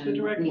transportation. The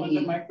direct one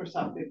to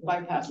Microsoft, it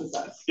bypasses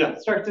us.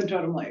 Starts in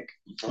Totem Lake.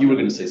 You were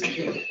going to say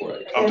something before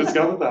I've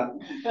discovered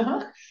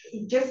that.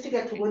 Just to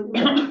get to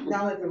Woodinville,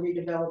 now that they're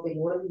redeveloping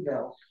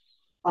Woodinville,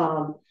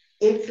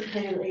 it's a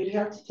pain. You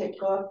have to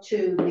go up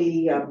to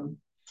the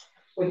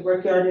where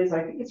Brickyard is.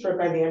 I think it's right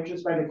by the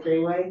entrance by the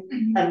freeway,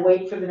 and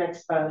wait for the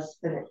next bus.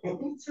 And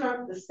it's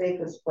not the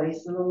safest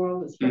place in the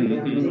world. It's pretty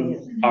empty.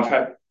 I've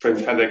had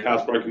friends have their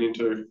cars broken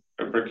into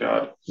at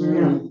Brickyard. So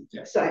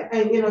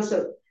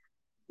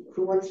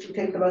who wants to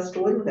take the bus to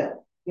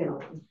Woodinville?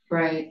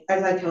 Right.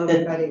 As I tell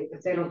everybody,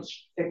 if they don't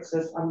fix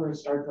this, I'm going to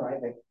start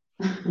driving.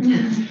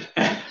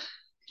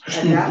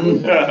 And that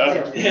was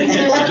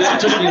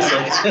just be a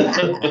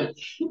second.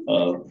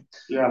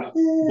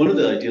 One of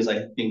the ideas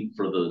I think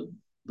for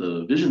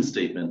the vision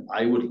statement,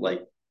 I would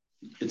like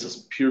it's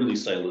a purely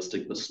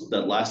stylistic, but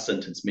that last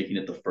sentence making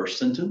it the first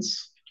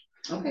sentence.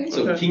 Okay.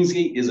 So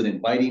Kingsgate is an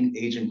inviting,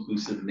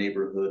 age-inclusive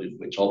neighborhood in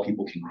which all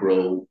people can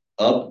grow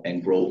up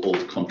and grow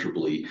old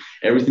comfortably.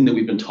 Everything that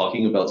we've been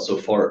talking about so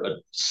far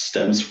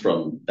stems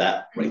from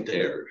that right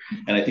there.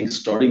 And I think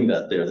starting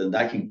that there, then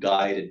that can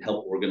guide and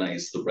help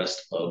organize the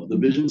rest of the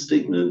vision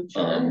statement.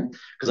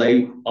 Because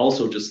I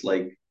also just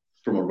like,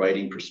 from a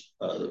writing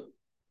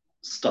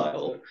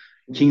style,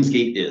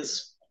 Kingsgate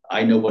is,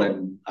 I know what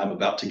I'm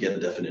about to get a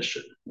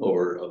definition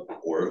or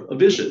a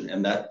vision,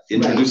 and that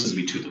introduces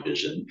me to the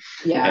vision.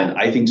 Yeah. And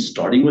I think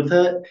starting with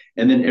that,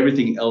 and then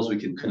everything else we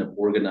can kind of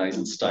organize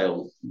and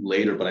style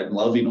later. But I'm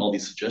loving all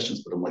these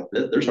suggestions. But I'm like,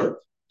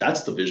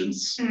 that's the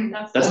visions.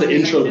 That's the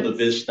intro to the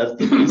vision. That's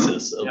the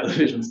thesis of the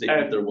vision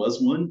statement. If there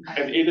was one.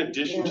 And in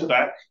addition to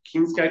that,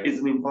 Kingsgate is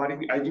an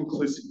inviting,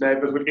 age-inclusive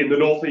neighbourhood in the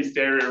northeast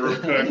area of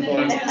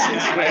Kirkland.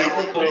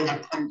 Where people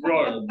can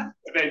grow. And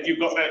then you've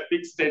got that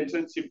big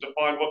sentence. You've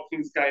defined what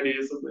Kingsgate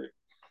is, isn't it?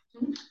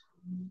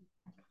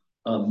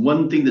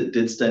 One thing that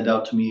did stand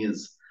out to me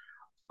is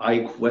I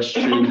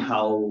question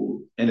how,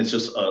 and it's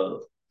just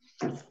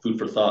food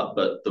for thought,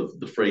 but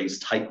the phrase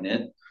tight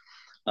knit,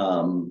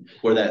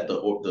 where that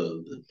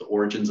the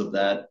origins of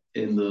that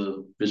in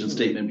the vision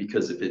statement,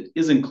 because if it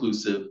is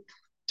inclusive,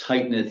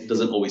 tight knit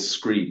doesn't always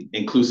scream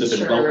inclusive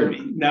and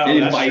welcoming,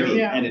 and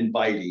inviting and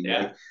inviting.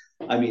 Yeah. Like,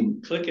 I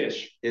mean,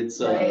 cliquish.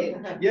 It's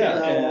and I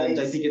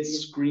think it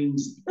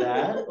screams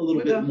that a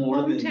little bit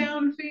more than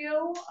hometown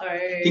feel.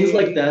 Things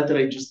like that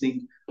I just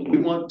think we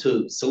want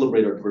to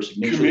celebrate our diversity,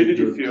 make sure that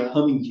you're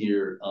coming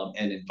here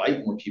and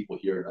invite more people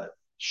here, and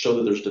show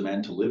that there's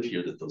demand to live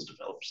here, that those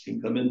developers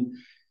can come in,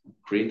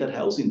 create that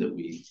housing that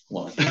we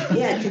want.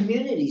 Yeah,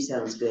 community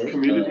sounds good.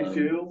 Community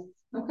feel.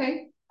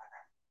 Okay.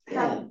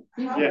 Yeah,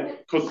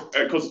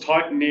 because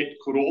tight knit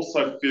could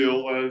also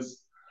feel as,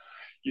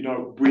 you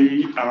know,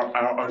 we are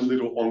our own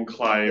little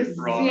enclave,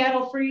 right?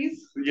 Seattle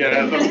freeze.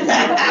 Yeah,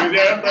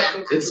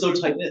 it's so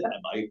tight knit.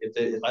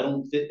 If I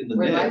don't fit in the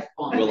net,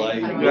 will I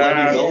be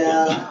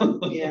welcome?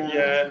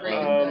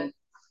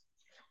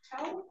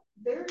 How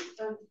there's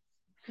a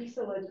piece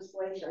of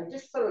legislation I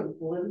just sort of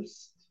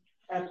glimpsed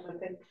at the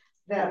thing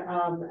that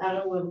out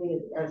of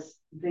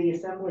the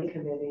assembly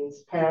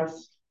committees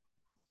passed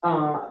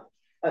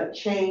a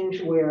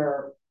change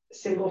where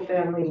single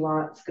family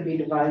lots could be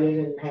divided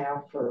in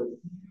half for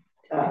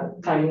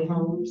tiny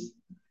homes.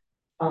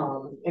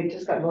 It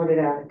just got voted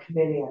out in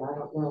committee, and I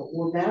don't know,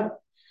 will that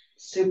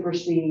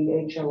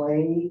supersede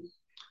HOA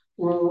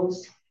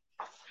rules?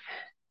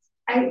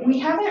 We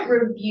haven't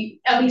reviewed,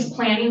 at least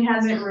planning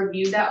hasn't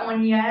reviewed that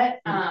one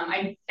yet.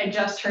 I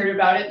just heard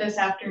about it this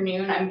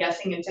afternoon. I'm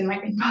guessing it's in my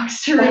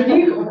inbox to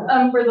review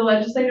for the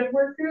legislative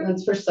work group.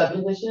 That's for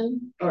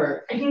subdivision,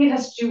 or I think it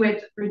has to do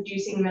with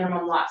reducing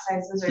minimum lot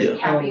sizes or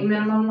capping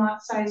minimum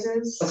lot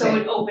sizes. Okay. So it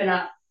would open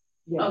up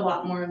a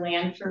lot more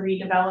land for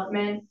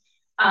redevelopment.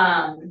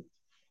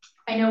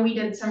 I know we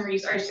did some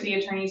research, our city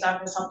attorney's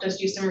office helped us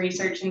do some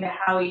research into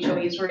how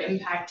HOAs were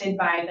impacted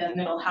by the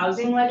middle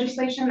housing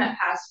legislation that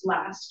passed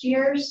last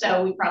year.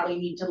 So we probably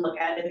need to look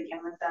at it again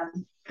with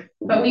them.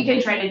 But we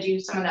could try to do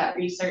some of that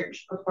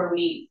research before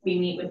we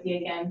meet with you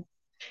again.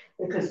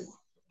 Because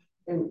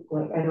I know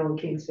in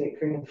Kingsgate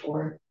 3 and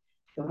 4,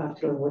 you'll have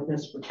to go to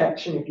witness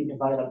protection if you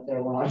divide up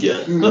their lots.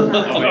 Yeah.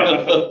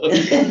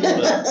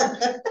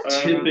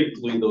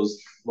 Typically,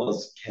 those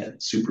laws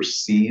can't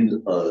supersede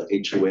HOA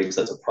because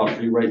that's a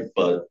property right,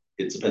 but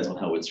it depends on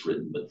how it's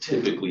written. But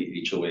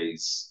typically,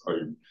 HOAs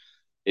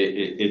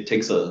it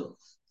takes a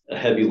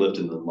heavy lift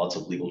and then lots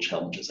of legal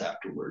challenges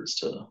afterwards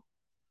to.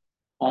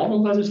 All the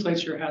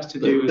legislature has to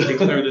do is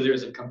declare that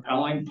there's a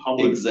compelling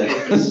public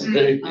purpose, and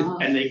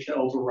they can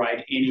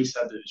override any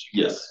subdivision.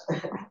 Yes.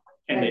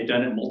 And they've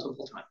done it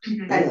multiple times.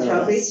 And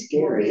Toby's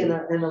scary in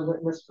a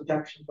witness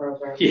protection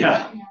program.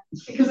 Yeah.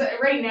 Because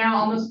right now,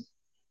 almost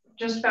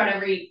just about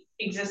every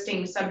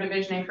existing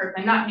subdivision in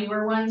Kirkland, not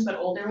newer ones, but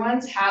older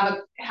ones, have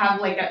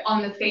like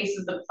on the face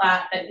of the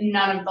plat that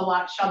none of the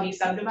lots shall be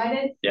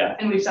subdivided. Yeah.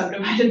 And we've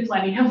subdivided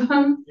plenty of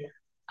them.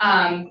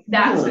 Yeah.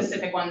 That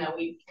specific one though,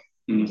 we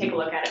take a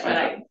look at it, but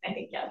I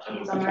think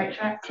Toby's on the right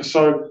track.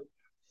 So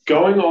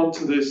going on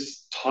to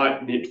this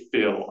tight knit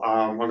feel,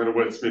 I'm going to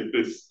wordsmith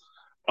this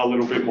a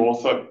little bit more.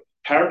 So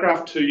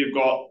paragraph 2, you've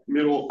got in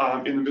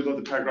the middle of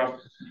the paragraph,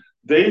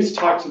 these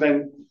types of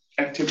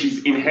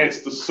activities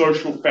enhance the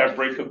social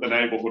fabric of the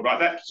neighborhood, right?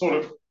 That sort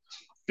of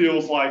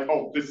feels like,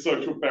 oh, this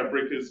social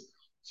fabric is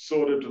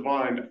sort of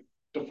defined.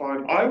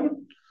 I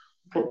would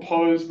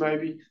propose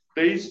maybe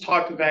these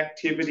type of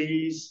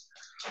activities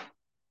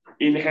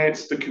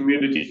enhance the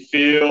community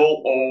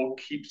feel or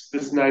keeps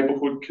this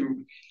neighborhood.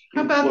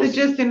 How about it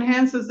just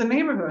enhances the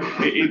neighborhood?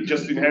 It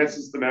just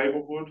enhances the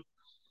neighborhood.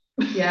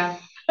 Yeah.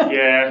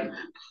 Yeah.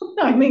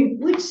 I mean,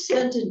 which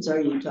sentence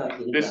are you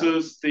talking about? This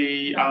is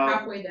the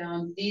halfway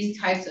down. These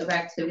types of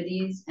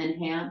activities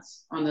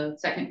enhance on the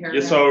second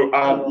paragraph. Yeah. So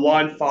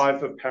line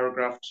 5 of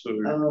paragraph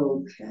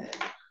 2. Okay.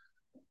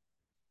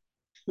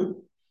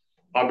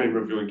 I've been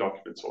reviewing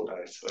documents all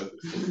day.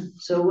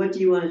 So what do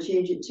you want to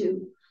change it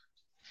to?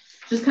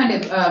 just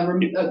kind of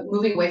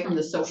moving away from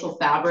the social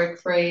fabric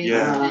phrase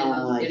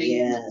and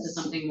getting to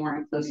something more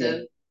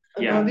inclusive.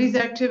 Okay. Yeah. These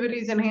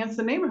activities enhance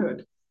the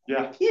neighborhood.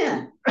 Yeah.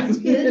 Yeah, that's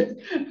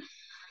good.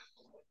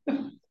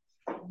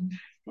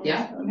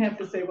 Yeah. I don't have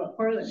to say what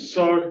part of it.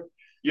 So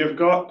you've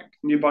got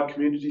nearby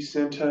community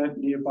centre,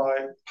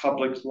 nearby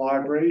public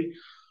library.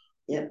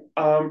 Yep.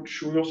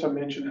 Should we also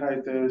mention, hey,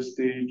 there's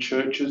the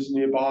churches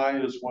nearby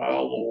as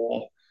well,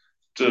 or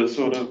to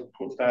sort of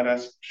put that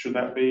as, should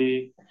that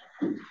be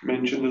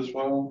mentioned as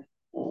well?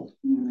 Or?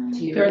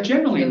 They're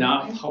generally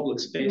not public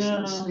spaces.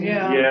 No,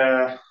 yeah.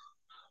 Yeah.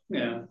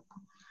 Yeah.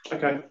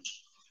 Okay.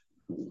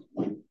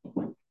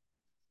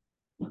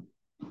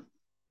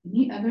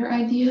 Any other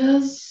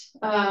ideas?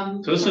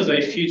 So this is a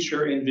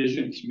future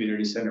envisioned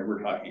community center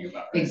we're talking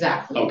about. Right?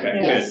 Exactly. Okay,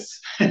 yes.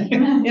 good.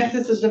 Yes,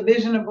 this is the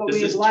vision of what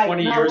this we'd is like.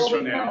 20 years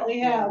from now.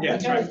 Yeah,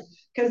 that's right.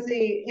 Because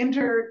the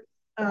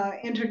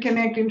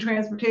interconnecting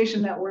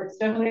transportation networks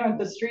definitely aren't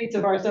the streets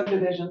of our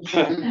subdivisions. Do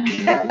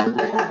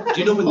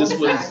you know when this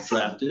was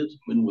drafted?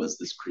 When was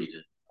this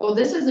created? Well,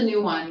 this is a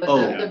new one, but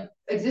the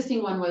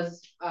existing one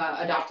was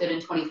adopted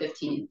in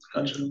 2015.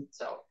 Gotcha.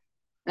 So,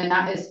 and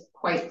that is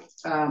quite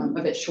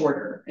a bit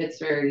shorter. It's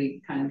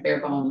very kind of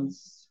bare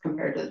bones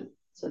compared to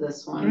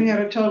this one. We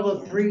had a total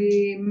of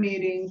 3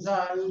 meetings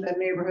on the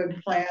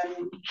neighborhood plan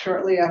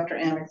shortly after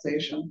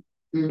annexation.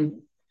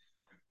 Mm.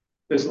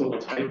 There's a little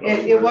typo.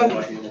 It was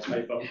like a little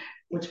typo.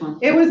 Which one?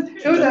 It was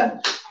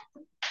a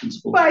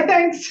Principal. bye,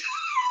 thanks.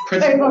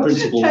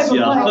 Principles,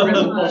 yeah.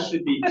 Principal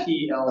should be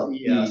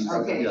PLES.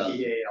 Okay.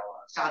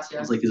 PALS. Gotcha. I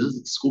was like,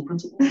 is this school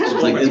principal?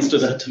 Like, it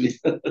stood out to me.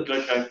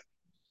 Okay.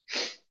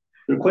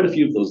 There are quite a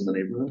few of those in the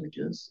neighborhood, I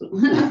guess. So.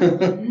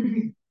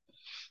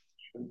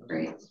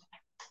 Great.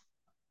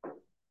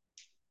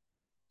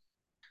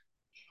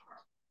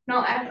 And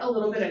I'll add a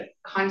little bit of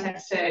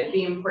context to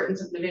the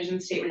importance of the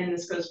vision statement, and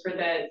this goes for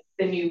the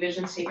new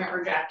vision statement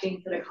we're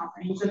drafting for the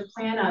comprehensive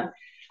plan of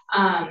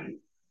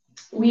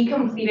we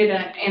completed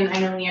and I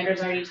know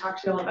Leandra's already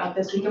talked to you all about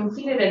this, we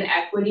completed an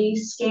equity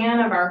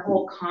scan of our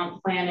whole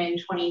comp plan in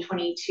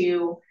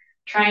 2022,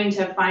 trying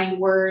to find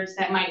words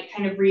that might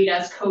kind of read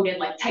as coded,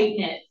 like tight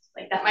knit,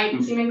 like that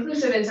might seem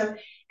inclusive. And so,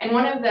 and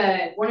one of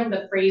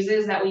the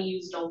phrases that we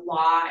used a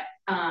lot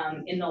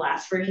in the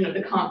last version of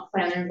the comp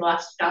plan, or the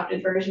last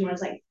adopted version,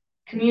 was like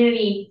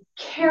community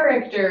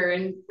character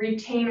and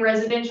retain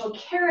residential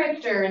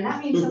character, and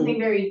that means something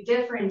very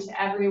different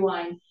to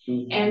everyone.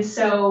 And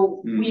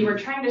so we were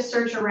trying to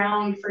search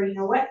around for,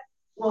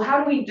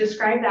 how do we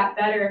describe that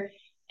better?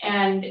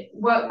 And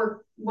what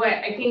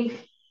I think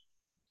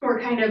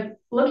we're kind of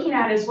looking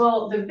at as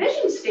well, the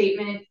vision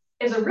statement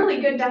is a really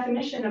good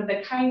definition of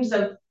the kinds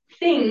of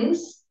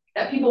things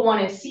that people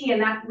want to see,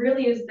 and that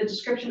really is the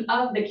description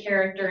of the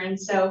character. And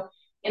so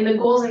in the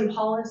goals and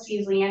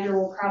policies, Leandra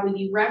will probably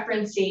be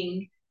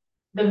referencing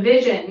the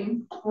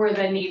vision for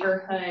the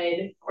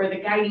neighborhood or the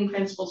guiding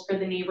principles for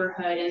the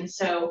neighborhood. And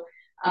so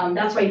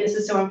that's why this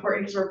is so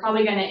important, because we're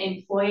probably going to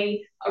employ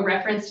a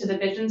reference to the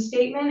vision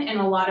statement in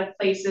a lot of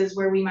places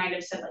where we might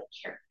have said like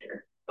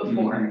character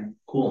before.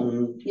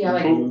 Cool. Yeah,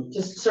 like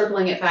just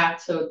circling it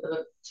back to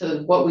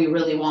what we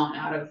really want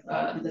out of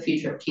the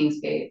future of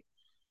Kingsgate.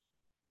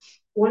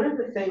 One of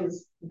the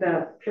things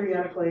that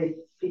periodically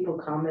people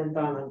comment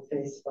on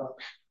Facebook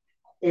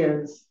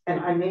is, and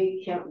I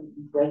can't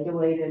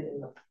regulate it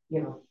in the,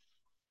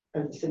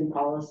 in the city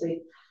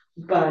policy,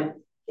 but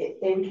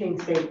in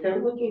Kingsgate,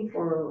 they're looking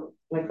for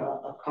like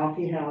a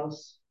coffee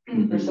house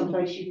or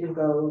someplace you can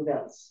go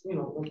that's,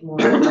 like more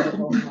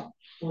affordable,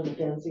 one of the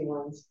fancy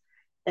ones.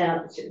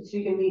 And so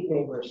you can meet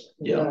neighbors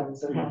and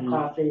friends and have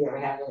coffee or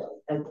have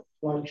a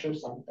lunch or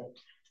something.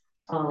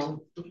 A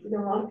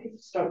lot of people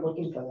start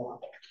looking for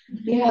that.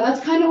 Yeah,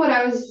 that's kind of what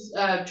I was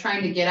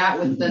trying to get at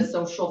with the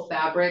social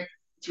fabric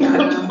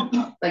term.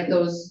 Like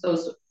those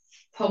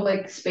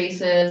public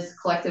spaces,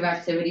 collective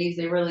activities,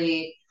 they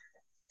really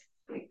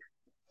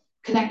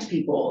connect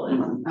people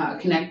and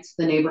connect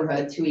the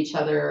neighborhood to each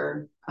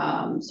other.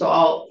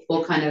 So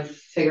we'll kind of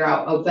figure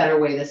out a better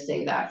way to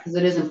say that, because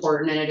it is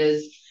important and it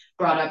is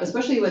brought up,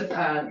 especially with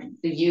the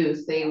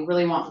youth. They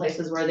really want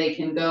places where they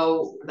can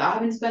go without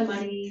having to spend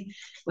money,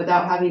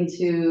 without having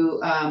to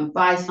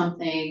buy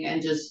something,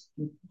 and just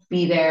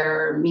be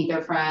there, meet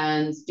their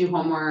friends, do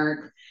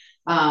homework.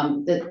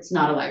 That's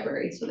not a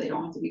library, so they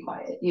don't have to be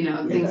quiet,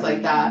 things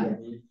like that.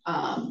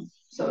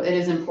 So it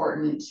is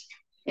important.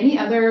 Any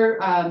other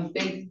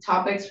big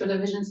topics for the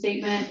vision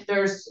statement?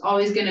 There's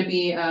always going to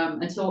be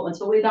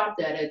until we adopt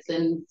it.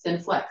 It's in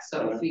flex.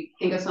 So if we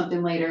think of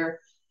something later,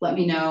 let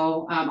me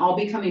know. I'll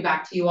be coming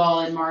back to you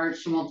all in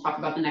March, and we'll talk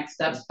about the next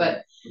steps,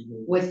 but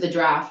with the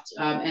draft,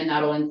 and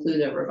that'll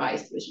include a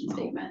revised vision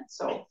statement.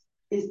 So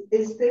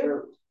is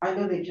there, I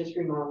know they just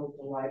remodeled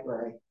the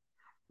library,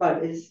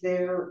 but is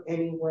there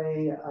any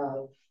way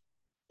of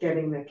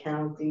getting the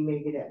county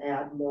maybe to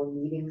add more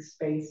meeting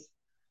space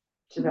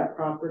to that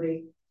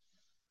property?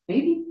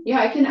 Maybe. Yeah,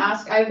 I can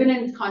ask. I've been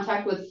in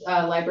contact with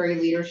library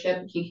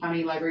leadership, King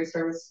County Library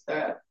Service,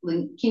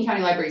 King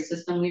County Library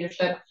System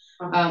leadership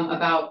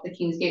about the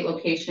Kingsgate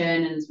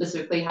location and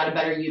specifically how to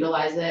better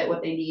utilize it,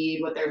 what they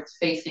need, what they're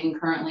facing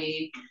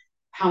currently,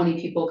 how many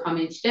people come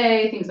each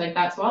day, things like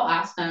that. So I'll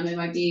ask them. It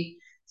might be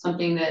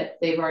something that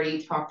they've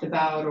already talked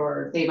about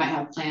or they might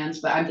have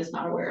plans, but I'm just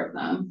not aware of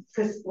them.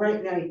 Because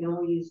right now you can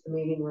only use the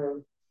meeting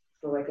room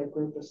for like a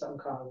group of some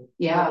kind.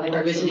 Yeah, like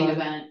a visioning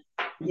event.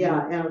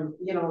 Yeah, and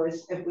you know,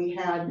 if we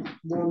had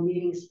more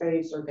meeting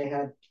space or they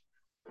had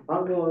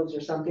bungalows or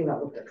something that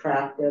looked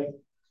attractive,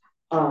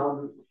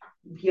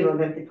 you know,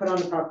 that they put on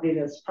the property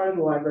that's part of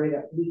the library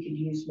that we could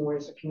use more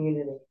as a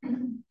community.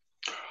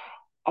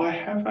 I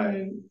have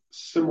a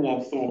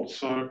similar thought.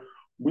 So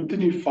with the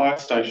new fire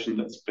station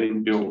that's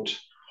being built,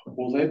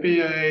 will there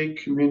be a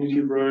community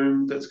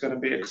room that's going to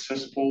be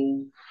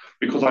accessible?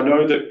 Because I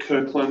know that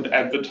Kirkland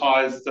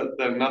advertised that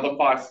another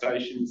fire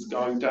station is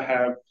going to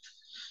have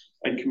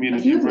a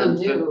community room. A few of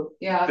them do.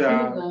 Yeah, a few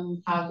of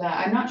them have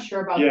that. I'm not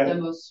sure about the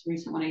most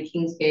recent one in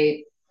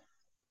Kingsgate.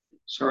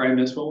 Sorry, I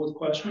missed what was the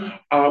question?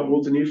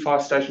 Will the new fire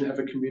station have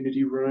a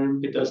community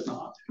room? It does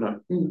not.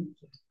 No.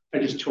 I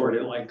just toured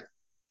it like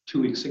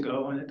 2 weeks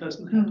ago and it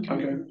doesn't have.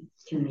 Okay.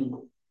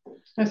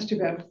 That's too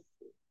bad.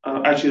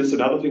 Actually, that's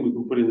another thing we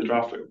can put in the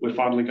draft. We're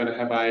finally going to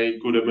have a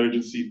good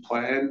emergency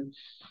plan,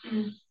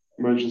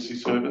 emergency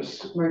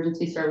service.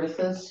 Emergency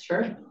services,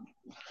 sure.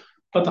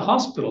 But the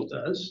hospital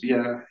does.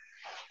 Yeah.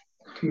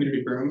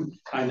 Community room,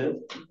 kind of.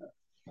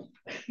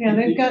 Yeah,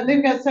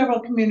 they've got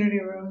several community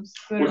rooms.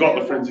 We've got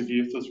the Friends of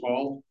Youth as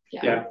well.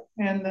 Yeah.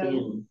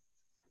 And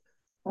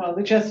well,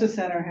 the Justice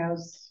Center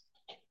has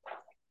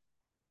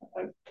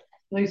at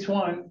least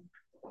one,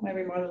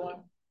 maybe more than one.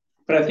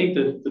 But I think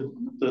that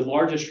the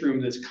largest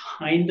room that's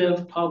kind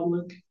of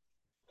public,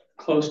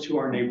 close to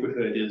our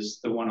neighborhood, is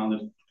the one on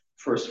the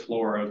first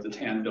floor of the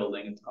TAN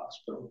building at the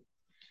hospital.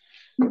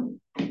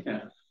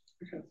 Yeah.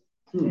 Okay.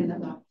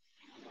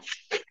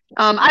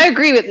 I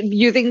agree with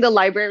using the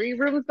library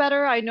rooms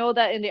better. I know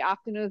that in the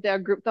afternoons there are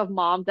groups of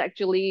moms that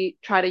actually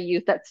try to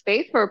use that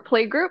space for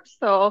play groups.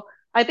 So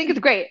I think it's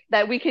great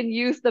that we can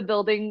use the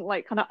building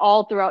like kind of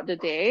all throughout the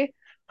day.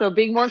 So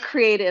being more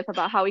creative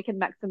about how we can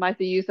maximize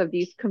the use of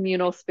these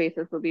communal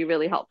spaces would be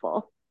really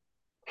helpful.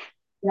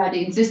 Yeah, the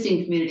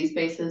existing community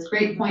spaces.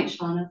 Great point,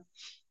 Shauna.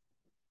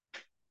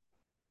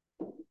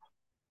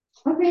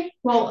 Okay,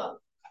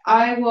 well,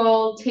 I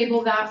will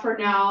table that for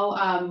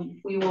now.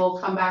 We will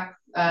come back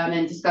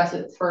and discuss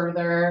it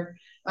further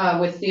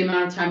with the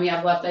amount of time we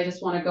have left. I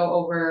just want to go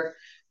over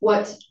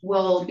what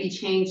will be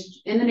changed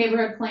in the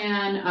neighborhood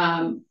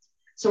plan.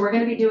 So we're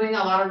going to be doing a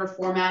lot of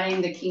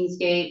reformatting. The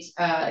Kingsgate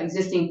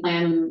existing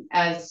plan,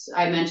 as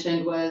I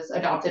mentioned, was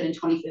adopted in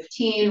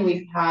 2015.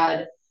 We've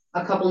had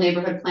a couple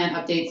neighborhood plan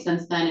updates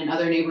since then in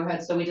other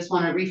neighborhoods. So we just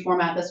want to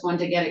reformat this one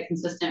to get it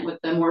consistent with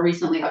the more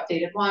recently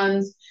updated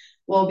ones.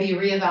 We'll be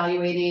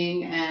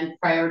reevaluating and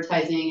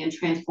prioritizing and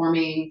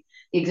transforming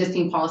the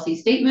existing policy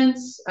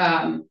statements.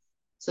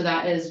 So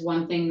that is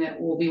one thing that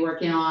we'll be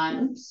working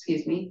on.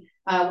 Excuse me.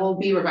 We'll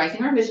be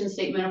revising our vision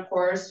statement, of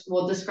course.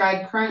 We'll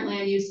describe current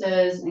land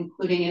uses,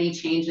 including any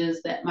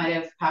changes that might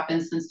have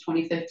happened since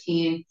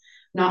 2015.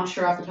 Not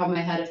sure off the top of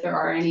my head if there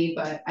are any,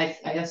 but I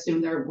assume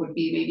there would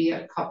be maybe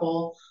a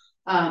couple.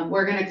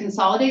 We're going to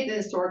consolidate the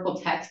historical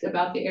text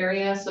about the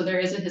area. So there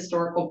is a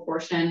historical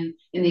portion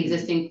in the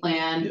existing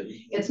plan.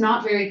 It's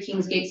not very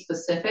Kingsgate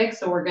specific.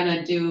 So we're going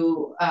to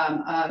do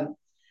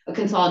a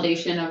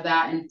consolidation of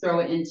that and throw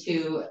it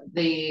into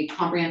the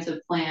comprehensive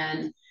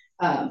plan,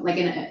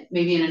 like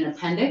maybe in an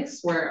appendix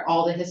where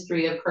all the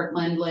history of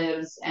Kirkland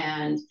lives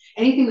and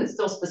anything that's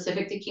still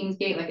specific to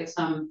Kingsgate, like if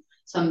some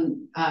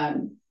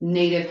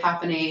native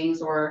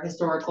happenings or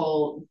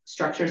historical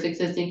structures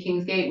exist in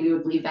Kingsgate, we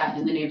would leave that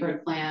in the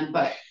neighborhood plan.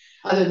 But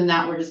other than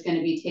that, we're just going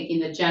to be taking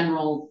the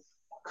general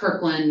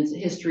Kirkland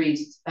history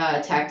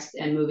text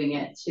and moving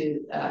it to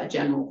a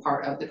general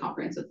part of the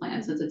comprehensive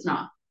plan, since it's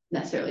not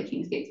necessarily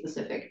Kingsgate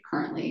specific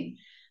currently.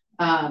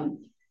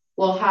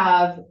 We'll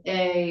have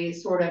a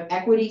sort of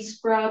equity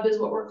scrub is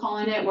what we're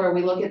calling it, where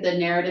we look at the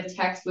narrative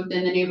text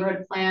within the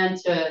neighborhood plan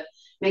to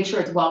make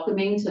sure it's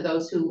welcoming to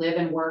those who live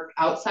and work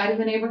outside of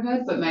the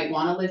neighborhood, but might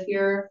want to live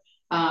here.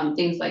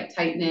 Things like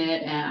tight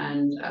knit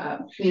and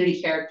community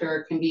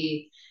character can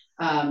be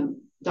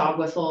dog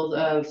whistles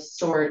of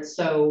sorts.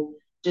 So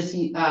just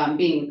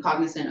being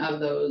cognizant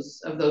of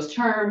those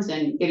terms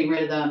and getting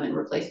rid of them and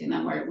replacing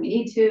them where we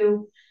need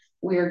to.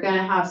 We're going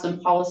to have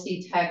some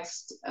policy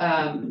text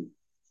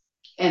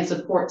and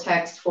support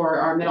text for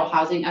our middle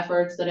housing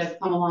efforts that have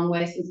come a long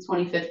way since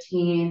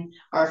 2015,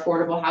 our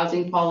affordable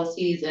housing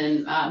policies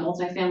and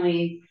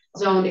multifamily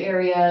zoned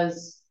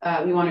areas.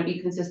 We want to be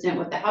consistent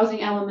with the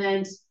housing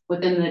element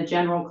within the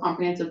general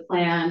comprehensive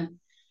plan.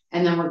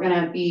 And then we're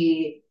going to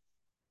be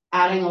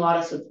adding a lot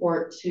of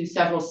support to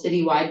several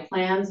citywide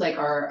plans, like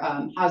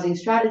our housing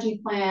strategy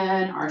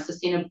plan, our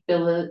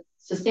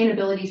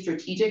sustainability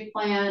strategic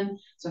plan.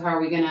 So how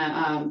are we going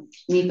to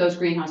meet those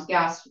greenhouse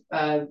gas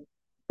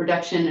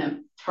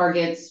reduction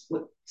targets,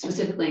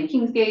 specifically in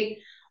Kingsgate,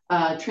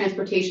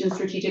 Transportation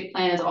strategic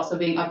plan is also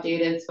being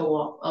updated, so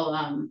we'll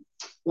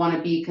want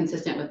to be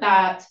consistent with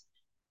that.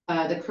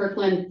 The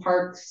Kirkland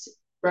Parks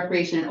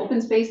Recreation and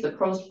Open Space, the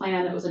PROS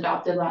plan that was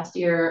adopted last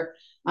year,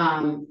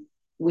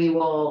 we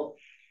will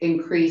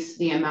increase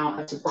the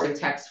amount of supported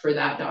text for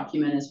that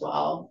document as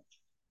well.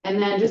 And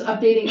then just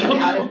updating any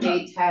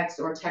out-of-date text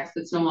or text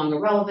that's no longer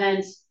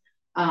relevant.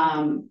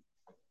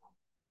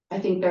 I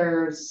think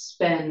there's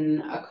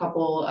been a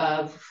couple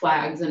of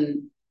flags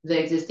in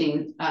the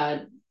existing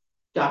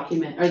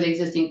document or the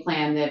existing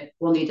plan that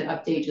we'll need to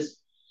update just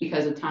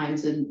because of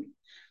times and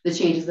the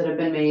changes that have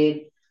been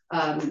made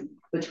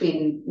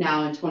between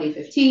now and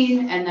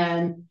 2015. And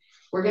then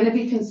we're going to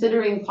be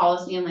considering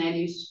policy and land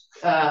use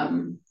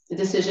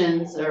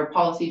decisions or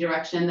policy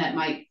direction that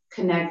might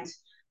connect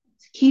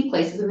key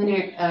places in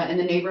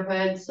the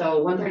neighborhood.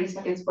 So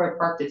 132nd Square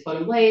Park to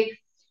Totem Lake,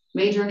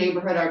 major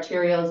neighborhood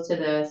arterials to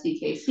the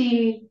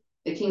CKC,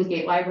 the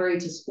Kingsgate Library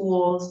to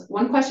schools.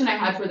 One question I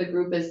had for the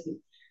group is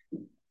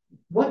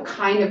what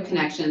kind of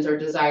connections are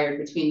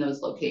desired between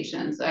those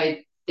locations?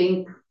 I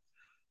think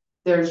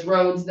there's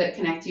roads that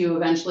connect you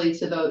eventually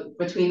to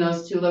between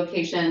those two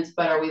locations,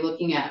 but are we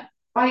looking at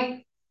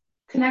bike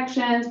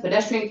connections,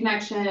 pedestrian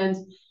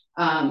connections,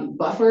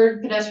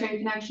 buffered pedestrian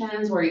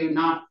connections where you're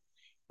not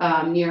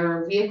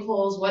near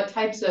vehicles? What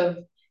types of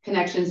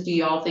connections do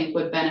you all think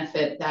would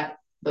benefit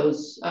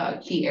those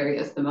key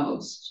areas the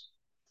most?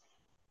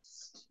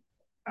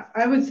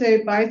 I would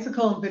say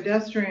bicycle and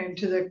pedestrian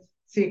to the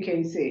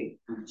CKC.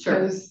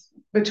 Sure. Because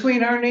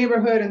between our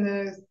neighborhood and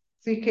the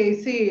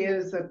CKC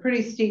is a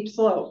pretty steep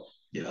slope.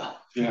 Yeah.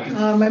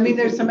 I mean,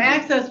 there's some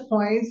access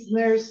points.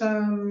 There's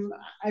some,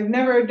 I've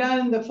never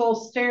done the full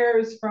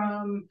stairs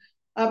from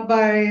up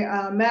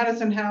by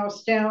Madison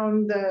House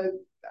down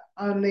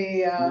on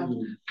the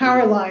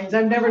power lines.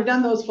 I've never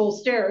done those full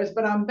stairs,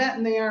 but I'm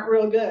betting they aren't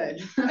real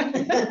good.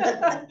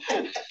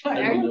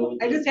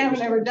 I just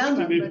haven't ever done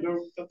them.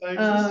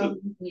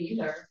 Me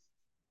either.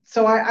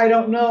 So I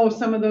don't know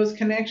some of those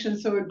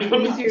connections, so it'd be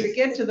easier to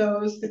get to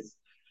those.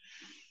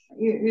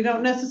 You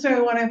don't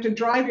necessarily want to have to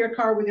drive your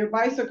car with your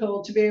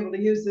bicycle to be able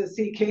to use the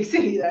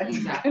CKC.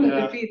 That's kind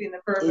of defeating the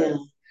purpose.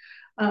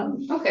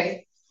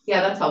 Okay,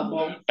 yeah, that's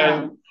helpful.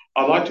 And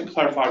I'd like to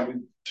clarify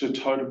to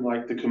Totem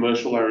Lake, the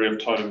commercial area of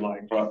Totem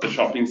Lake, right? The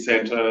shopping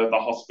centre, the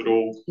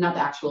hospital. Not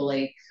the actual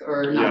lake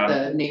or not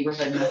the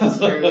neighborhood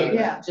necessarily.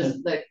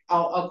 Just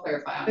I'll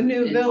clarify. The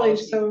new village,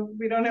 so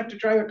we don't have to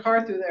drive a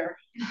car through there.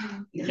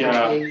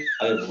 Exactly.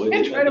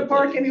 And try to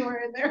park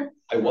anywhere in there.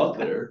 I walk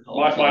there.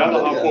 My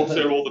other half walks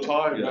there all the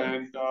time,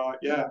 and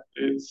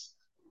it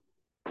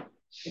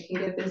can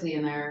get busy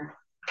in there.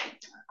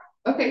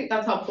 Okay,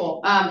 that's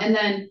helpful. And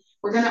then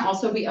we're going to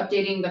also be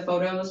updating the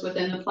photos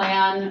within the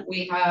plan.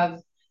 We have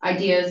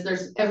ideas.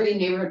 Every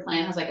neighborhood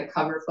plan has like a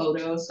cover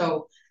photo.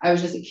 So I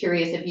was just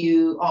curious if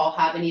you all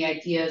have any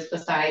ideas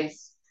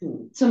besides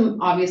some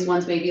obvious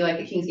ones, maybe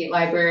like a Kingsgate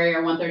Library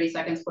or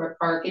 132nd Square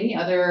Park, any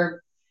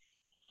other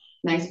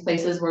nice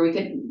places where we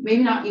could,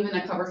 maybe not even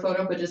a cover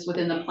photo, but just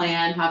within the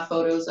plan, have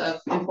photos of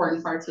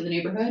important parts of the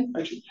neighborhood?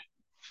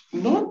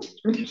 Not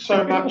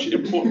so much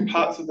important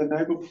parts of the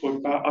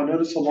neighbourhood, but I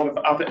notice a lot of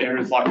other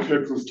areas like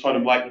Kirkland's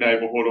Totem Lake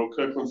neighbourhood or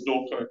Kirkland's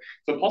Northcote. Is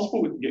it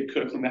possible we can get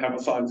Kirkland to have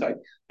a sign saying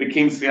the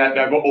Kingsgate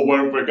neighbourhood or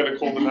whatever we're going to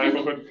call the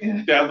neighbourhood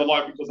down the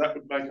line, because that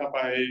would make up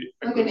a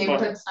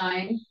neighbourhood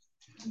sign.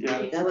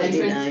 Yeah, that would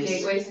be nice.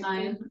 Gateway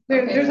sign.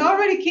 There's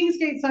already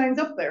Kingsgate signs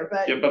up there,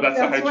 but that's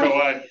the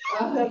HOA.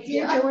 That's the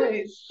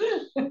HOAs.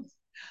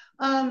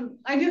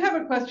 I do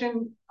have a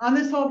question on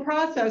this whole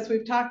process.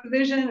 We've talked the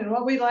vision and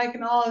what we like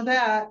and all of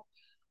that.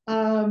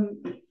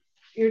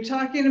 You're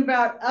talking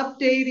about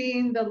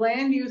updating the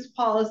land use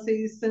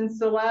policies since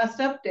the last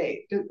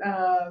update.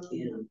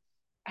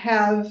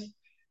 Have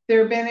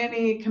there been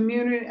any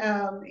community,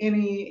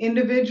 any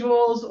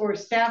individuals or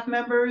staff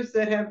members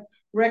that have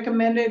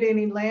recommended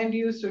any land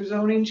use or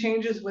zoning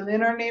changes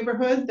within our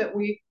neighborhood that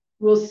we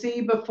will see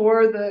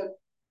before the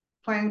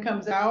plan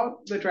comes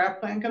out, the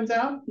draft plan comes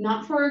out?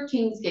 Not for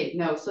Kingsgate,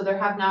 no. So there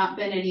have not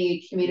been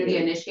any community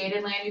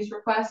initiated land use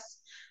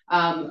requests.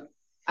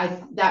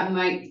 That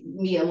might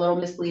be a little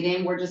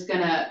misleading. We're just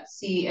gonna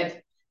see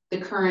if the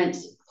current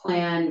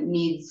plan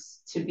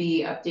needs to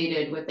be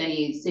updated with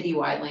any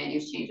citywide land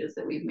use changes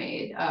that we've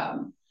made,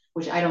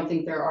 which I don't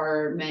think there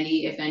are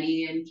many, if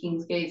any, in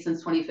Kingsgate since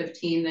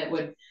 2015 that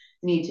would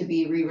need to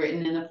be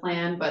rewritten in the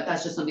plan, but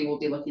that's just something we'll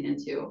be looking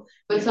into.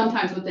 But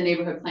sometimes with the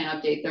neighborhood plan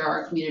update, there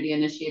are community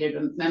initiated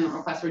amendment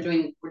requests.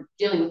 We're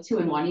dealing with 2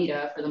 in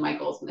Juanita for the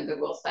Michaels and the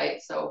Goodwill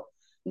site. So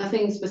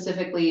nothing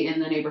specifically in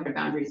the neighborhood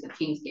boundaries of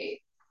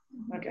Kingsgate.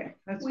 Okay,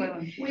 that's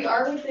fine. We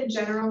are with the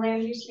general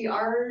land use. We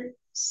are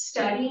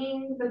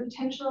studying the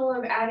potential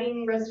of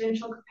adding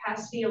residential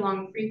capacity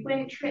along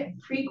frequent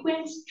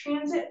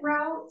transit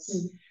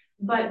routes,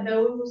 but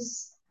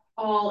those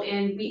all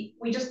in,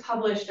 we just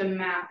published a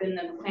map in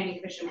the planning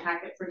commission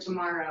packet for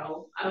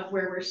tomorrow of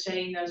where we're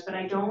studying those, but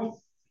I don't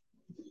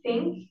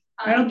think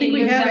I don't think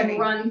we have any.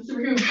 Run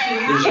through.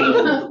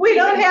 We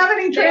don't have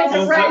any trails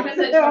of reference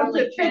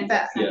to fit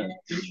that. Yeah.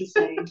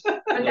 Interesting.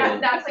 But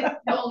that's like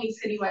the only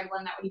citywide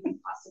one that we can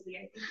possibly,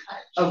 I think,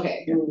 touch.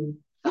 Okay.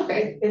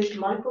 Okay. Is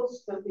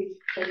Michael's going to be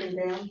taken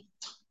down?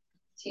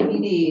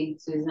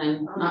 TBD,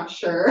 Susan. Not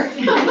sure.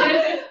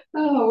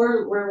 Oh,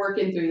 we're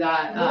working through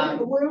that.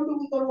 Where do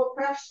we go to a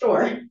craft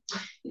store?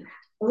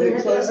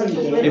 They're closing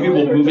down. Maybe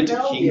we'll move it to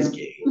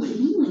Kingsgate.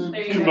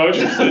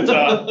 Conversion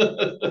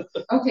center.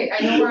 Okay,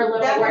 I know we're a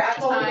little we're at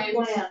time,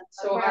 time,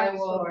 so I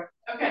will.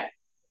 Okay.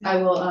 I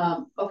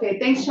will. Okay,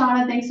 thanks,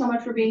 Shauna. Thanks so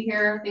much for being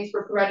here. Thanks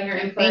for providing your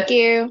input. Thank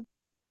you.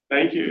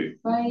 Thank you.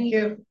 Bye. Thank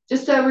you.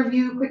 Just to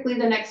review quickly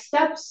the next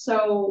steps.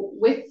 So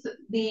with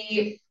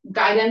the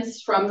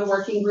guidance from the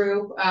working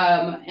group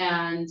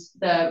and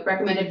the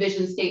recommended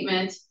vision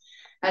statement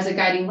as a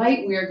guiding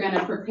light, we are going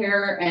to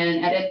prepare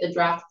and edit the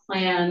draft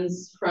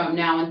plans from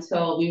now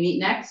until we meet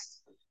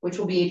next, which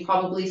will be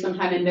probably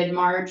sometime in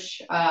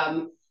mid-March.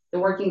 The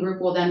working group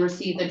will then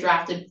receive the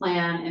drafted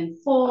plan in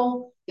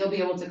full. You'll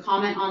be able to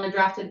comment on the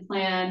drafted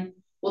plan.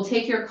 We'll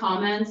take your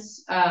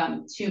comments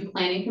to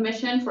Planning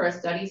Commission for a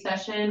study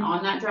session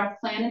on that draft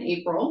plan in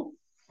April.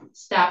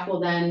 Staff will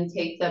then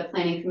take the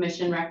Planning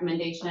Commission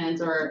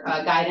recommendations or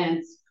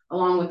guidance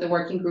along with the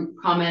working group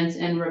comments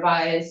and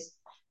revise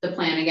the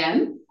plan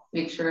again,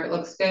 make sure it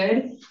looks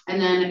good.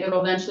 And then it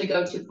will eventually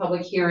go to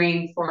public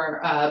hearing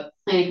for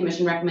Planning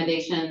Commission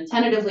recommendation,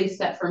 tentatively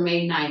set for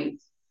May 9th.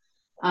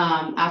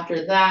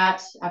 After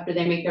that, after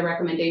they make their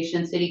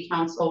recommendation, City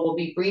Council will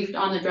be briefed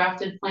on the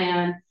drafted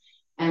plan,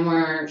 and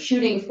we're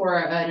shooting for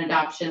an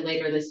adoption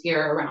later this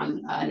year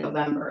around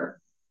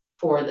November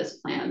for this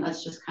plan.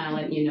 That's just kind of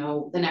letting you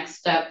know the next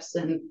steps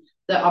and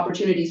the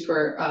opportunities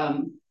for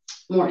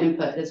more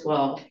input as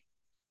well.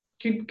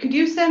 Could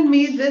you send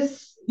me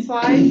this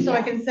slide so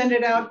I can send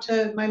it out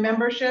to my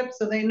membership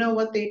so they know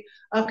what the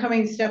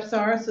upcoming steps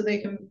are so they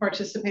can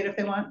participate if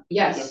they want?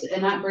 Yes,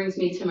 and that brings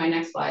me to my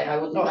next slide. I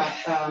will do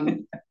that.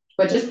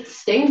 But just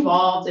stay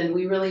involved, and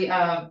we really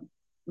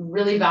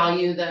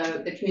value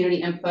the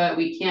community input.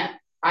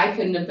 I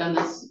couldn't have done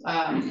this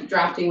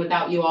drafting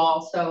without you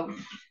all. So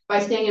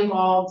by staying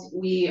involved,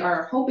 we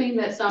are hoping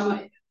that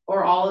some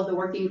or all of the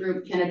working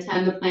group can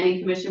attend the Planning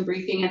Commission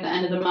briefing at the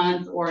end of the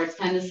month or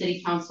attend the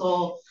City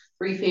Council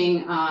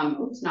briefing.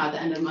 It's not at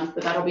the end of the month,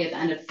 but that'll be at the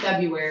end of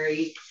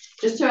February,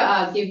 just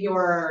to give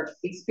your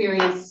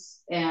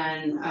experience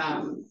and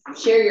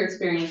share your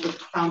experience with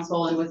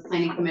council and with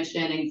Planning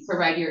Commission and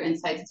provide your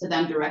insights to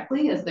them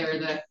directly, as they're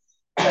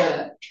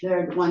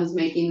the ones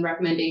making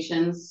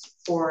recommendations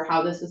for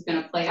how this is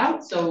going to play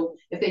out. So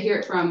if they hear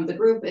it from the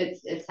group, it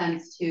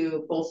tends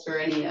to bolster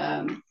any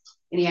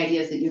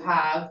ideas that you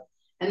have.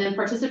 And then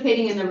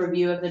participating in the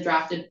review of the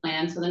drafted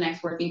plan. So the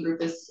next working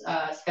group is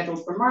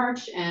scheduled for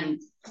March,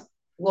 and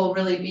we'll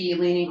really be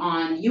leaning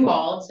on you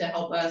all to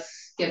help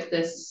us get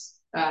this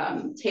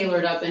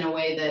tailored up in a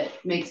way that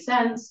makes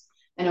sense,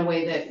 in a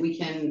way that we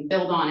can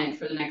build on it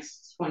for the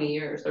next 20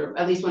 years, or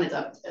at least when it's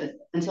up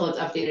until it's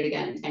updated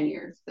again in 10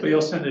 years. But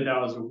you'll send it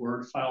out as a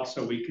Word file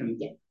so we can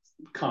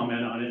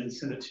comment on it and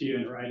send it to you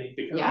in writing,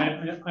 because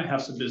I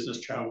have some business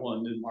travel,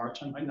 and in March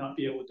I might not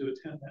be able to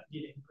attend that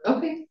meeting.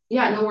 Okay,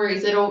 yeah, no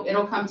worries.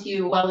 It'll come to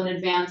you well in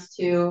advance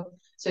too,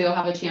 so you'll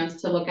have a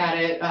chance to look at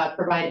it,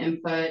 provide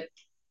input,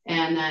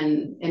 and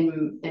then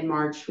in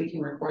March we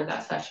can record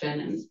that session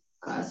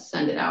and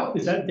send it out.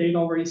 Is that date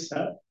already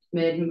set?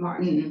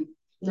 Mid-March.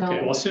 No.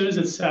 Okay, well, as soon as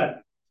it's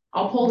set,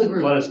 I'll pull the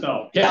group. Let us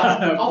know. Yeah,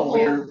 I'll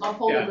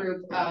pull the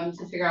group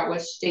to figure out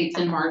which dates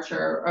in March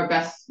are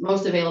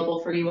most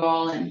available for you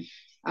all, and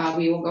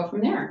we will go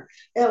from there.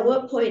 At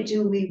what point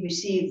do we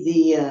receive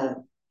the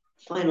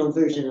final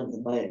version of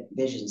the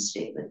vision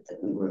statement that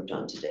we worked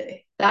on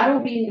today? That'll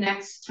be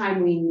next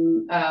time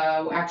we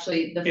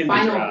actually the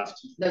final draft.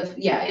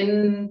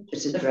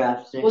 It's a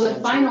draft. Well, the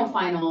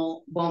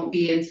final won't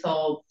be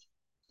until,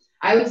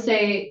 I would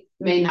say,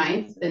 May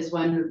 9th is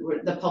when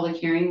the public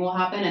hearing will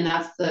happen, and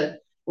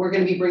we're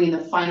going to be bringing the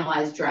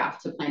finalized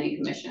draft to Planning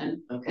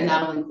Commission, and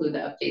that'll include the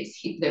updates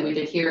that we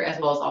did here, as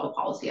well as all the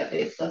policy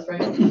updates. That's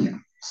right.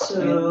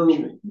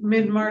 So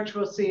mid-March,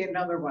 we'll see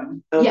another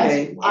one.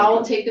 Okay. Yes,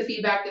 I'll take the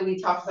feedback that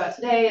we talked about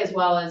today, as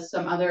well as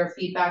some other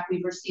feedback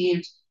we've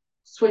received,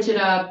 switch it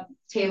up,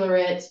 tailor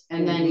it,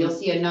 and then you'll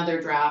see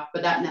another draft,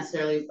 but that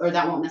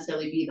won't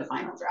necessarily be the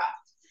final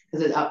draft,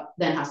 because it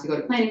then has to go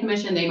to Planning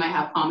Commission. They might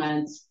have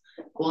comments.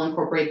 We'll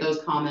incorporate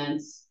those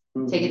comments,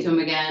 take it to them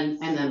again,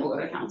 and then we'll go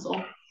to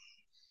council.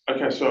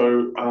 Okay,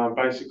 so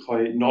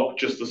basically not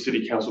just the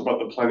City Council, but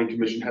the Planning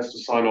Commission has to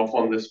sign off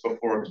on this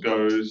before it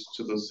goes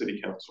to the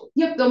City Council.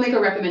 Yep, they'll make a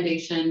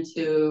recommendation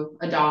to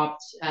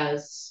adopt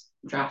as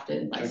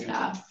drafted by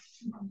staff.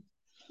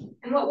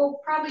 And what we'll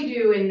probably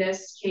do in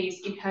this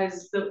case,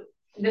 because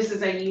this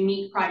is a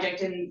unique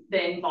project in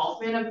the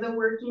involvement of the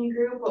working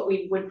group, what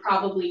we would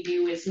probably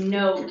do is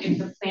note if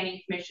the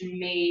Planning Commission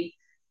made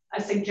a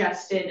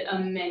suggested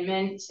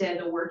amendment to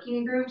the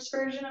working group's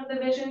version of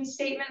the vision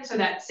statement, so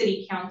that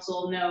City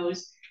Council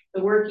knows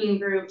the working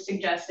group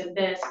suggested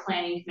this,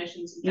 Planning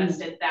Commission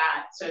suggested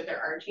that. So if there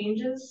are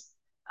changes,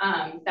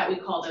 that we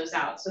call those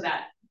out so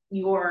that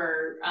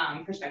your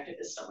perspective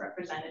is still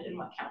represented in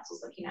what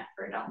council's looking at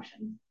for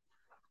adoption.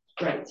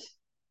 Great.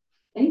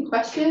 Any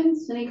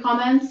questions? Any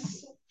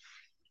comments?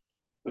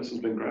 This has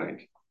been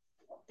great.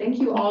 Thank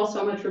you all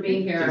so much for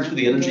being here. Thanks for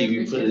the energy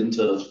you put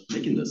into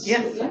making this.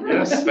 Yes,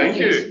 Yes, thank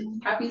you.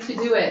 Happy to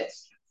do it.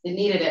 They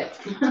needed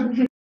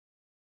it.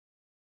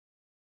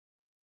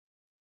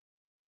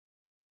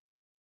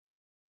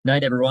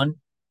 Night, everyone.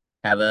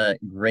 Have a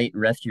great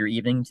rest of your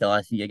evening till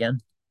I see you again.